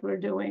with what we're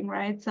doing,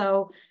 right?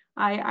 So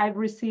I've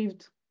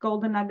received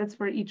golden nuggets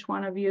for each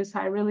one of you. So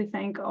I really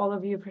thank all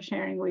of you for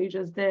sharing what you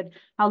just did.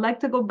 I'd like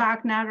to go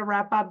back now to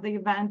wrap up the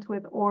event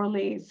with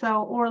Orly.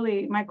 So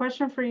Orly, my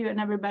question for you and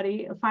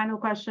everybody, a final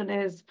question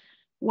is,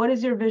 what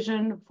is your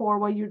vision for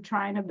what you're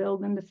trying to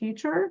build in the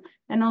future?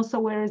 And also,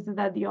 where is it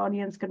that the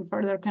audience can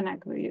further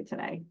connect with you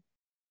today?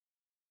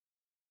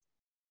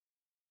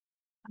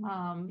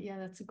 Yeah,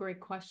 that's a great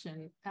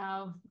question.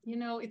 You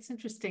know, it's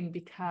interesting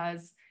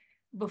because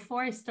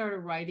before I started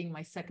writing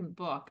my second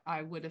book,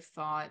 I would have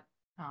thought,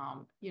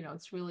 you know,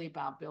 it's really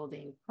about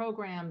building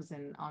programs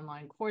and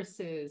online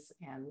courses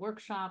and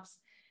workshops.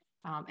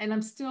 And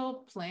I'm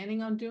still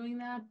planning on doing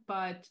that,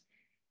 but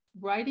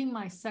writing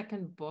my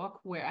second book,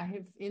 where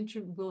I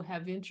will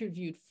have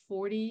interviewed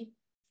 40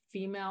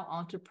 female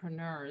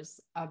entrepreneurs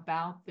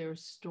about their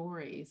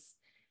stories,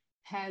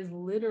 has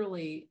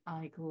literally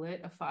like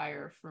lit a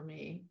fire for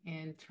me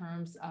in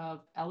terms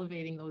of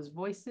elevating those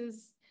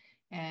voices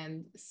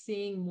and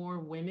seeing more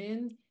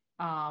women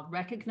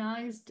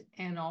recognized,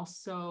 and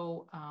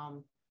also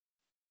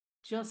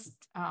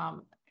just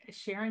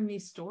sharing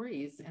these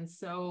stories. And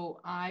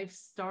so I've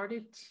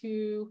started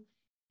to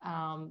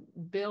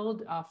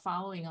build a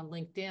following on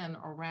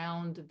LinkedIn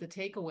around the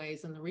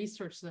takeaways and the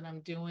research that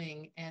I'm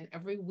doing. And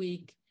every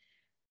week,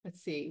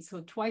 let's see,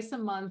 so twice a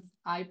month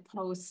I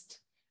post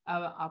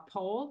a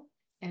poll,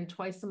 and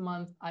twice a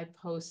month I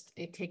post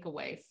a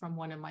takeaway from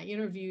one of my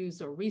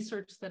interviews or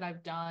research that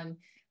I've done.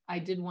 I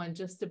did one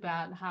just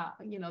about how,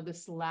 you know,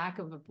 this lack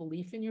of a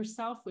belief in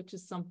yourself, which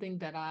is something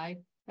that I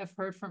have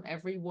heard from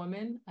every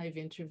woman I've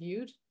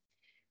interviewed.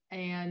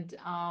 And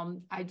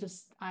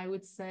I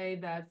would say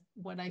that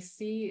what I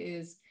see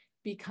is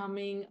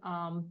becoming,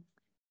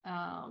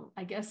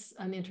 I guess,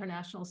 an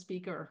international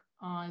speaker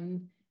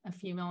on a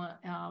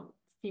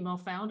female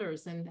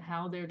founders and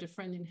how they're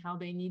different and how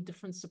they need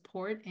different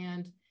support.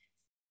 And,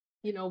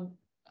 you know,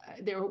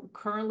 there are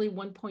currently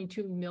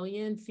 1.2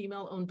 million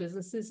female-owned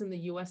businesses in the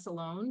US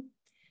alone,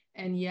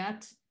 and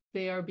yet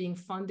they are being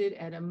funded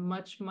at a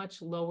much, much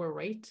lower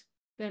rate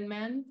than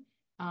men.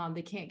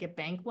 They can't get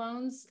bank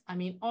loans. I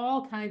mean,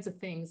 all kinds of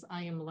things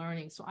I am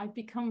learning. So I've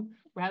become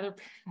rather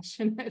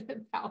passionate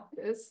about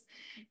this.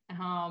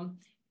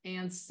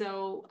 And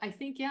so I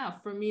think, yeah,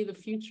 for me, the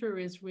future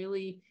is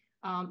really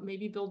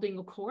maybe building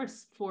a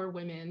course for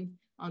women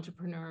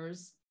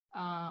entrepreneurs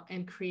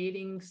and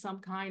creating some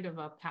kind of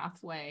a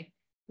pathway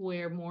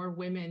where more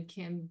women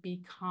can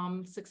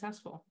become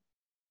successful.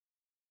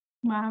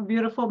 Wow,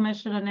 beautiful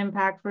mission and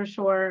impact for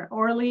sure.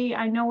 Orly,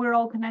 I know we're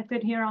all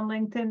connected here on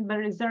LinkedIn,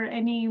 but is there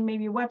any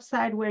maybe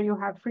website where you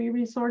have free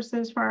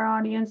resources for our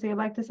audience that you'd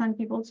like to send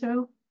people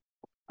to?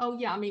 Oh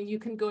yeah, I mean, you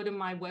can go to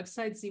my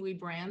website,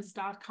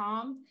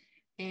 ziwibrands.com,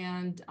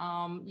 and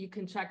you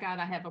can check out,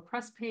 I have a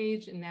press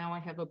page, and now I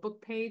have a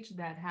book page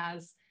that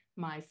has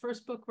my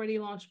first book, Ready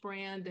Launch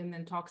Brand, and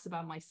then talks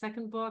about my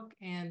second book,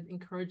 and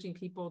encouraging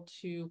people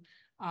to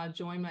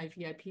join my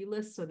VIP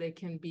list so they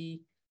can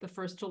be the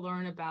first to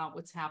learn about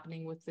what's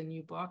happening with the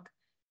new book.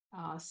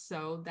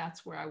 So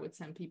that's where I would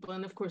send people.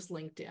 And of course,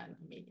 LinkedIn.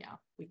 I mean, yeah,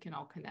 we can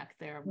all connect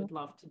there. Would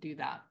love to do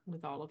that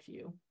with all of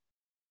you.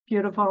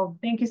 Beautiful.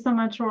 Thank you so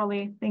much,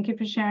 Orly. Thank you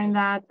for sharing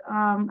that.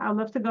 I'd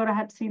love to go to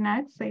Hepsi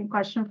next. Same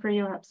question for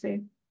you,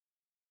 Hepsi.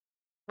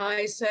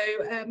 Hi, so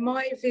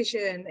my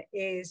vision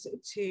is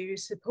to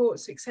support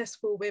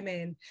successful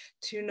women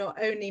to not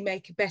only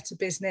make a better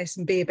business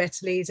and be a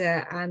better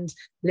leader and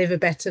live a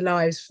better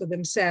lives for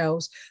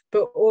themselves,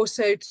 but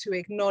also to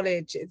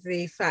acknowledge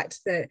the fact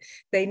that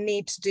they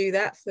need to do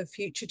that for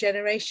future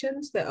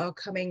generations that are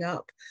coming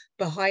up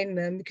behind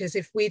them. Because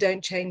if we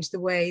don't change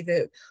the way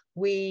that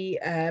we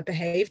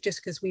behave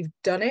just because we've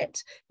done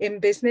it in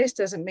business,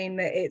 doesn't mean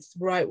that it's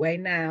the right way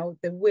now.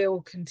 There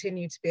will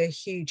continue to be a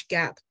huge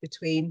gap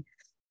between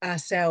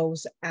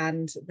ourselves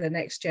and the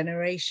next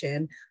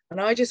generation.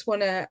 And I just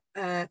want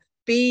to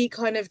be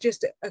kind of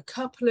just a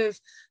couple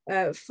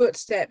of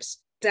footsteps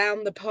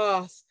down the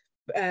path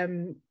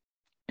and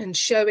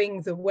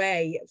showing the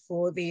way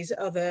for these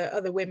other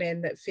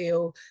women that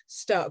feel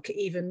stuck,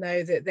 even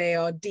though that they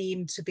are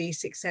deemed to be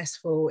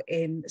successful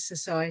in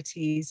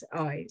society's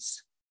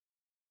eyes.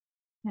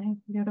 Okay,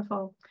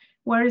 beautiful.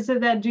 Where is it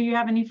that, do you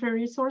have any free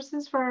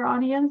resources for our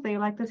audience that you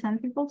like to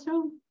send people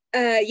to?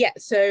 Yeah,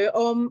 so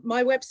on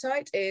my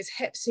website is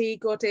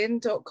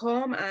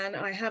hepsigodin.com, and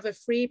I have a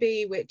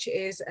freebie which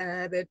is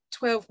the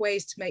 12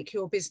 ways to make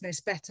your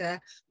business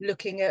better,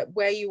 looking at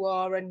where you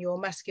are and your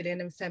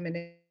masculine and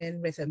feminine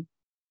rhythm.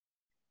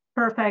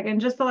 Perfect. And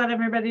just to let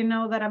everybody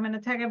know that I'm going to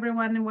tag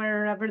everyone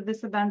wherever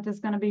this event is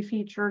going to be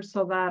featured,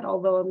 so that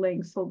all the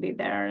links will be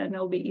there and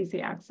it'll be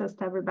easy access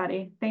to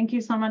everybody. Thank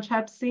you so much,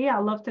 Hepsi.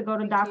 I'd love to go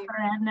to Dr.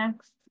 Ann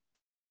next.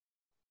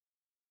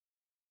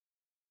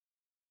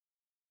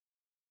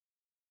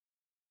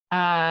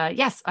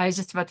 Yes, I was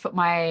just about to put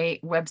my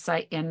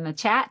website in the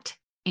chat,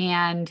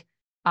 and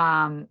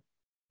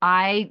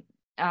I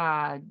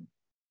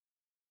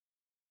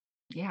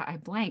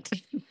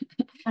blanked.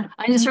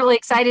 I'm just really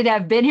excited to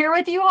have been here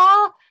with you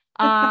all.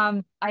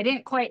 I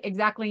didn't quite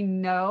exactly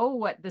know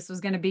what this was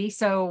going to be,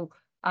 so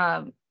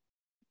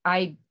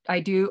I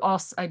do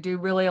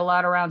really a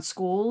lot around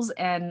schools,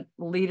 and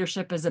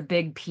leadership is a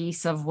big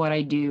piece of what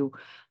I do,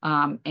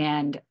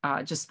 and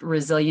just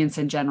resilience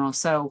in general.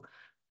 So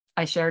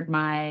I shared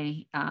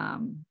my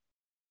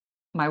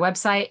my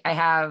website. I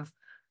have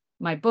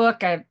my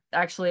book. I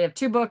actually have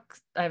two books.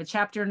 I have a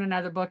chapter in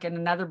another book, and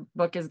another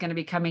book is going to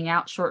be coming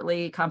out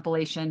shortly,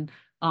 compilation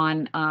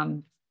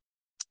on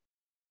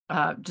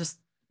just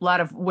a lot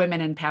of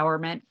women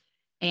empowerment.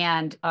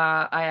 And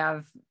I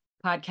have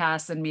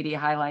podcasts and media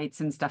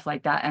highlights and stuff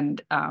like that.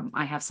 And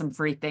I have some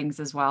free things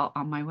as well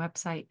on my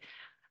website.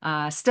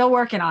 Still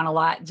working on a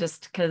lot,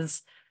 just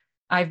because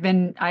I've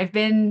been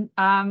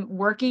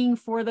working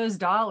for those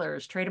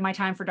dollars, trading my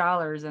time for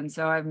dollars. And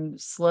so I'm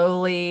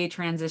slowly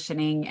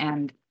transitioning,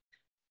 and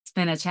it's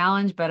been a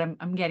challenge, but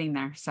I'm getting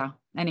there. So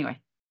anyway,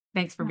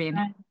 thanks for being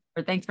here,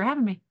 or thanks for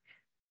having me.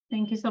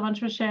 Thank you so much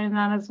for sharing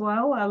that as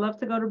well. I'd love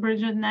to go to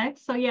Bridget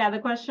next. So yeah, the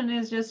question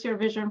is just your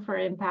vision for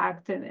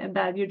impact and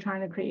that you're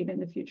trying to create in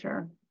the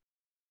future.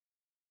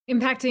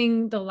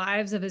 Impacting the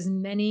lives of as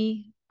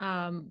many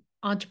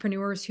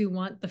entrepreneurs who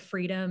want the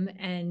freedom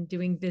and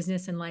doing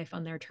business and life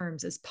on their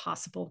terms as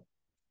possible.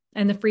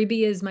 And the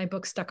freebie is my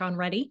book, Stuck on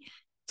Ready,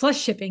 plus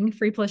shipping,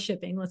 free plus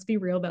shipping. Let's be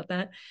real about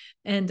that.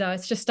 And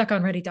it's just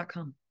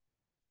stuckonready.com.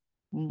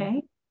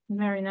 Okay,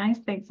 very nice.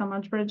 Thanks so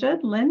much,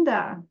 Bridget.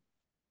 Linda.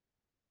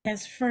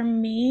 As for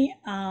me,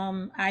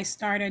 I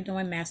started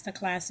doing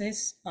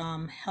masterclasses,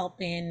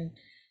 helping,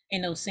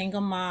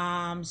 single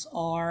moms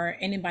or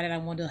anybody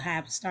that want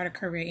to start a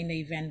career in the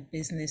event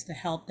business, to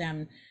help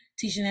them,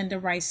 teaching them the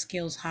right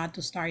skills, how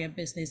to start your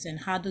business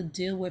and how to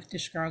deal with the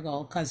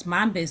struggle. Because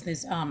my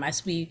business,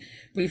 as we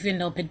briefly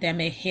know,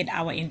 pandemic hit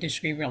our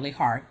industry really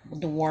hard.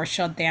 The war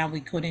shut down, we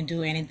couldn't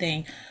do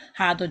anything.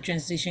 How to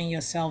transition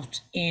yourself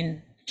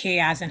in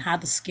chaos and how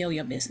to scale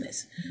your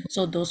business.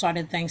 So those are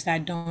the things that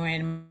I'm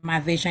doing. My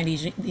vision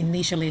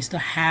initially is to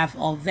have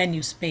a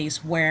venue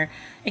space where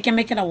it can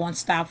make it a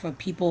one-stop for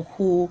people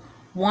who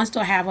wants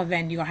to have a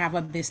venue or have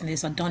a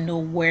business or don't know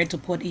where to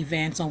put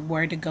events or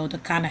where to go, to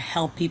kind of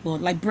help people,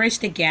 like bridge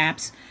the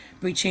gaps,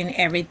 bridging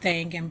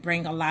everything and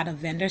bring a lot of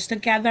vendors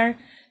together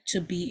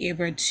to be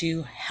able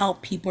to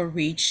help people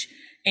reach,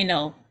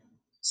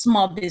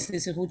 small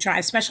businesses who try,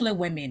 especially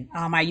women.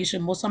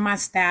 Most of my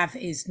staff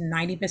is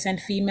 90%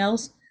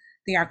 females.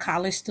 They are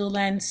college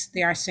students,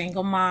 they are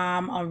single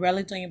mom, or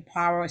really to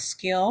empower a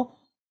skill.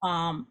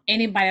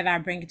 Anybody that I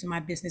bring into my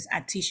business,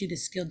 I teach you the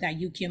skill that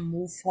you can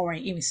move forward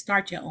and even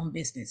start your own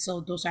business. So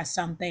those are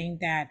something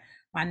that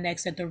my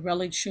next step, to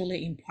really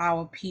truly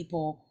empower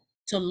people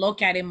to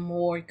look at it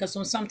more. Because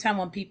sometimes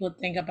when people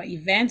think about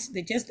events,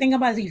 they just think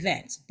about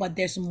events, but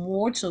there's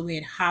more to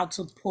it, how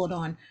to put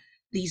on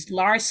these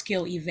large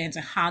scale events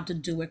and how to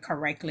do it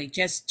correctly,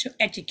 just to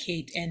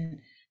educate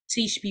and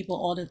teach people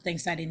all the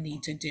things that they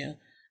need to do.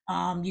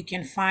 You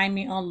can find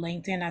me on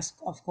LinkedIn, as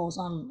of course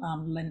on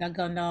Linda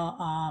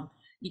Gunda.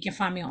 You can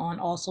find me on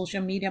all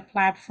social media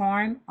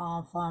platforms,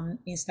 from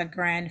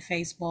Instagram,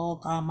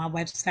 Facebook. My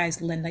website is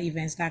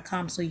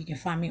lindaevents.com, so you can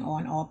find me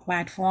on all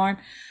platforms.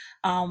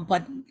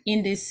 But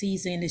in this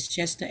season, it's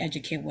just to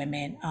educate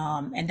women.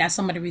 And that's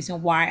some of the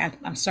reason why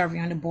I'm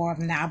serving on the board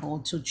of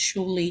NABL, to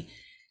truly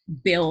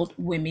build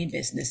women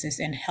businesses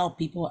and help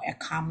people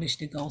accomplish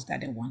the goals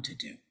that they want to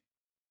do.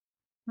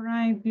 All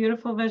right,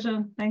 beautiful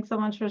vision. Thanks so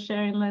much for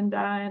sharing, Linda.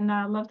 And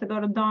I'd love to go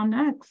to Dawn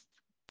next.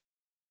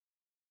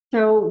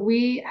 So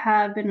we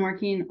have been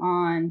working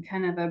on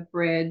kind of a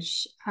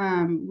bridge.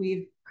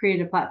 We've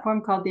created a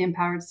platform called the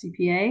Empowered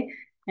CPA,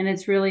 and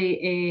it's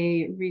really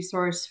a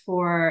resource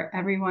for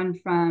everyone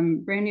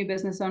from brand new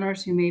business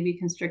owners who may be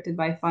constricted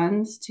by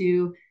funds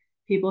to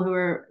people who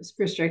are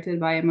restricted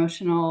by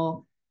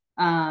emotional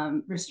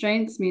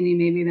restraints, meaning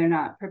maybe they're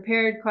not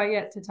prepared quite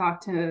yet to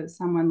talk to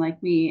someone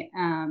like me,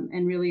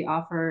 and really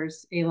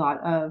offers a lot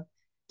of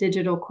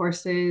digital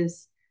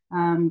courses,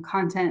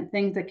 content,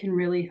 things that can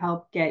really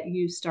help get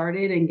you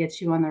started and get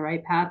you on the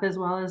right path, as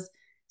well as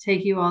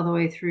take you all the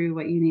way through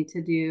what you need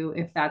to do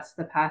if that's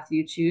the path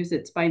you choose.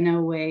 It's by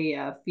no way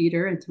a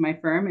feeder into my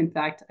firm. In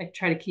fact, I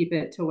try to keep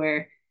it to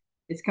where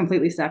it's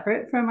completely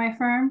separate from my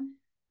firm.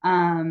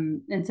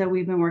 And so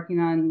we've been working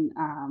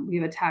on, we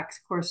have a tax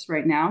course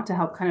right now to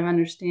help kind of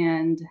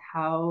understand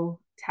how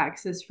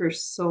taxes for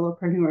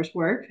solopreneurs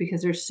work,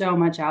 because there's so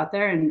much out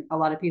there and a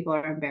lot of people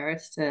are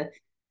embarrassed to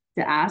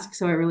ask.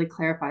 So it really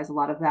clarifies a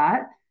lot of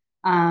that.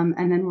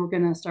 And then we're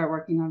going to start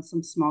working on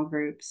some small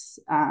groups.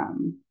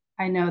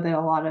 I know that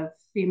a lot of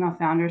female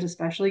founders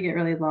especially get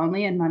really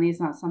lonely, and money is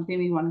not something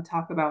we want to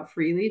talk about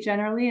freely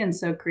generally. And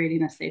so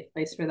creating a safe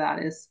place for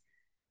that is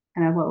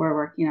kind of what we're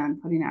working on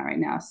putting out right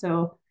now.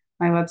 So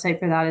my website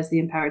for that is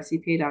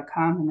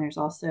theempoweredcpa.com. And there's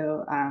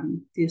also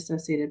the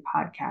associated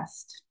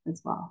podcast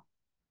as well.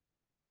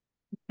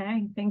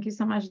 Okay, thank you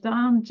so much,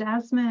 Dawn.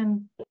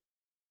 Jasmine.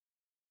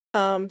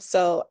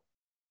 So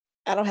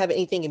I don't have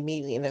anything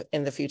immediately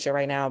in the future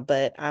right now,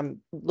 but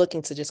I'm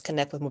looking to just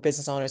connect with more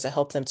business owners and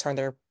help them turn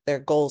their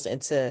goals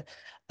into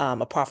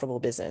a profitable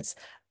business.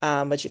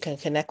 But you can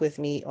connect with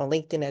me on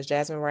LinkedIn as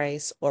Jasmine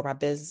Rice, or my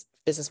business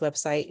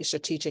website is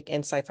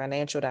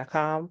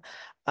strategicinsightfinancial.com.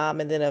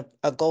 And then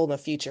a goal in the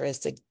future is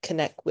to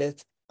connect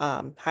with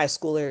high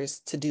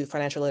schoolers to do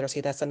financial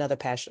literacy. That's another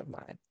passion of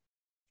mine.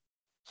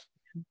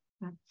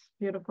 That's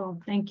beautiful.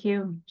 Thank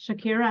you.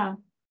 Shakira.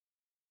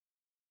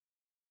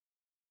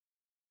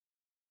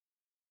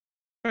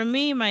 For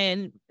me,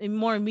 my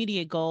more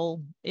immediate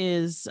goal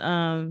is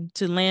to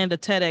land a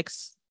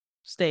TEDx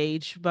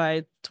stage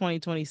by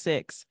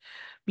 2026.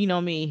 You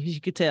know me, as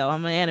you could tell,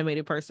 I'm an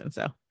animated person.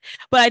 So,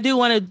 but I do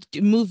want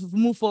to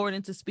move forward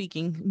into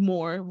speaking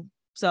more.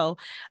 So,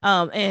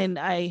 and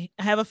I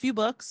have a few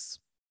books.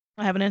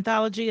 I have an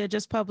anthology I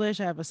just published.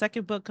 I have a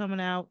second book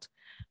coming out,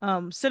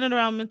 centered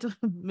around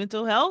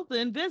mental health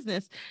and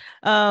business,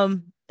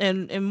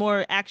 and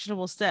more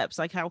actionable steps,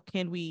 like how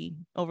can we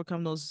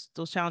overcome those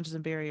challenges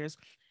and barriers.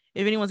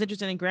 if anyone's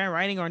interested in grant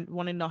writing or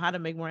want to know how to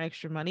make more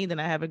extra money, then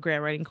I have a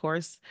grant writing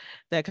course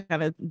that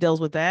kind of deals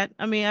with that.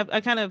 I mean,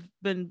 I kind of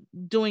been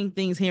doing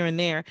things here and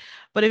there,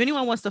 but if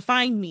anyone wants to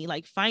find me,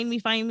 like find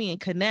me and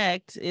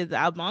connect,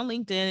 I'm on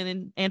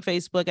LinkedIn and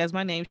Facebook as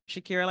my name,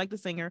 Shakira, like the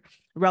singer,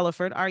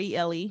 Relaford,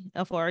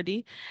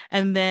 RELEFORD.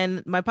 And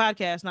then my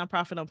podcast,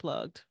 Nonprofit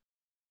Unplugged.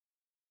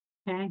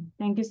 Okay,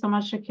 thank you so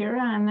much,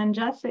 Shakira. And then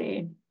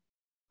Jesse.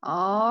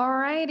 All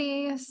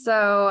righty.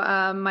 So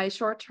my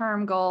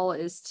short-term goal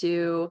is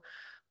to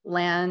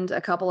land a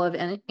couple of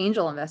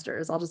angel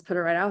investors. I'll just put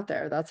it right out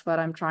there. That's what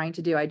I'm trying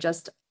to do. I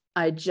just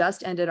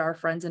ended our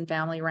friends and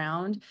family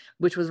round,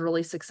 which was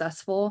really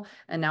successful,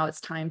 and now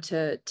it's time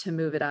to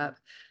move it up.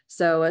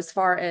 So as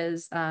far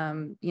as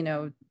you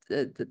know,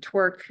 the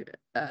twerk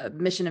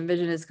mission and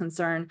vision is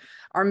concerned,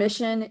 our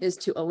mission is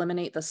to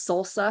eliminate the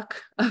soul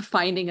suck of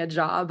finding a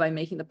job by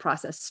making the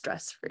process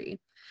stress-free.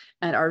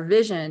 And our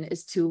vision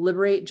is to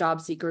liberate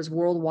job seekers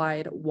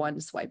worldwide,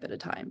 one swipe at a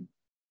time.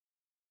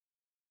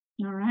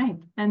 All right.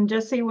 And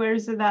Jesse, where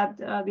is it that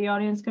the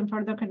audience can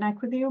further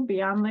connect with you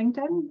beyond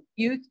LinkedIn?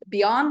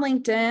 Beyond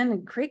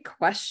LinkedIn, great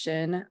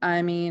question.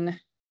 I mean,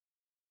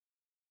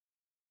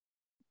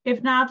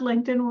 if not,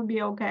 LinkedIn would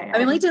be okay. I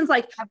mean, LinkedIn's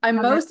like, I'm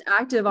most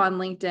active on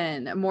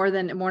LinkedIn more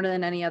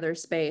than any other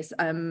space.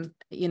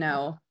 You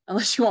know,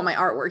 unless you want my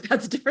artwork,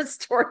 that's a different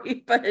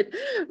story.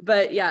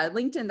 But yeah,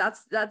 LinkedIn,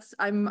 that's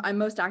I'm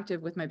most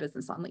active with my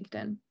business on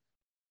LinkedIn.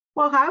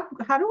 Well,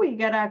 how do we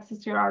get access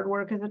to your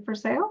artwork? Is it for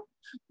sale?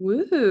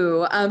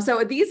 Woo.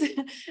 So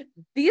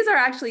these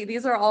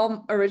are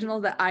all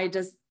originals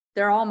that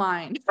they're all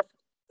mine.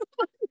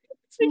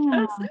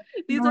 Because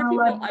these are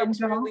people I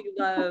truly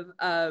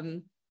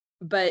love.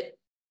 But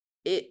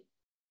it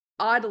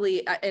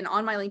oddly, and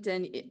on my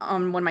LinkedIn,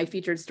 on one of my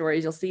featured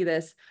stories, you'll see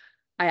this.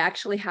 I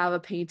actually have a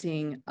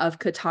painting of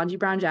Ketanji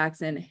Brown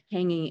Jackson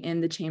hanging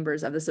in the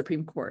chambers of the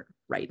Supreme Court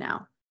right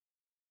now.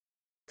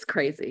 It's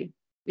crazy.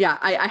 Yeah,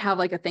 I have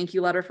like a thank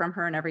you letter from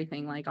her and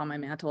everything like on my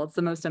mantle. It's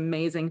the most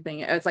amazing thing.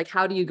 It's like,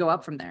 how do you go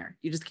up from there?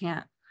 You just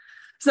can't.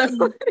 So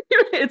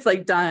it's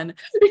like done,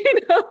 you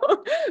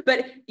know.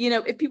 But you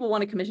know, if people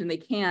want to commission, they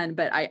can.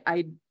 But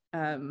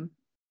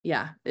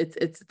yeah,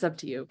 it's up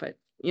to you. But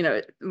you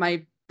know,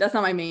 that's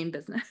not my main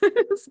business,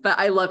 but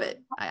I love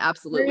it. I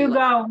absolutely there you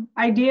love go.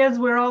 Ideas.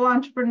 We're all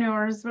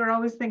entrepreneurs. We're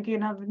always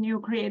thinking of new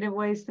creative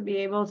ways to be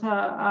able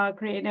to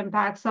create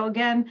impact. So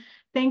again,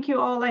 thank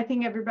you all. I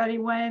think everybody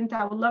went.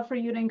 I would love for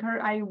you to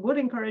I would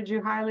encourage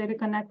you highly to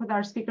connect with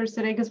our speakers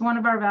today, because one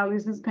of our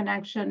values is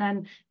connection.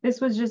 And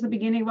this was just the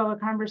beginning of a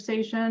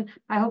conversation.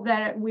 I hope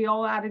that we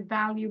all added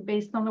value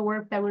based on the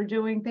work that we're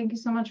doing. Thank you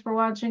so much for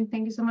watching.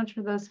 Thank you so much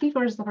for the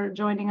speakers that are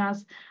joining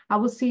us. I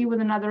will see you with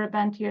another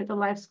event here at the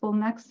Life School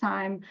next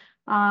time,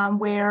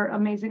 where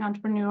amazing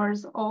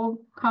entrepreneurs all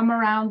come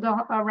around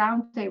the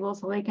round table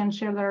so they can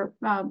share their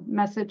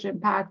message,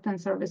 impact, and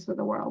service with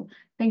the world.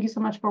 Thank you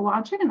so much for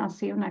watching, and I'll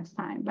see you next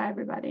time. Bye,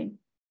 everybody.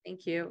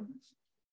 Thank you.